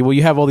 exactly. Well,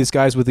 you have all these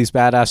guys with these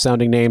badass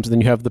sounding names, and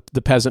then you have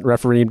the peasant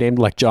referee named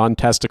like John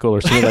Testicle or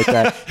something like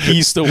that.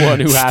 He's the one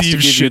who has to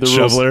give you the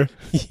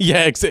rules.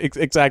 Yeah,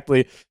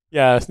 exactly.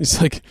 Yeah,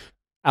 he's like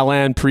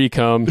Alain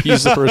Precombe.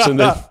 He's the person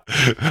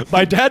that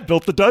my dad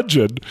built the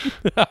dungeon.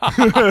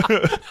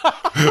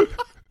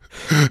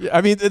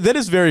 I mean, that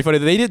is very funny.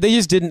 They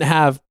just didn't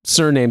have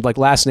surnames, like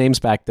last names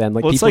back then.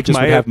 Like, well, it's people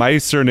like my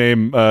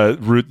surname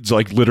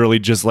like literally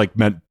just like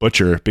meant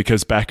butcher,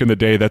 because back in the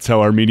day that's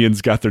how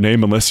Armenians got their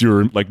name, unless you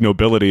were like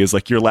nobility, is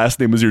like your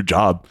last name was your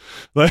job.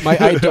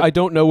 I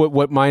don't know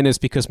what mine is,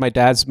 because my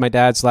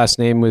dad's last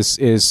name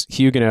is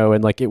Huguenot,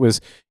 and like it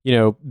was, you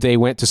know, they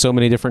went to so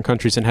many different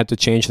countries and had to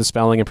change the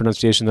spelling and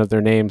pronunciation of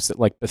their names, that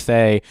like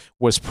Bethay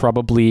was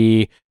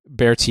probably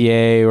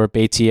Berthier or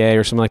Bétier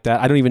or something like that.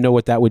 I don't even know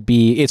what that would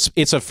be.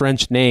 It's a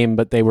French name,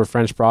 but they were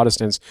French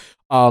Protestants.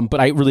 But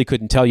I really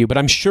couldn't tell you. But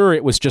I'm sure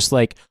it was just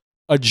like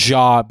a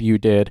job you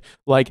did.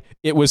 Like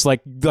it was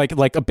like a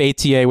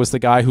Bétier was the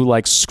guy who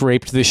like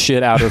scraped the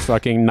shit out of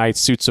fucking knights'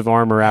 suits of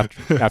armor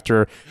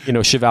after you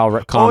know,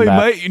 chivalric combat.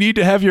 Oh, mate, you need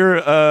to have your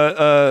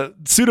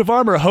suit of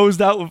armor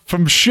hosed out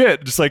from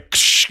shit. Just like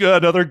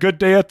another good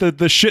day at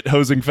the shit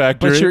hosing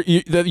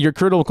factory. But your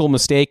critical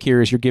mistake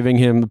here is you're giving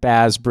him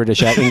Baz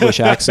British English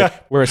accent,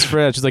 whereas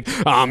French is like,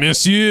 "Ah,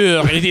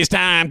 monsieur, it is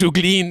time to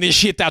clean the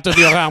shit out of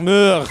your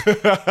armor."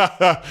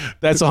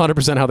 That's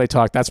 100% how they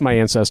talk. That's my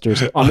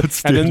ancestors.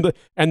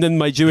 And then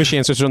my Jewish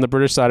ancestors on the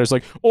British side is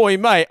like, "Oi,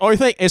 mate, I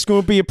think it's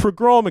going to be a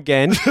pogrom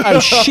again." Oh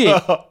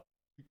shit!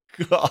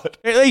 God.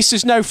 At least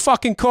there's no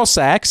fucking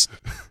Cossacks.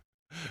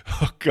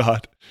 Oh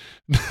God.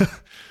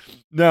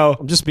 No,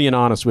 I'm just being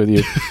honest with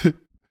you.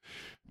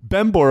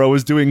 Bemboro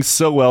was doing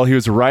so well, he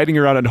was riding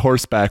around on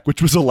horseback,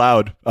 which was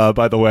allowed,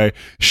 by the way,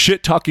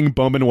 shit-talking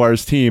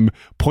Beaumanoir's team,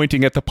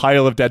 pointing at the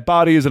pile of dead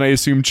bodies, and I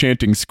assume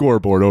chanting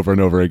scoreboard over and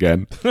over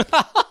again.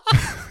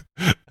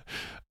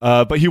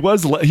 But he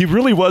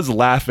really was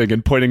laughing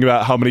and pointing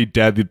about how many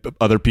dead the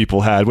other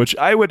people had, which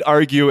I would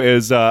argue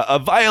is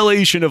a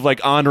violation of like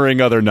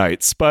honoring other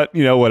knights. But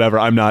you know, whatever.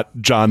 I'm not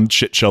John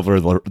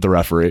Shitshover, the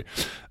referee.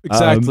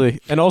 Exactly.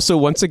 And also,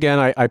 once again,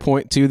 I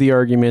point to the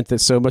argument that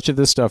so much of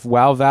this stuff,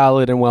 while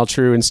valid and while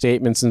true in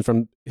statements and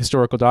from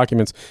historical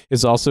documents,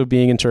 is also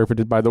being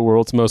interpreted by the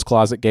world's most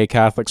closet gay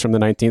Catholics from the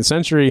 19th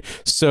century.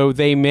 So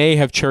they may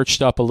have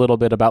churched up a little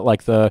bit about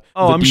like the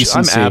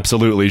decency. I'm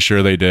absolutely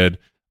sure they did.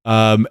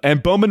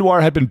 And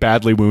Beaumanoir had been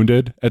badly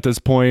wounded at this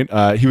point.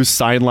 He was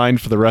sidelined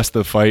for the rest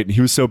of the fight, and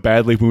he was so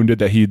badly wounded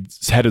that he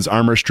had his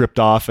armor stripped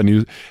off, and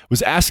he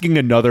was asking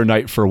another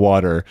knight for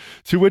water,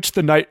 to which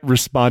the knight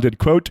responded,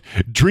 quote,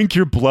 "Drink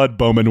your blood,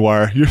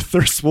 Beaumanoir, your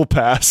thirst will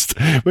pass,"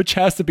 which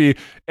has to be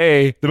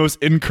A, the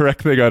most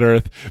incorrect thing on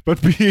earth,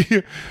 but B,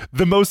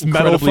 the most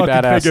metal fucking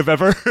thing I've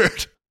ever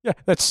heard. Yeah,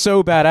 that's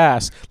so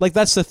badass. Like,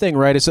 that's the thing,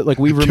 right? Is that like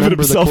we remember giving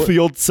himself the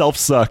old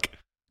self-suck.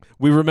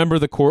 We remember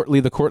the courtly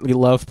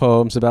love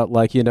poems about,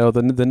 like, you know,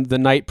 the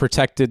knight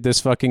protected this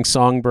fucking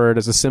songbird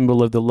as a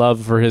symbol of the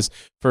love for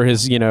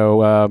his you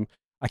know,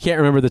 I can't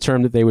remember the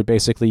term that they would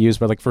basically use,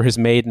 but like for his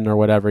maiden or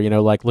whatever, you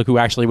know, like, look, who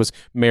actually was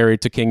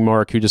married to King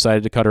Mark, who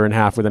decided to cut her in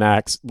half with an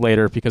axe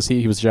later because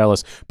he was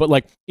jealous. But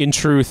like, in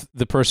truth,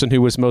 the person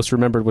who was most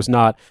remembered was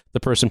not the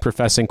person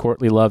professing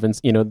courtly love in,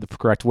 you know, the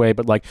correct way,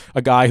 but like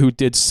a guy who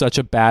did such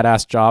a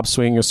badass job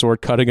swinging a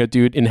sword, cutting a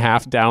dude in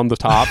half down the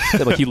top,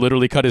 that like he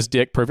literally cut his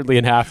dick perfectly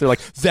in half. They're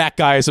like, that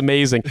guy is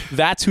amazing.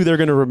 That's who they're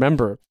going to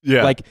remember.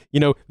 Yeah. Like, you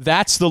know,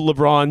 that's the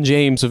LeBron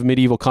James of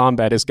medieval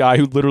combat, is guy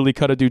who literally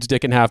cut a dude's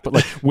dick in half, but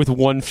like with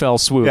one fell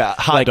swoop. Yeah,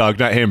 hot dog,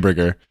 not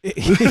hamburger.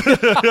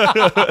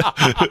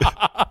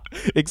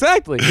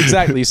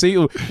 Exactly.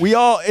 See, we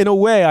all, in a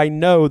way, I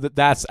know that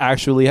that's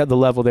actually the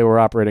level they were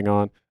operating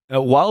on.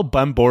 While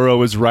Bemboro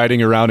was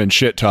riding around and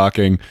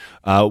shit-talking,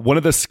 one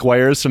of the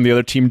squires from the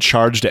other team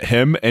charged at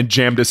him and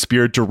jammed a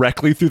spear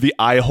directly through the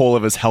eye hole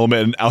of his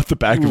helmet and out the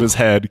back of his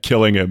head,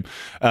 killing him.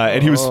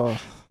 And he was...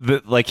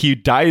 he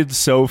died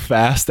so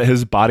fast that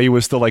his body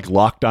was still like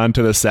locked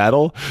onto the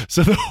saddle.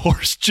 So the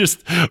horse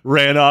just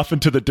ran off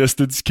into the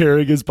distance,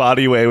 carrying his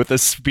body away with a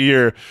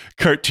spear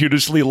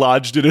cartoonishly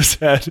lodged in his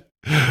head.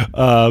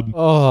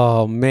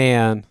 Oh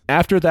man!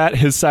 After that,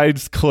 his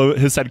side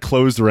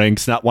closed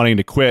ranks, not wanting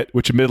to quit,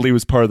 which admittedly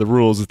was part of the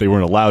rules that they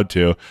weren't allowed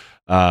to.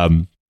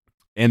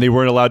 And they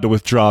weren't allowed to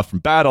withdraw from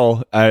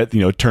battle,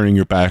 turning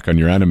your back on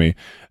your enemy.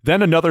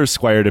 Then another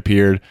squire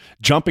appeared,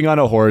 jumping on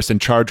a horse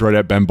and charged right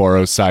at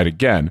Bemboro's side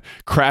again,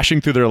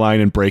 crashing through their line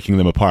and breaking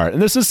them apart.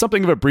 And this is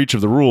something of a breach of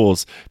the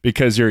rules,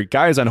 because your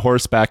guys on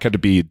horseback had to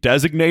be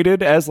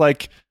designated as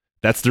like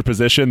That's their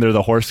position. They're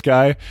the horse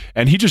guy.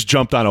 And he just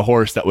jumped on a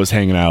horse that was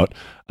hanging out,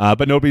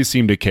 but nobody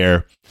seemed to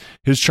care.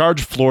 His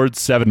charge floored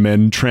 7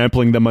 men,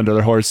 trampling them under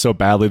their horse so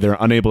badly they're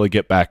unable to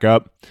get back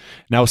up.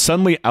 Now,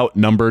 suddenly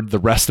outnumbered, the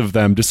rest of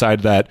them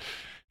decide that,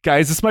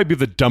 guys, this might be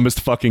the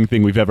dumbest fucking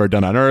thing we've ever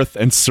done on Earth,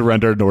 and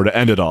surrendered in order to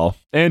end it all.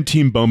 And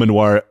Team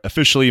Beaumanoir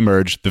officially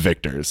emerged the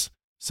victors.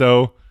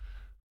 So,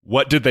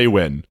 what did they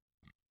win?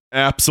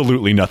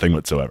 Absolutely nothing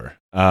whatsoever.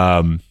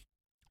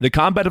 The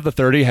combat of the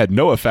 30 had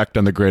no effect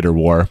on the greater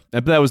war,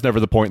 and that was never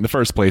the point in the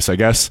first place, I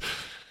guess.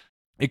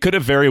 It could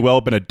have very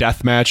well been a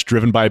death match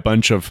driven by a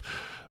bunch of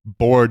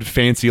bored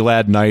fancy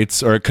lad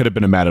knights, or it could have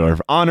been a matter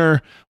of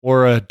honor,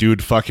 or a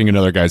dude fucking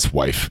another guy's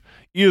wife.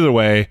 Either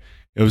way,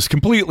 it was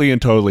completely and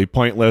totally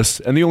pointless,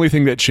 and the only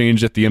thing that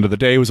changed at the end of the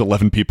day was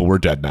 11 people were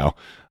dead now.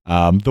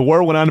 The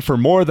war went on for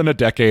more than a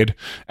decade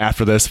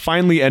after this,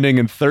 finally ending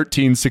in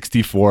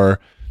 1364,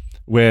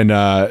 when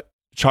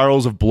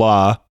Charles of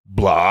Blois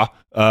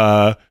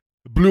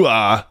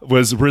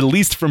was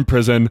released from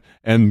prison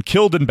and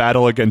killed in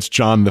battle against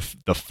John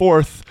the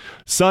Fourth,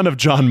 son of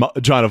John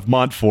of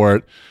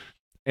Montfort,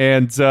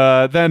 and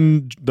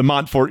then the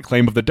Montfort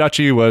claim of the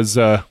duchy was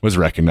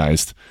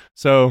recognized.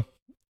 So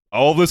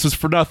all this is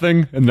for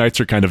nothing, and knights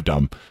are kind of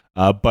dumb,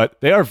 but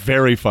they are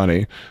very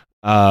funny.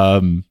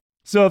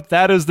 So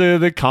that is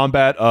the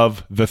combat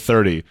of the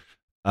 30.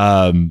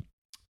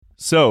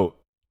 So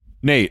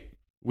Nate,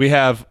 we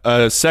have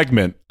a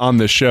segment on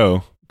this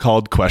show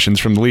called Questions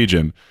from the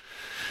Legion.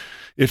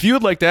 If you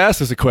would like to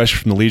ask us a question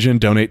from the Legion,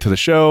 donate to the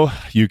show.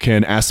 You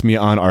can ask me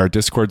on our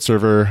Discord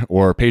server,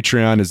 or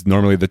Patreon is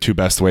normally the 2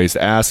 best ways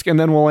to ask, and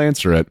then we'll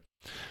answer it.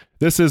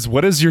 This is,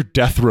 what is your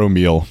death row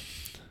meal?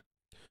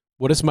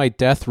 What is my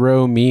death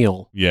row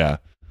meal? Yeah.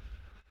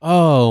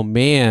 Oh,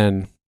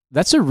 man.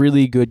 That's a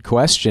really good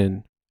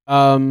question.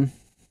 To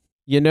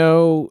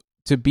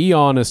be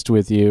honest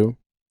with you,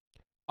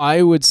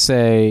 I would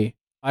say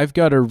I've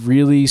got a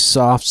really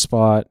soft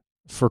spot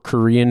for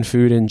Korean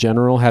food in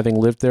general, having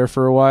lived there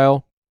for a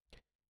while.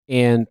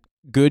 And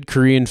good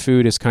Korean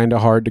food is kind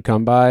of hard to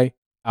come by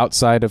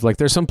outside of, like,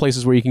 there's some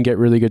places where you can get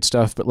really good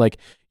stuff, but like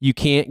you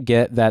can't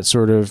get that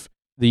sort of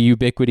the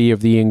ubiquity of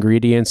the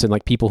ingredients and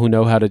like people who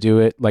know how to do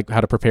it, like how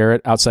to prepare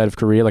it outside of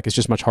Korea. Like, it's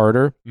just much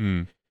harder.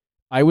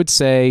 I would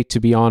say, to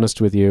be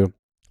honest with you,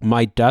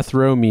 my death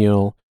row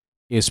meal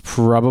is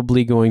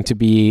probably going to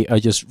be a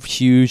just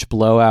huge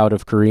blowout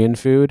of Korean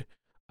food.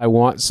 I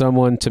want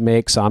someone to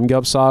make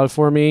samgyeopsal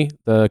for me,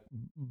 the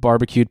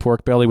barbecued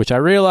pork belly, which I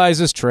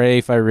realize is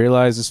treif. I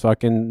realize is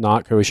fucking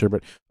not kosher,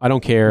 but I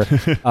don't care.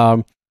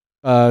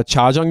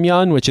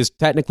 Jjajangmyeon, which is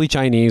technically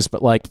Chinese,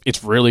 but like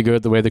it's really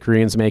good the way the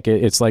Koreans make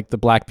it. It's like the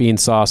black bean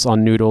sauce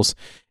on noodles,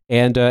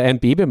 and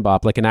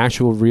bibimbap, like an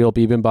actual real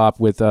bibimbap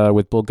with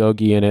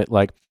bulgogi in it,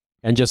 like,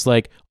 and just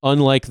like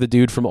unlike the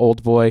dude from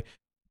Old Boy,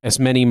 as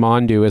many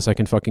mandu as I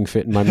can fucking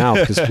fit in my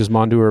mouth because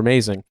mandu are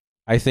amazing.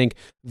 I think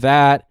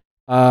that.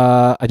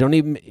 I don't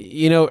even,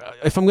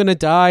 if I'm gonna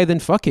die, then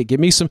fuck it. Give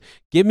me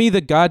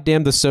the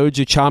goddamn the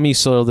soju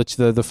chamiso,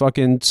 the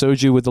fucking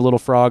soju with the little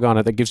frog on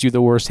it that gives you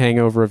the worst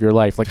hangover of your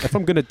life. Like, if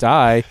I'm gonna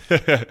die,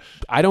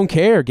 I don't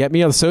care. Get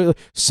me a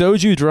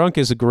soju drunk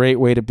is a great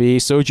way to be.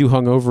 Soju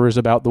hungover is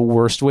about the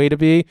worst way to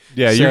be.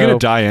 Yeah, you're gonna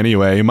die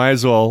anyway. You might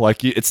as well,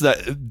 like, it's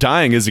that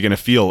dying isn't gonna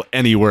feel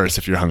any worse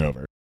if you're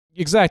hungover.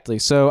 Exactly.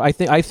 So I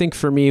think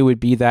for me it would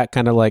be that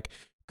kind of like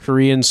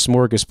Korean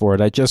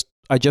smorgasbord.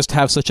 I just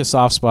have such a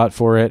soft spot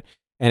for it,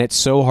 and it's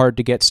so hard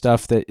to get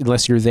stuff that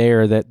unless you're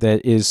there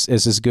that is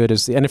as good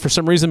as and if for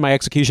some reason my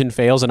execution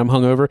fails and I'm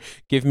hungover,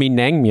 give me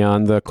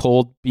naengmyeon, the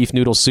cold beef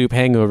noodle soup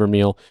hangover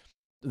meal.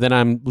 Then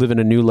I'm living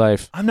a new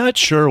life. I'm not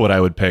sure what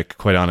I would pick,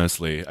 quite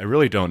honestly. I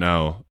really don't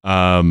know.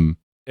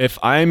 If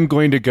I'm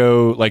going to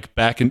go like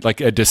back in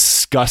like a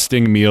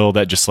disgusting meal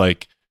that just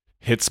like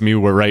hits me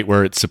right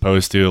where it's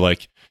supposed to,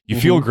 like you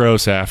feel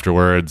gross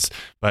afterwards,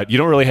 but you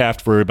don't really have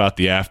to worry about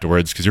the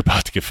afterwards because you're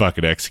about to get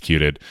fucking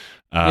executed.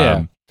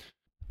 I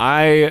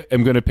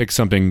am going to pick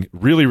something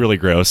really, really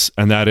gross,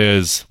 and that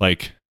is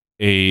like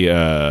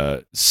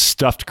a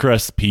stuffed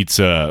crust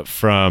pizza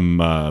from,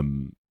 I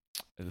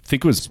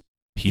think it was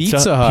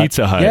Pizza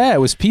Hut. Yeah, it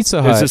was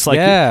Pizza Hut. It's this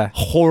like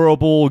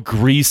horrible,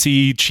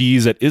 greasy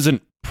cheese that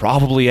isn't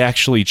probably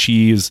actually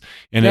cheese,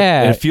 and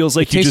it feels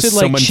like you just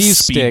someone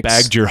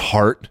speed-bagged your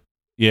heart.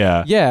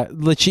 Yeah. Yeah.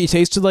 It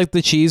tasted like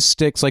the cheese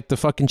sticks, like the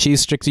fucking cheese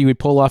sticks you would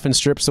pull off in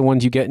strips, the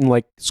ones you get in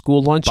like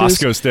school lunches.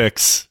 Bosco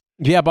sticks.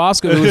 Yeah,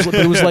 Bosco.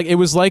 It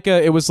was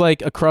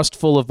like a crust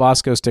full of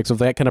Bosco sticks of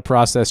that kind of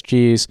processed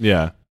cheese.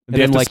 Yeah. And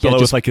they have to spell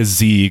it with like a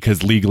Z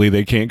because legally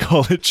they can't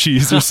call it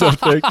cheese or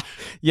something.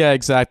 Yeah,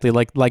 exactly.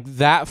 Like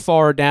that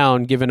far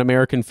down, given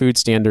American food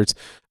standards.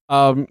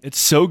 It's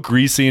so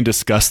greasy and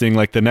disgusting.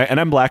 Like and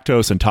I'm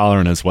lactose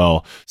intolerant as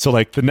well. So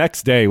like the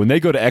next day when they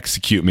go to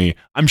execute me,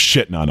 I'm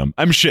shitting on them.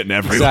 I'm shitting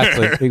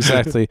everywhere.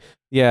 Exactly.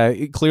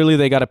 Clearly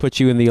they got to put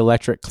you in the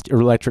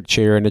electric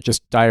chair and it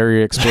just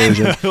diarrhea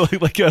explosion.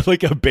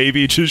 like a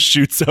baby just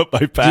shoots up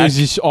my back,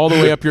 just all the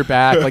way up your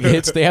back. Like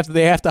hits. They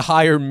have to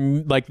hire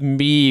like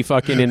me,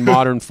 fucking in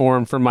modern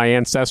form, from my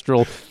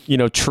ancestral,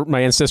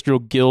 my ancestral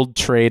guild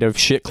trade of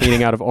shit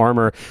cleaning out of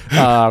armor,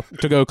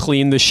 to go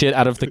clean the shit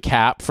out of the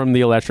cap from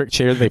the electric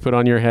chair that they put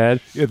on your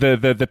head. Yeah,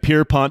 the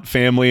Pierpont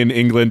family in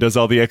England does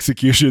all the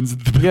executions.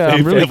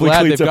 I'm really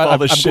glad they've got all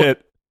the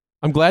shit.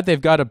 I'm glad they've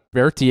got a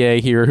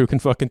Berthier here who can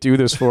fucking do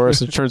this for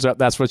us. It turns out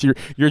that's what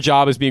your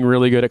job is, being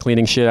really good at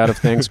cleaning shit out of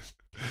things.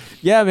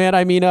 Yeah, man.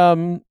 I mean,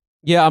 I'm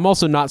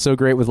also not so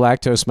great with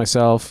lactose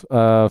myself.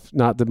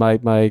 Not that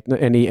my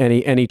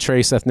any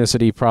trace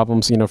ethnicity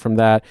problems, from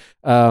that.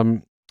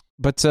 Oh,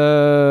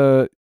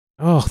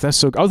 that's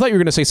so. I thought you were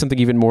going to say something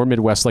even more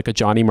Midwest, like a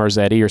Johnny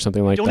Marzetti or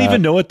something like that. I don't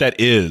even know what that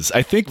is.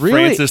 I think Really?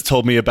 Francis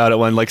told me about it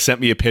one, sent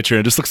me a picture,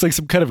 and it just looks like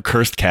some kind of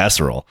cursed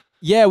casserole.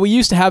 Yeah, we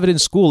used to have it in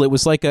school. It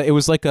was like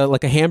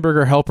a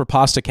hamburger helper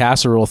pasta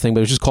casserole thing, but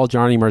it was just called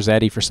Johnny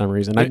Marzetti for some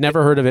reason. I'd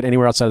never heard of it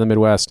anywhere outside of the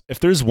Midwest. If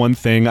there's one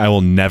thing I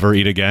will never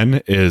eat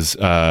again is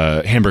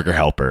hamburger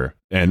helper.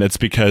 And it's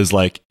because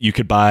you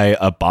could buy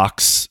a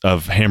box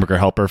of hamburger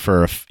helper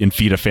and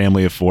feed a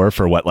family of 4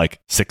 for what,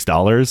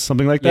 $6,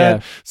 something like that.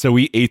 Yeah. So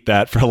we ate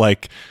that for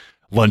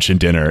lunch and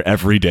dinner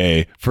every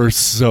day for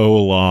so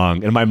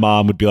long. And my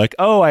mom would be like,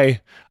 "Oh,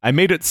 I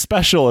made it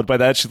special." And by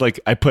that, she's like,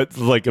 "I put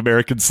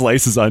American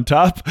slices on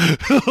top."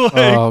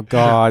 Oh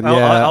God,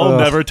 yeah. I'll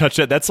never touch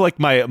that. That's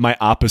my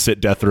opposite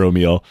death row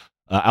meal.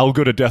 I'll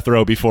go to death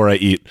row before I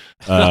eat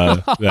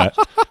that.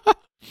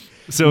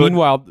 So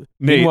meanwhile,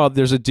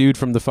 there's a dude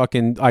from the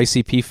fucking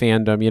ICP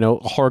fandom,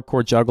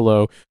 hardcore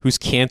juggalo, who's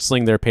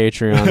canceling their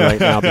Patreon right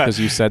now because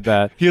you said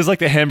that. He has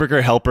the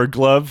hamburger helper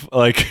glove,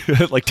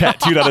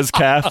 tattooed on his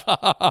calf.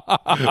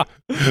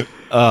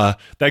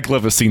 That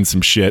glove has seen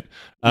some shit.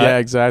 Yeah,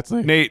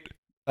 exactly. Nate,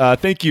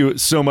 thank you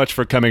so much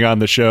for coming on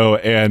the show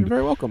and You're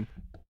very welcome.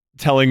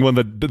 telling one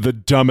of the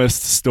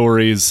dumbest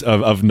stories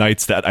of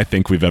nights that I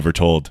think we've ever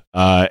told.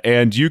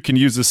 And you can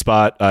use the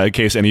spot in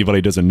case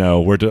anybody doesn't know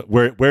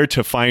where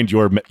to find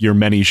your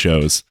many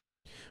shows.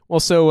 Well,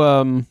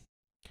 so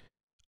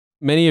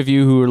many of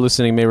you who are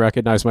listening may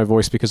recognize my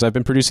voice because I've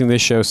been producing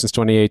this show since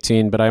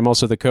 2018, but I'm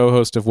also the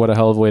co-host of What a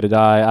Hell of a Way to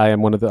Die. I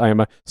am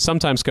a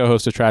sometimes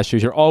co-host of Trash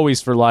Future,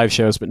 always for live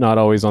shows, but not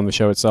always on the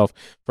show itself,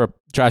 for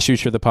Trash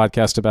Future, the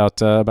podcast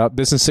about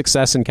business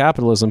success and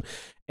capitalism.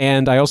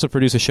 And I also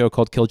produce a show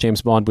called Kill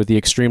James Bond with the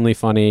extremely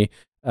funny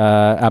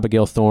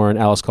Abigail Thorne,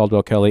 Alice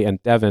Caldwell Kelly,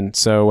 and Devin.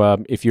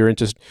 So if you're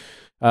interested,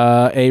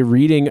 a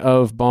reading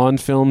of Bond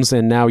films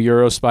and now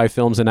Eurospy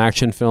films and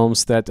action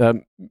films that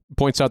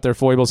points out their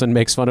foibles and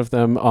makes fun of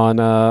them on,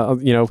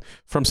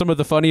 from some of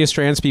the funniest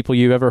trans people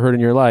you've ever heard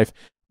in your life.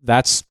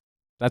 That's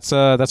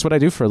what I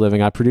do for a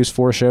living. I produce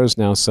 4 shows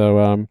now.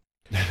 So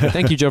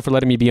thank you, Joe, for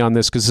letting me be on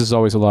this because this is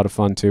always a lot of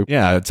fun too.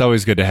 Yeah, it's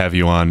always good to have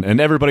you on. And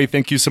everybody,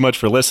 thank you so much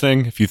for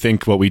listening. If you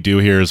think what we do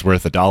here is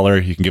worth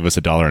 $1, you can give us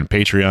 $1 on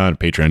Patreon,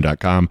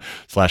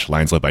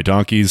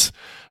 patreon.com/linesled-by-donkeys.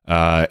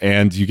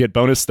 And you get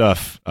bonus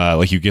stuff.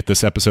 You get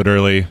this episode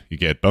early, you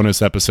get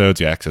bonus episodes,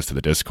 you access to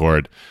the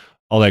Discord,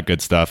 all that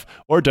good stuff.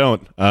 Or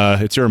don't.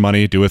 It's your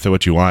money. Do with it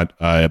what you want.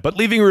 But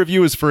leaving a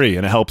review is free,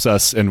 and it helps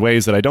us in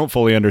ways that I don't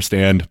fully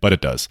understand, but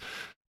it does.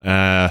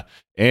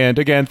 And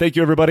again, thank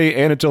you, everybody.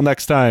 And until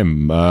next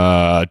time,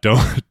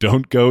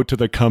 don't go to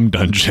the cum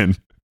dungeon.